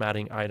those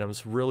formatting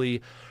items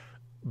really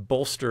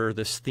bolster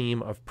this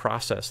theme of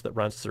process that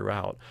runs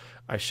throughout.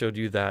 I showed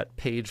you that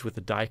page with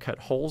the die cut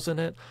holes in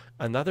it.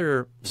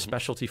 Another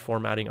specialty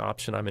formatting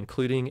option I'm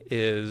including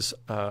is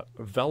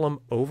vellum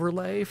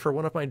overlay for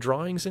one of my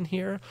drawings in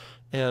here.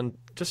 And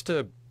just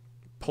to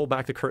pull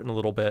back the curtain a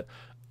little bit,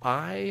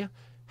 I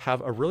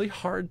have a really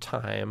hard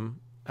time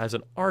as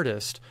an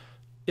artist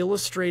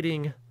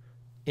illustrating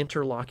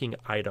interlocking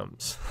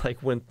items, like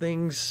when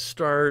things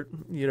start,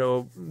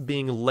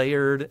 being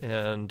layered,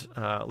 and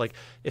like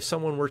if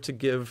someone were to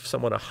give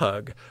someone a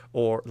hug,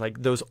 or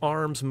like those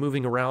arms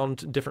moving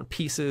around different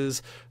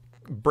pieces,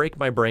 break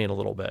my brain a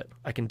little bit.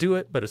 I can do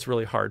it, but it's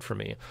really hard for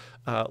me.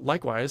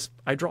 Likewise,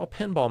 I draw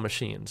pinball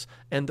machines,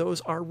 and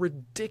those are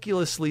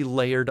ridiculously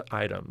layered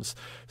items.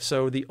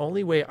 So the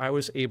only way I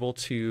was able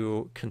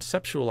to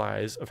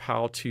conceptualize of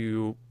how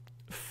to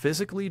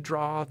physically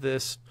draw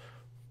this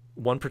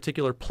one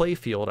particular play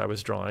field I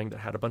was drawing that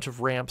had a bunch of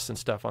ramps and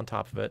stuff on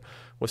top of it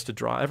was to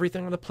draw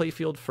everything on the play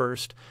field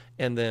first,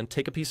 and then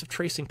take a piece of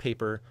tracing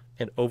paper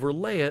and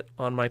overlay it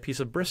on my piece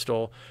of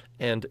Bristol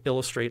and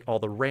illustrate all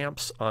the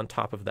ramps on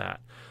top of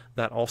that.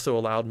 That also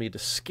allowed me to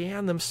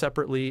scan them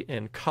separately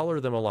and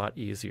color them a lot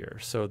easier.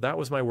 So that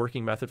was my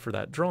working method for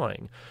that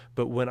drawing.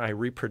 But when I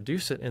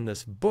reproduce it in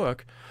this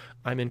book,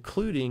 I'm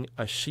including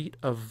a sheet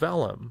of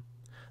vellum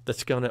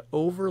that's going to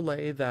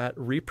overlay that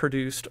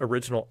reproduced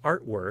original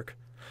artwork,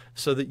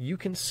 so that you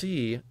can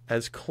see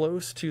as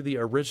close to the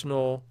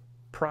original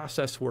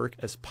process work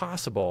as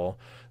possible.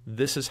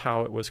 This is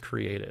how it was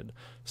created.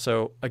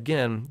 So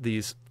again,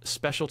 these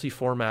specialty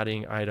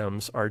formatting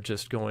items are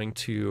just going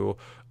to,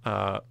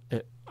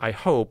 I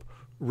hope,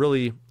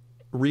 really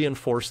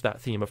reinforce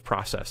that theme of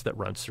process that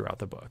runs throughout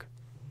the book.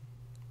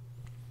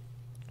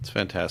 It's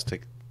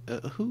fantastic.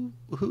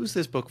 Who's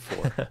this book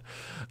for?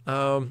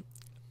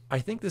 I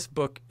think this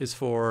book is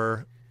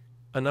for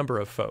a number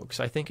of folks.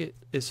 I think it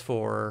is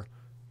for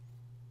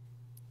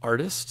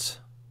artists.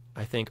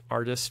 I think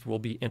artists will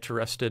be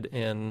interested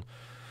in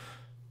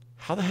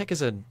how the heck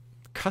is a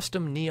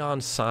custom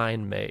neon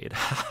sign made?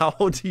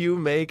 How do you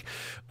make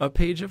a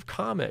page of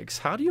comics?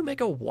 How do you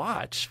make a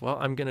watch? Well,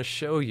 I'm going to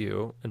show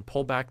you and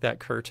pull back that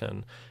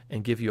curtain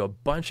and give you a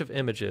bunch of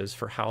images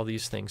for how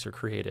these things are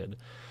created.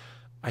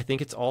 I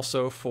think it's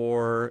also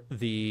for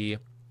the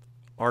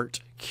art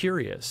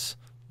curious.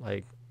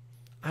 Like,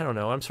 I don't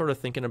know, I'm sort of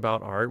thinking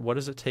about art. What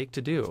does it take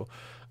to do?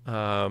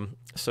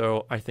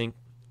 So I think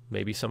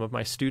maybe some of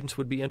my students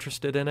would be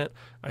interested in it.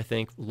 I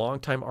think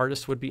longtime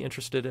artists would be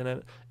interested in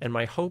it. And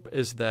my hope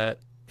is that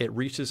it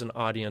reaches an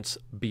audience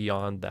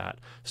beyond that,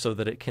 so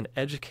that it can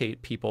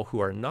educate people who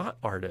are not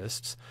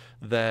artists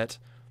that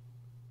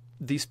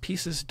these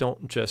pieces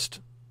don't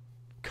just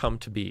come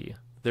to be.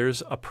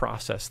 There's a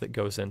process that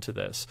goes into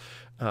this.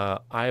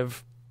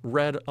 I've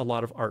read a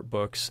lot of art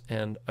books,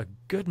 and a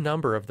good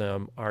number of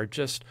them are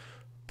just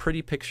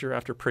pretty picture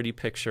after pretty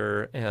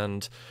picture.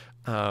 And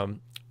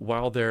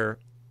while the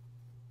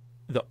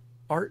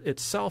art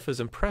itself is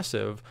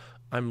impressive,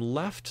 I'm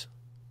left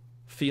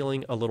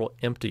feeling a little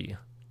empty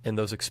in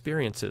those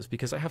experiences,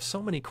 because I have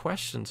so many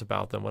questions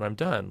about them when I'm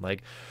done.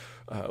 Like,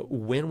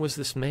 when was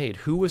this made?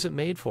 Who was it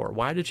made for?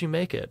 Why did you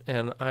make it?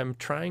 And I'm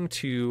trying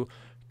to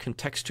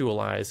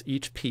contextualize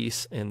each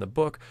piece in the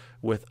book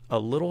with a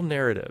little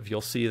narrative. You'll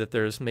see that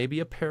there's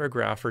maybe a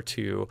paragraph or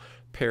two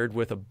paired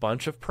with a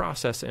bunch of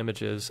process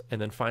images,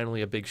 and then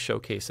finally a big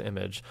showcase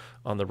image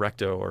on the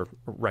recto or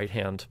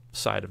right-hand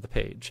side of the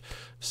page.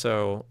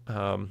 So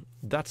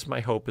that's my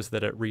hope, is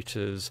that it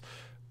reaches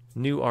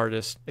new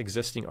artists,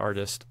 existing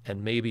artists,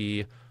 and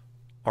maybe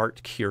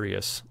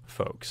art-curious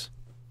folks.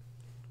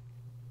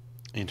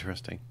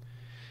 Interesting.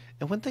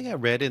 And one thing I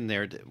read in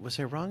there, was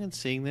I wrong in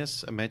seeing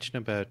this? A mention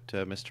about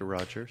Mr.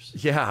 Rogers?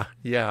 Yeah.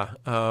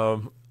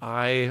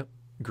 I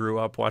grew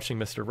up watching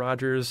Mr.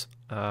 Rogers,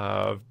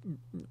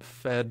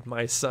 fed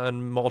my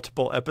son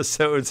multiple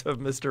episodes of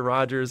Mr.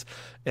 Rogers,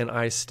 and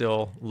I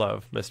still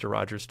love Mr.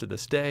 Rogers to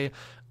this day.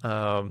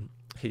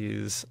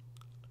 He's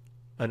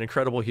an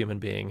incredible human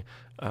being,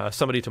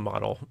 somebody to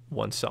model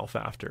oneself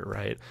after,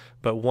 right?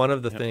 But one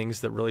of the things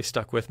that really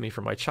stuck with me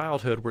from my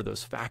childhood were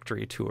those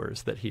factory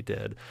tours that he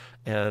did.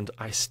 And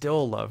I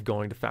still love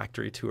going to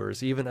factory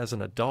tours, even as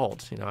an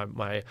adult. You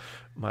know,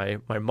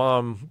 my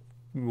mom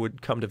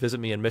would come to visit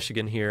me in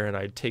Michigan here, and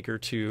I'd take her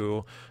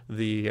to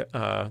the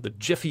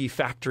Jiffy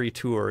factory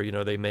tour. You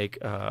know, they make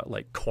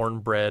like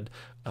cornbread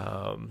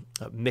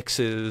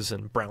mixes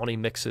and brownie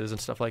mixes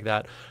and stuff like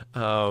that.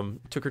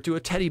 Took her to a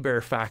teddy bear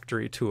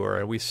factory tour,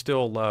 and we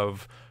still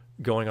love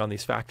going on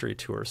these factory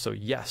tours. So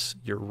yes,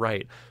 you're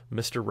right.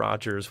 Mr.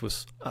 Rogers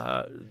was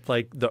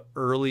like the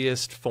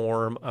earliest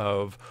form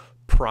of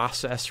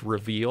process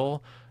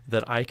reveal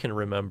that I can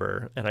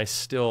remember, and I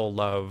still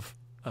love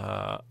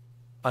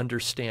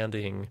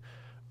understanding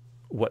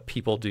what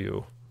people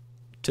do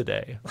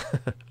today.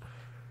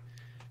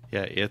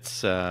 Yeah,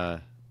 it's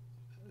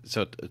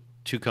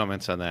two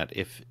comments on that.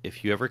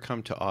 If you ever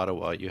come to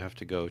Ottawa, you have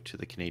to go to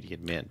the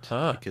Canadian Mint,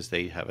 because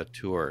they have a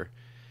tour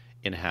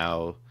in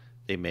how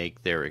they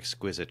make their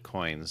exquisite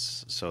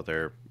coins. So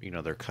they're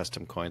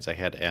custom coins. I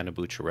had Anna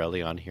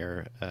Bucciarelli on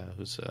here,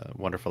 who's a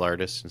wonderful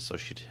artist, and so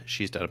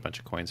she's done a bunch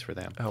of coins for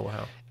them. Oh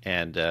wow!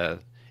 And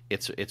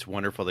it's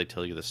wonderful. They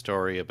tell you the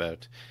story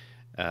about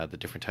the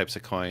different types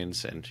of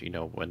coins, and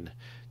when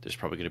there's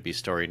probably going to be a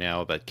story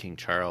now about King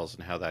Charles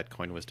and how that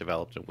coin was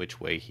developed and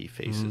which way he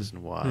faces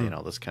and why and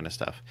all this kind of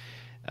stuff.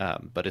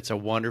 But it's a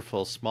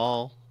wonderful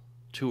small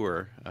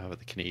tour of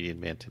the Canadian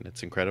Mint, and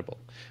it's incredible.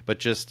 But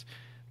just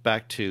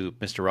back to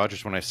Mr.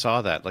 Rogers, when I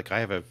saw that, like,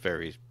 I have a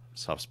very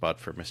soft spot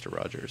for Mr.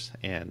 Rogers,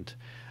 and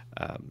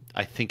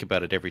I think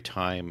about it every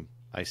time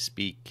I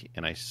speak,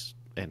 and I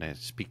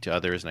speak to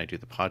others, and I do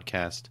the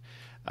podcast.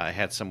 I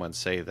had someone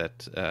say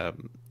that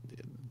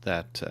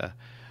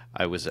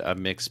I was a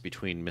mix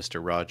between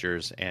Mr.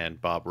 Rogers and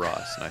Bob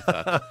Ross, and I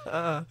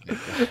thought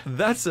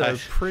that's a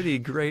pretty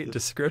great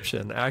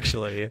description,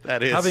 actually.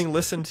 That is. Having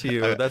listened to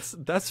you,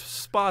 that's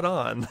spot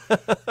on.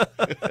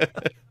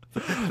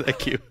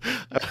 Thank you.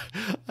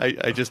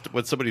 I just,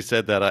 when somebody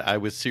said that, I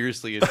was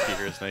seriously in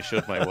tears, and I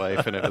showed my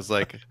wife, and it was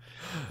like,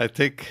 I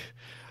think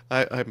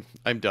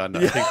I'm done.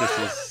 I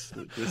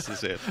think this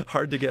is it.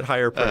 Hard to get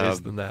higher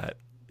praise than that.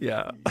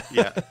 Yeah.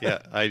 yeah.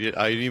 I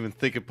didn't even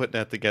think of putting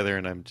that together,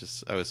 and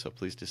I was so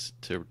pleased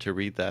to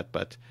read that.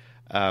 But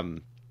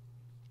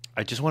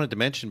I just wanted to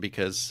mention,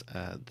 because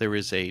there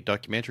is a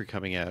documentary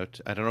coming out.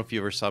 I don't know if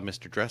you ever saw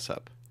Mr. Dress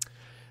Up,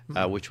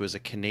 which was a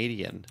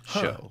Canadian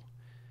show.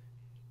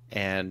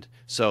 And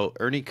so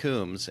Ernie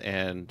Coombs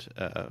and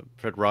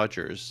Fred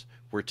Rogers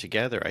were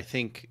together. I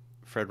think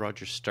Fred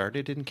Rogers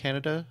started in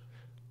Canada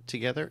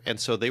together, and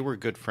so they were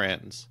good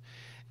friends.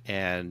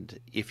 And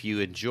if you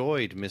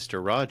enjoyed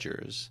Mr.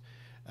 Rogers,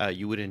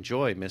 you would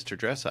enjoy Mr.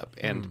 Dress Up.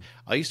 And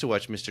I used to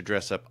watch Mr.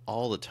 Dress Up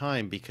all the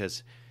time,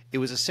 because it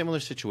was a similar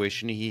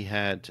situation. He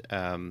had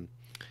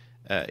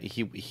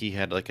he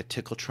had like a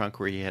tickle trunk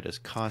where he had his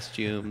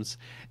costumes,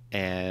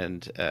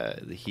 and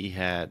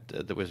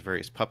there was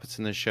various puppets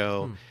in the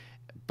show.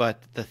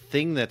 But the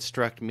thing that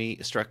struck me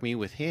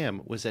with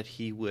him was that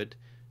he would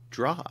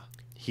draw.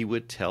 He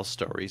would tell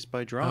stories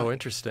by drawing. Oh,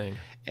 interesting.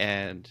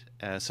 And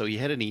so he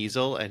had an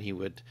easel, and he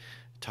would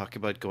talk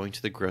about going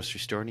to the grocery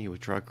store, and he would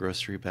draw a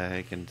grocery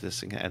bag and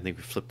this and that, and they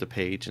would flip the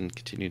page and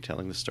continue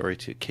telling the story.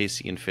 To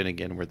Casey and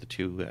Finnegan were the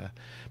two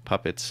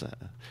puppets.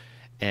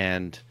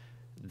 And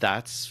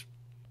that's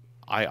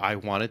I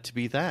want it to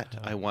be that.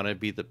 I want to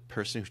be the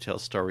person who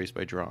tells stories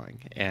by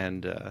drawing.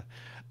 And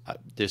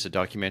there's a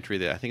documentary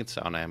that I think it's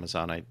on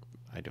Amazon. I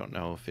don't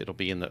know if it'll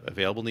be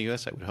available in the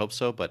U.S. I would hope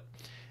so, but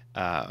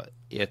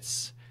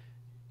it's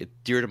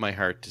dear to my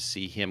heart to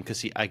see him,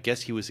 because I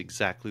guess he was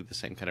exactly the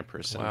same kind of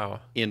person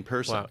in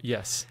person. Wow.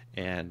 Yes.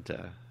 And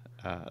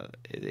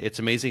it's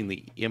amazing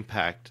the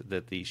impact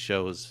that these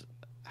shows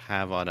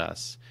have on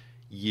us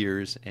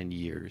years and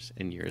years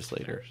and years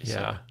later.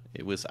 Yeah.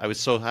 So I was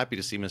so happy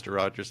to see Mr.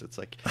 Rogers. It's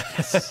like,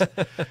 yes.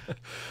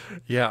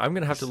 Yeah, I'm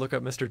gonna have to look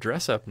up Mr.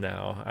 Dress Up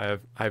now.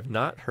 I've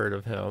not heard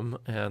of him,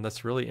 and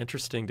that's really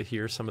interesting to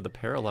hear some of the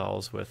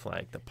parallels with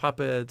like the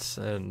puppets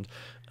and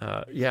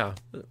yeah,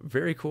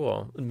 very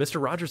cool.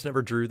 Mr. Rogers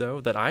never drew though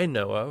that I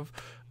know of.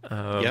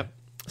 Yep.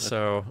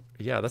 So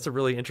yeah, that's a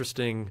really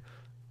interesting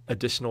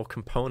additional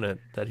component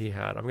that he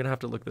had. I'm gonna have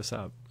to look this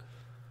up.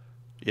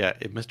 Yeah,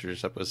 Mr.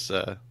 Dress Up was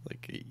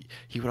like,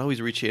 he would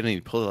always reach in and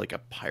he'd pull like a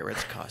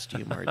pirate's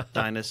costume or a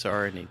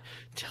dinosaur, and he'd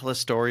tell a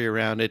story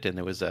around it. And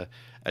there was a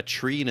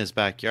tree in his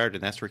backyard,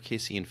 and that's where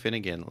Casey and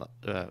Finnegan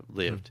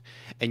lived.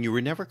 And you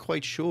were never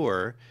quite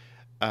sure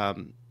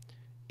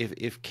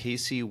if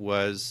Casey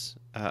was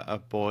a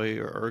boy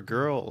or a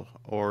girl,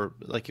 or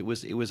like it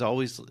was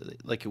always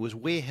like it was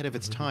way ahead of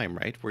its time,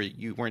 right? Where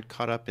you weren't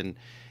caught up in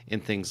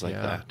things like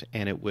that,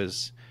 and it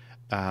was.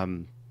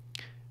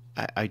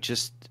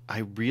 I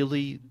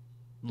really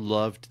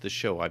loved the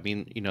show. I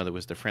mean, there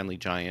was the Friendly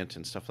Giant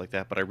and stuff like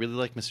that, but I really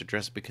liked Mr.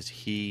 Dress because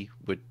he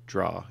would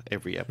draw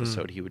every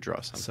episode. He would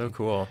draw something. So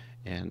cool.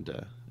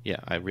 And yeah,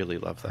 I really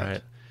love that. All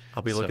right.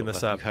 I'll be looking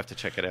this up. You have to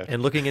check it out.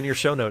 And looking in your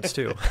show notes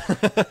too.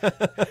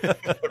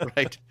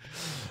 Right.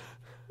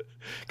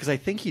 Because I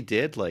think he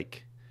did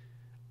like,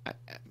 I'm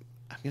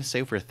going to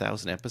say over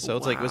 1,000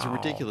 episodes. Wow. Like it was a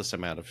ridiculous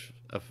amount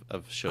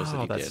of shows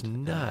that he did. Oh, that's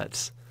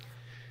nuts.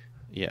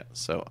 Yeah,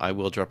 so I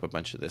will drop a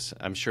bunch of this.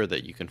 I'm sure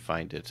that you can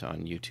find it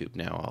on YouTube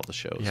now, all the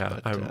shows. Yeah,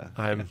 but,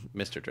 I'm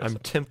Mr. Dress Up. I'm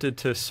tempted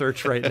to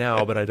search right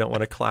now, but I don't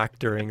want to clack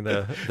during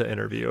the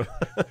interview.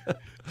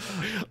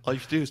 All you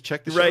have to do is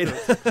check the show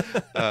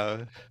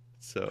notes.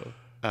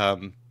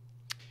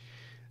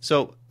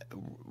 So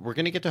we're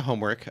going to get to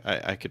homework.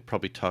 I could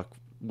probably talk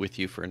with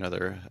you for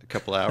another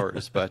couple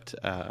hours, but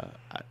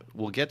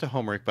we'll get to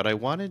homework. But I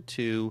wanted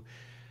to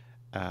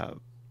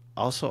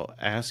also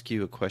ask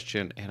you a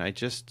question, and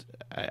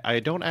I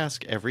don't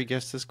ask every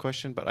guest this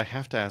question, but I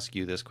have to ask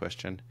you this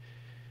question.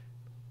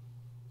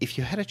 If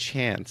you had a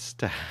chance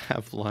to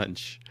have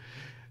lunch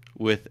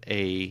with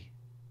a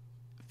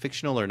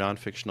fictional or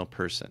non-fictional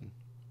person,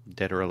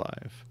 dead or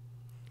alive,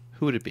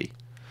 who would it be?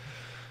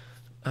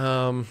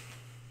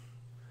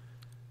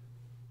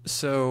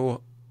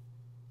 So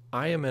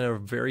I am in a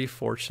very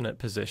fortunate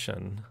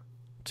position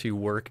to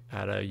work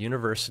at a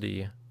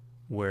university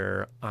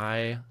where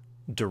I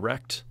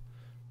direct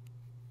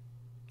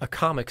a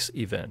comics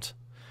event,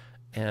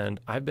 and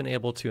I've been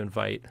able to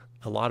invite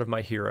a lot of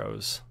my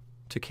heroes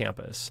to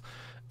campus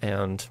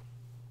and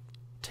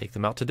take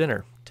them out to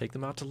dinner, take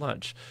them out to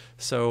lunch.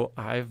 So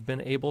I've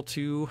been able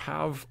to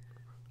have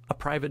a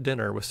private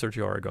dinner with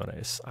Sergio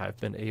Aragones. I've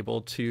been able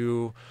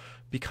to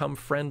become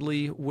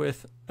friendly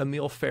with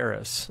Emil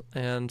Ferris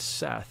and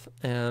Seth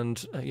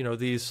and,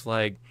 these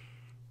like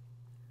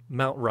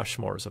Mount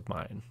Rushmores of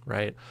mine,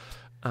 right?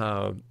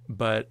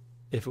 But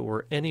if it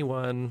were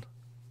anyone,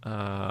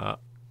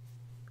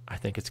 I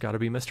think it's got to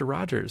be Mr.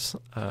 Rogers.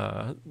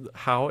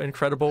 How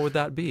incredible would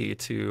that be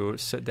to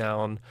sit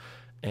down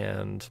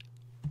and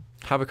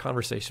have a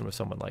conversation with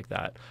someone like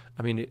that?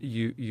 I mean,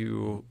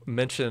 you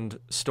mentioned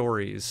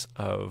stories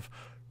of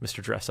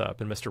Mr. Dress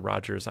Up and Mr.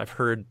 Rogers. I've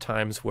heard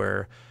times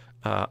where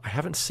I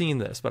haven't seen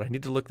this, but I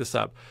need to look this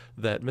up,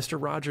 that Mr.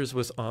 Rogers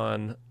was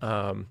on,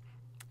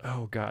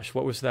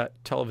 what was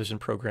that television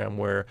program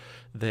where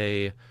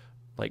they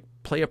like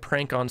play a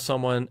prank on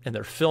someone and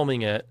they're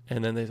filming it,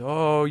 and then they say,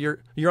 "Oh, you're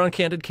on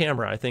candid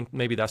camera." I think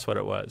maybe that's what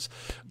it was.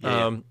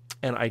 Yeah.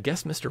 And I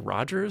guess Mr.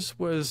 Rogers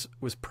was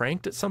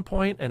pranked at some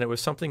point, and it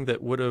was something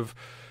that would have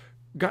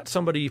got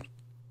somebody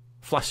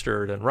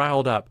flustered and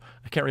riled up.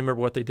 I can't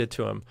remember what they did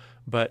to him,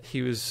 but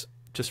he was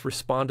just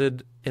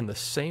responded in the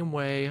same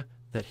way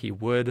that he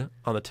would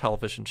on the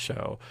television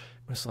show.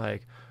 It was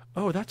like,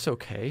 "Oh, that's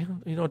okay.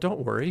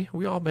 Don't worry.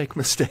 We all make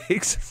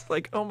mistakes." It's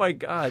like, oh my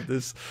God,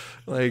 this,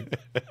 like,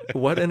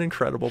 what an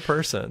incredible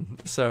person.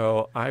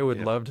 So I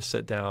would love to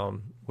sit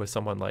down with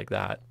someone like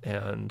that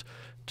and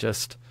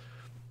just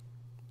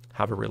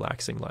have a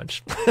relaxing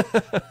lunch.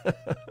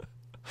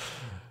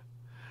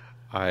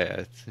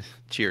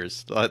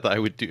 Cheers. I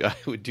would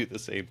do the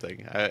same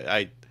thing.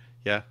 I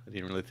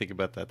didn't really think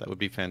about that. That would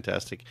be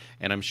fantastic.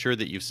 And I'm sure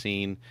that you've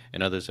seen,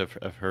 and others have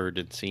heard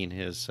and seen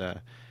his,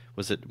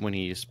 was it when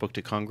he spoke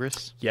to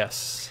Congress?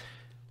 Yes.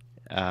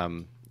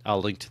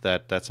 I'll link to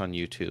that. That's on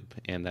YouTube,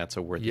 and that's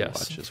a worthy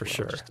watch as for well,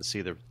 sure. just to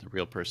see the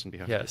real person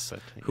behind it. Yes.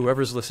 But,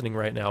 whoever's listening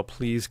right now,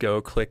 please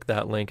go click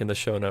that link in the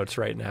show notes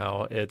right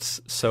now.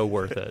 It's so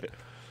worth it.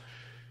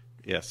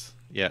 Yes.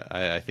 Yeah,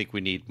 I think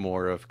we need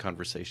more of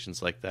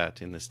conversations like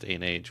that in this day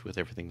and age with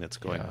everything that's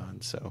going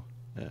on. So,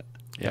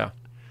 yeah.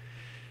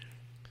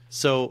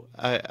 So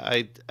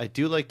I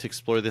do like to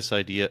explore this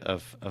idea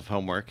of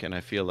homework, and I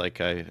feel like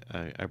I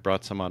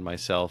brought some on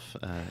myself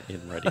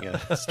in writing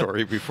a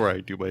story before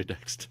I do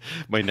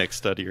my next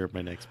study or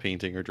my next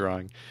painting or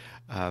drawing.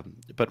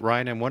 But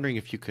Ryan, I'm wondering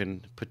if you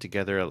can put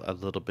together a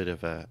little bit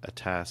of a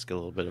task, a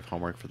little bit of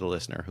homework for the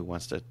listener who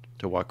wants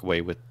to walk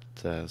away with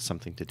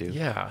something to do.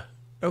 Yeah.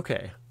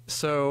 Okay.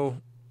 So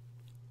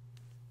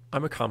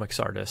I'm a comics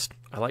artist.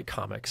 I like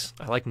comics.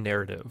 I like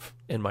narrative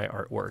in my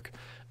artwork.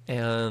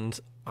 And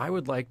I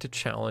would like to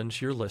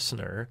challenge your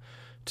listener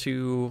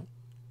to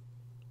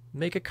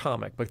make a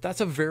comic, but that's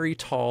a very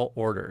tall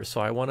order.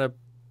 So I want to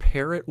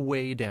pare it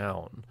way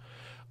down.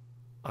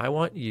 I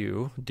want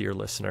you, dear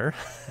listener,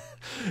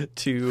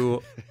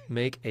 to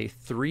make a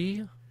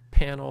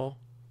 3-panel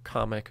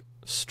comic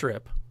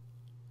strip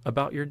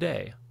about your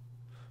day.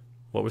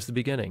 What was the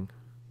beginning?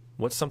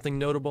 What's something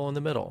notable in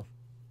the middle?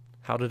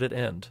 How did it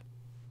end?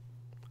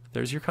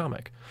 There's your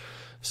comic.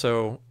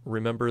 So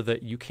remember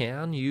that you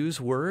can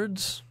use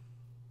words,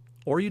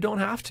 or you don't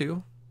have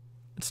to.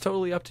 It's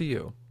totally up to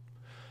you.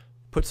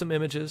 Put some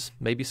images,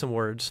 maybe some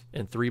words,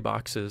 in 3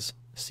 boxes.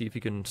 See if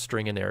you can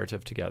string a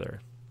narrative together.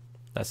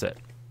 That's it.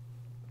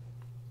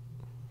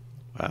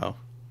 Wow.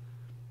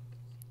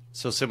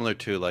 So similar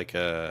to like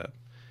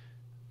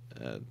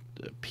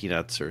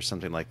Peanuts or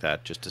something like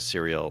that, just a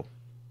serial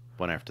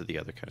one after the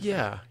other kind of thing.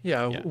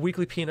 Yeah.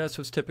 Weekly Peanuts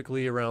was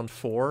typically around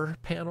 4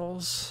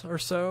 panels or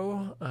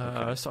so.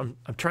 Okay. So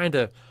I'm trying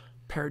to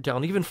pare it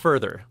down even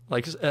further,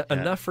 like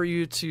enough for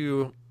you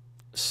to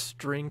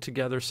string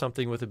together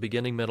something with a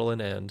beginning, middle,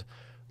 and end,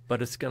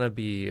 but it's going to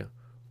be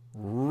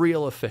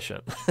real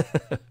efficient.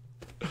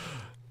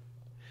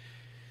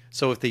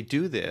 So if they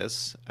do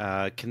this,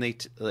 can they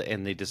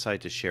and they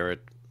decide to share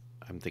it?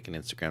 I'm thinking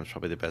Instagram's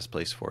probably the best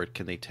place for it.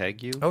 Can they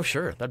tag you? Oh,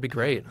 sure. That'd be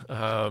great.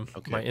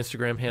 Okay. My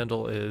Instagram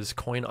handle is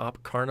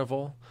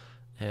CoinOpCarnival,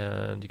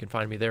 and you can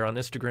find me there on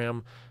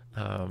Instagram.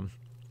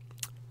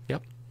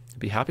 Yep. I'd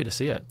be happy to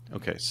see it.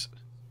 Okay.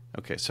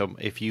 So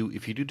if you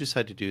do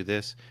decide to do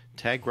this,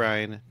 tag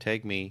Ryan,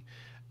 tag me.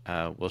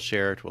 We'll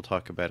share it. We'll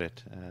talk about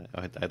it.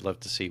 I'd love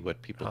to see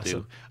what people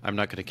do. I'm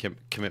not going to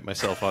commit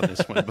myself on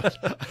this one,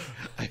 but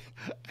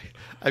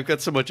I've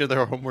got so much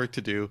other homework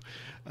to do.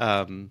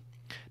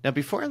 Now,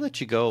 before I let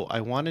you go,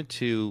 I wanted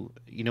to,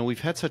 we've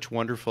had such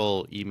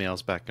wonderful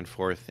emails back and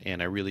forth,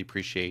 and I really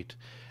appreciate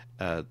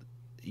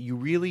you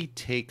really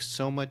take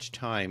so much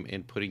time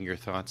in putting your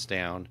thoughts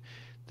down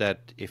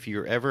that if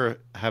you ever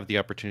have the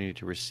opportunity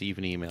to receive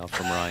an email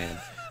from Ryan,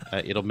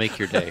 it'll make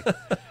your day.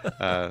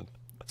 So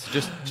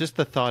just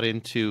the thought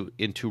into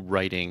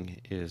writing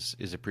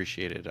is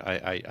appreciated.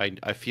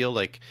 I feel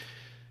like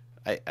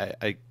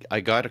I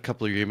got a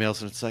couple of your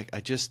emails, and it's like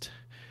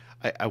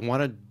I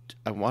want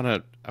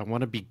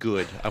to be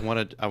good. I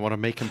want to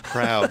make him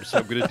proud. So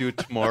I'm going to do it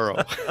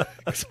tomorrow.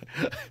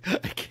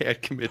 I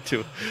can't commit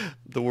to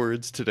the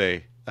words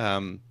today.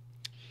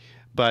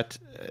 But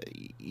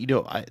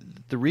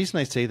the reason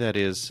I say that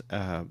is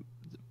one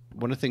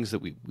of the things that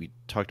we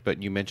talked about,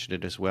 and you mentioned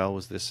it as well,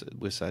 was this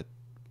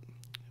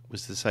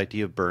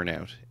idea of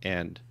burnout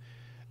and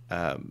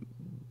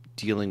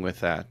dealing with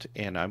that.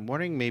 And I'm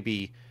wondering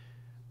maybe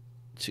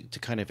to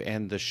kind of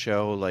end the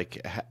show,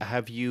 like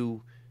have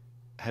you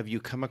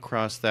come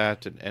across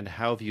that, and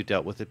how have you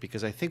dealt with it?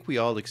 Because I think we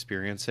all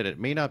experience it. It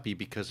may not be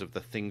because of the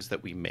things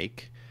that we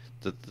make,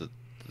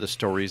 the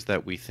stories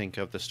that we think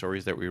of, the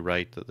stories that we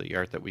write, the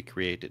art that we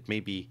create. It may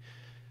be,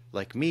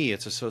 like me,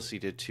 it's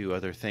associated to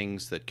other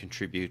things that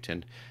contribute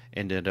and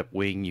end up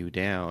weighing you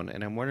down.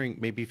 And I'm wondering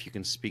maybe if you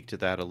can speak to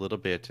that a little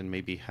bit, and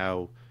maybe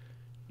how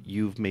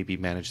you've maybe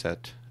managed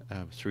that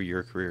through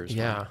your career as well.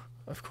 Yeah,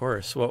 of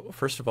course. Well,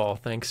 first of all,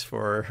 thanks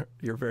for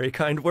your very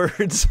kind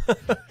words.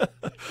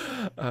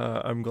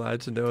 I'm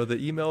glad to know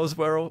the email is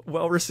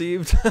well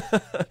received.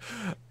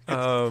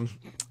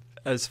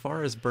 As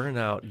far as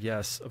burnout,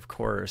 yes, of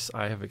course,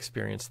 I have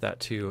experienced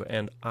that too.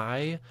 And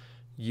I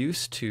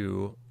used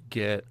to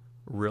get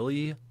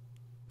really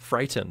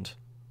frightened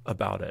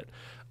about it.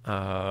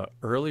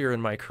 Earlier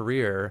in my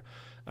career,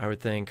 I would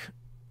think,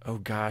 oh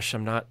gosh,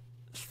 I'm not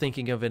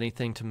thinking of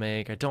anything to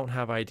make. I don't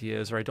have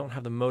ideas, or I don't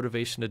have the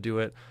motivation to do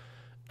it.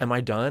 Am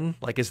I done?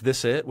 Like, is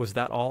this it? Was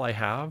that all I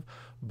have?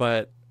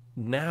 But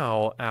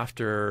now,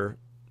 after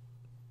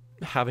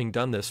having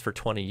done this for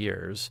 20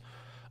 years,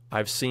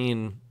 I've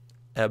seen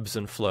ebbs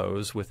and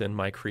flows within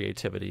my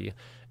creativity,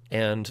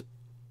 and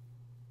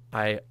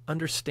I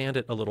understand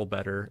it a little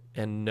better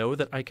and know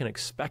that I can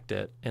expect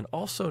it, and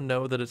also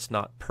know that it's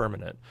not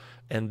permanent.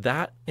 And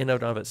that in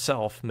and of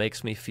itself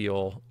makes me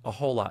feel a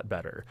whole lot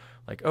better.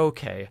 Like,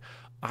 okay,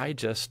 I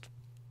just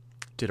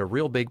did a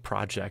real big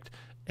project,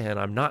 and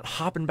I'm not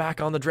hopping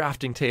back on the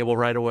drafting table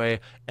right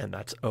away, and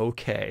that's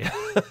okay.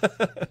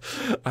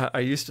 I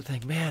used to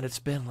think, man, it's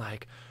been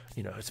like,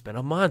 it's been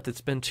a month,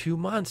 it's been 2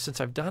 months since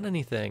I've done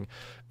anything,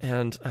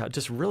 and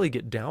just really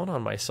get down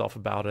on myself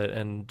about it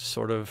and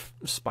sort of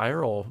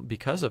spiral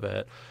because of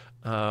it.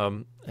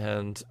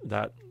 And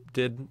that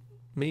did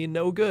me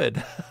no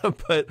good.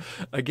 But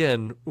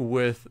again,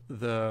 with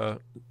the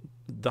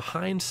the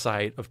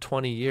hindsight of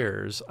 20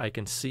 years, I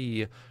can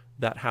see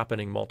that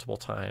happening multiple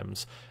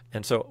times.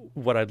 And so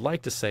what I'd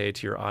like to say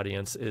to your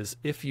audience is,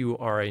 if you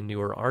are a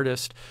newer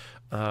artist,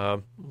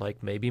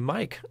 like maybe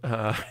Mike,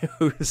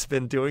 who's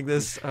been doing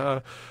this,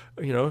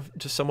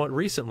 just somewhat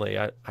recently,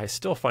 I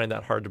still find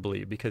that hard to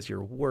believe because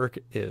your work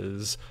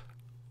is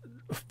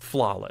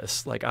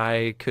flawless. Like,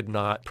 I could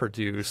not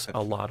produce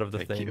a lot of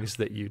the things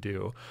that you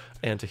do.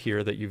 And to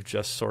hear that you've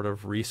just sort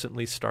of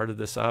recently started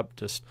this up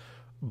just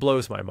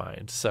blows my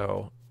mind.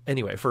 So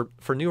anyway, for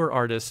newer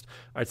artists,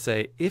 I'd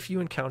say if you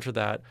encounter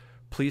that,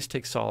 please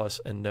take solace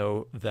and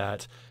know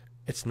that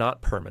it's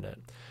not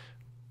permanent.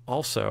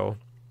 Also,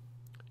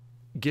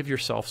 give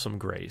yourself some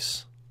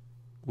grace.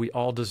 We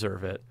all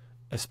deserve it,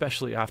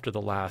 especially after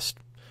the last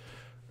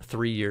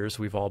 3 years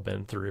we've all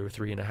been through,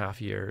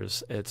 3.5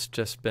 years. It's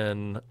just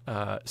been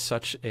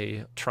such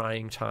a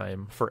trying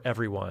time for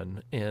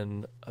everyone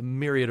in a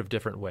myriad of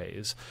different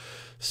ways.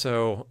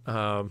 So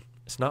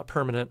it's not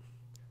permanent.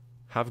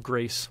 Have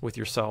grace with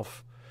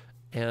yourself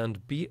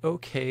and be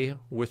okay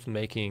with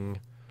making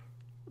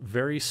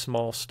very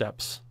small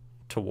steps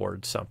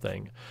towards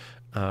something.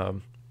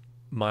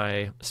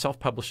 My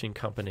self-publishing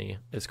company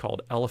is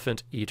called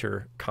Elephant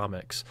Eater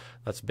Comics.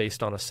 That's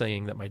based on a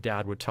saying that my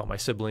dad would tell my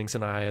siblings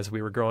and I as we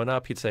were growing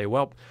up. He'd say,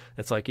 well,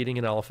 it's like eating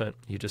an elephant.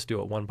 You just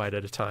do it one bite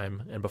at a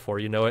time, and before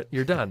you know it,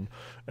 you're done.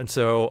 And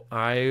so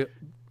I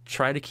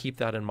try to keep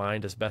that in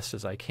mind as best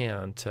as I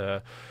can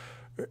to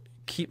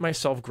keep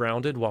myself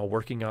grounded while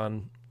working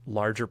on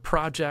larger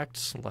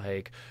projects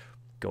like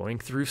going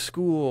through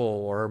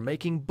school or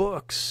making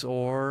books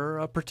or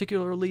a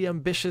particularly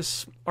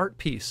ambitious art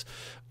piece.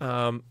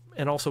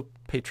 And also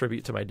pay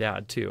tribute to my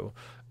dad too.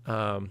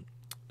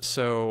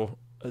 So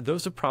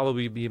those would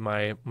probably be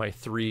my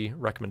 3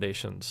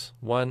 recommendations.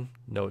 1,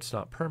 no, it's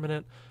not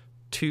permanent.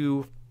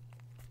 2,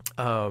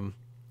 have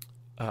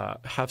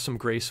some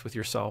grace with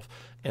yourself.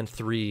 And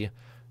 3,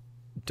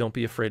 don't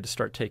be afraid to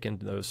start taking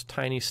those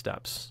tiny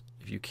steps.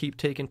 If you keep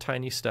taking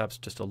tiny steps,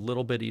 just a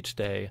little bit each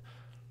day,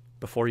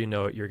 before you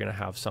know it, you're going to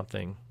have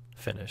something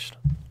finished.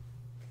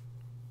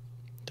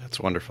 That's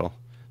wonderful.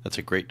 That's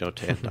a great note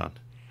to end on.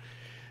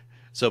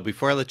 So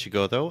before I let you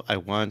go, though, I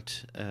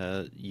want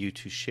you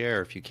to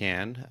share, if you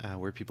can,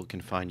 where people can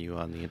find you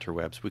on the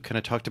interwebs. We kind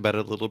of talked about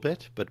it a little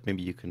bit, but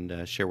maybe you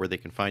can share where they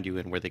can find you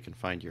and where they can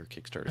find your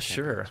Kickstarter.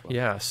 Sure. As well.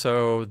 Yeah.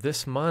 So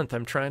this month,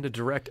 I'm trying to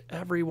direct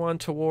everyone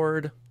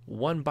toward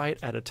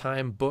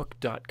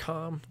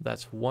onebiteatatimebook.com.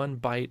 That's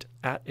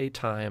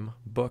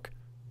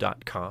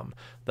onebiteatatimebook.com.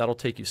 That'll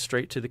take you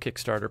straight to the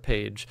Kickstarter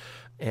page.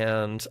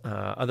 And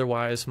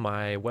otherwise,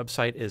 my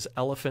website is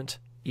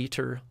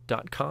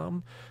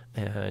elephanteater.com.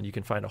 And you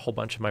can find a whole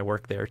bunch of my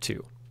work there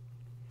too.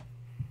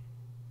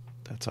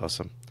 That's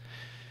awesome.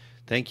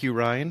 Thank you,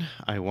 Ryan.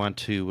 I want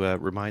to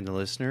remind the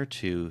listener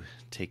to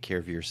take care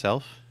of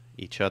yourself,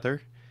 each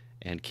other,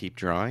 and keep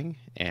drawing.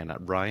 And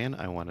Ryan,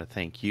 I want to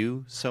thank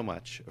you so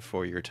much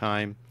for your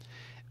time.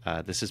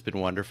 This has been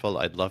wonderful.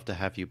 I'd love to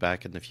have you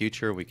back in the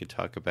future. We could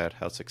talk about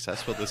how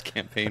successful this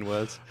campaign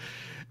was.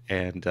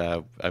 And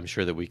I'm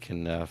sure that we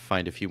can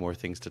find a few more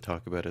things to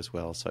talk about as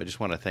well. So I just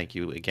want to thank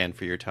you again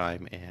for your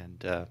time,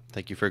 and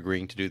thank you for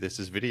agreeing to do this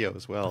as video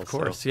as well. Of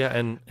course, yeah,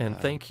 and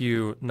thank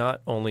you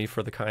not only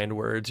for the kind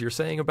words you're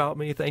saying about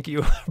me, thank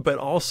you, but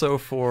also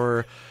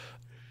for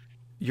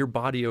your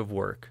body of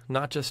work,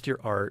 not just your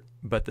art,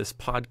 but this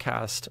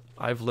podcast.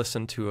 I've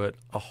listened to it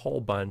a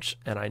whole bunch,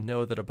 and I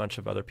know that a bunch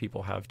of other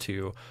people have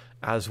too,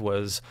 as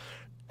was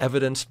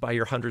evidenced by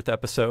your 100th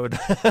episode.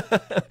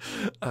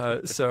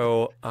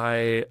 So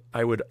I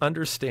would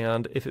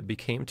understand if it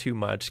became too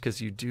much,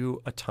 because you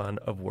do a ton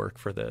of work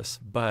for this.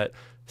 But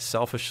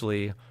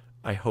selfishly,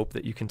 I hope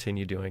that you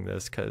continue doing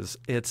this because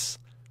it's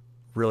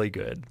really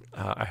good.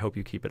 I hope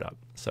you keep it up.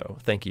 So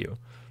thank you.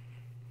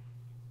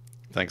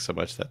 Thanks so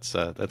much.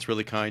 That's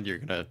really kind. You're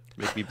gonna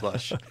make me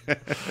blush.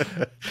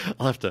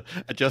 I'll have to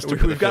adjust.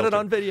 We've got it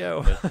on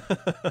video.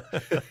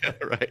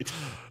 Right.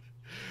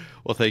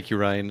 Well, thank you,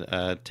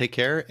 Ryan. Take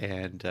care,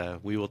 and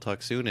we will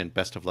talk soon, and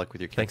best of luck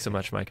with your campaign. Thanks so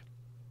much, Mike.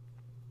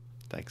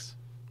 Thanks.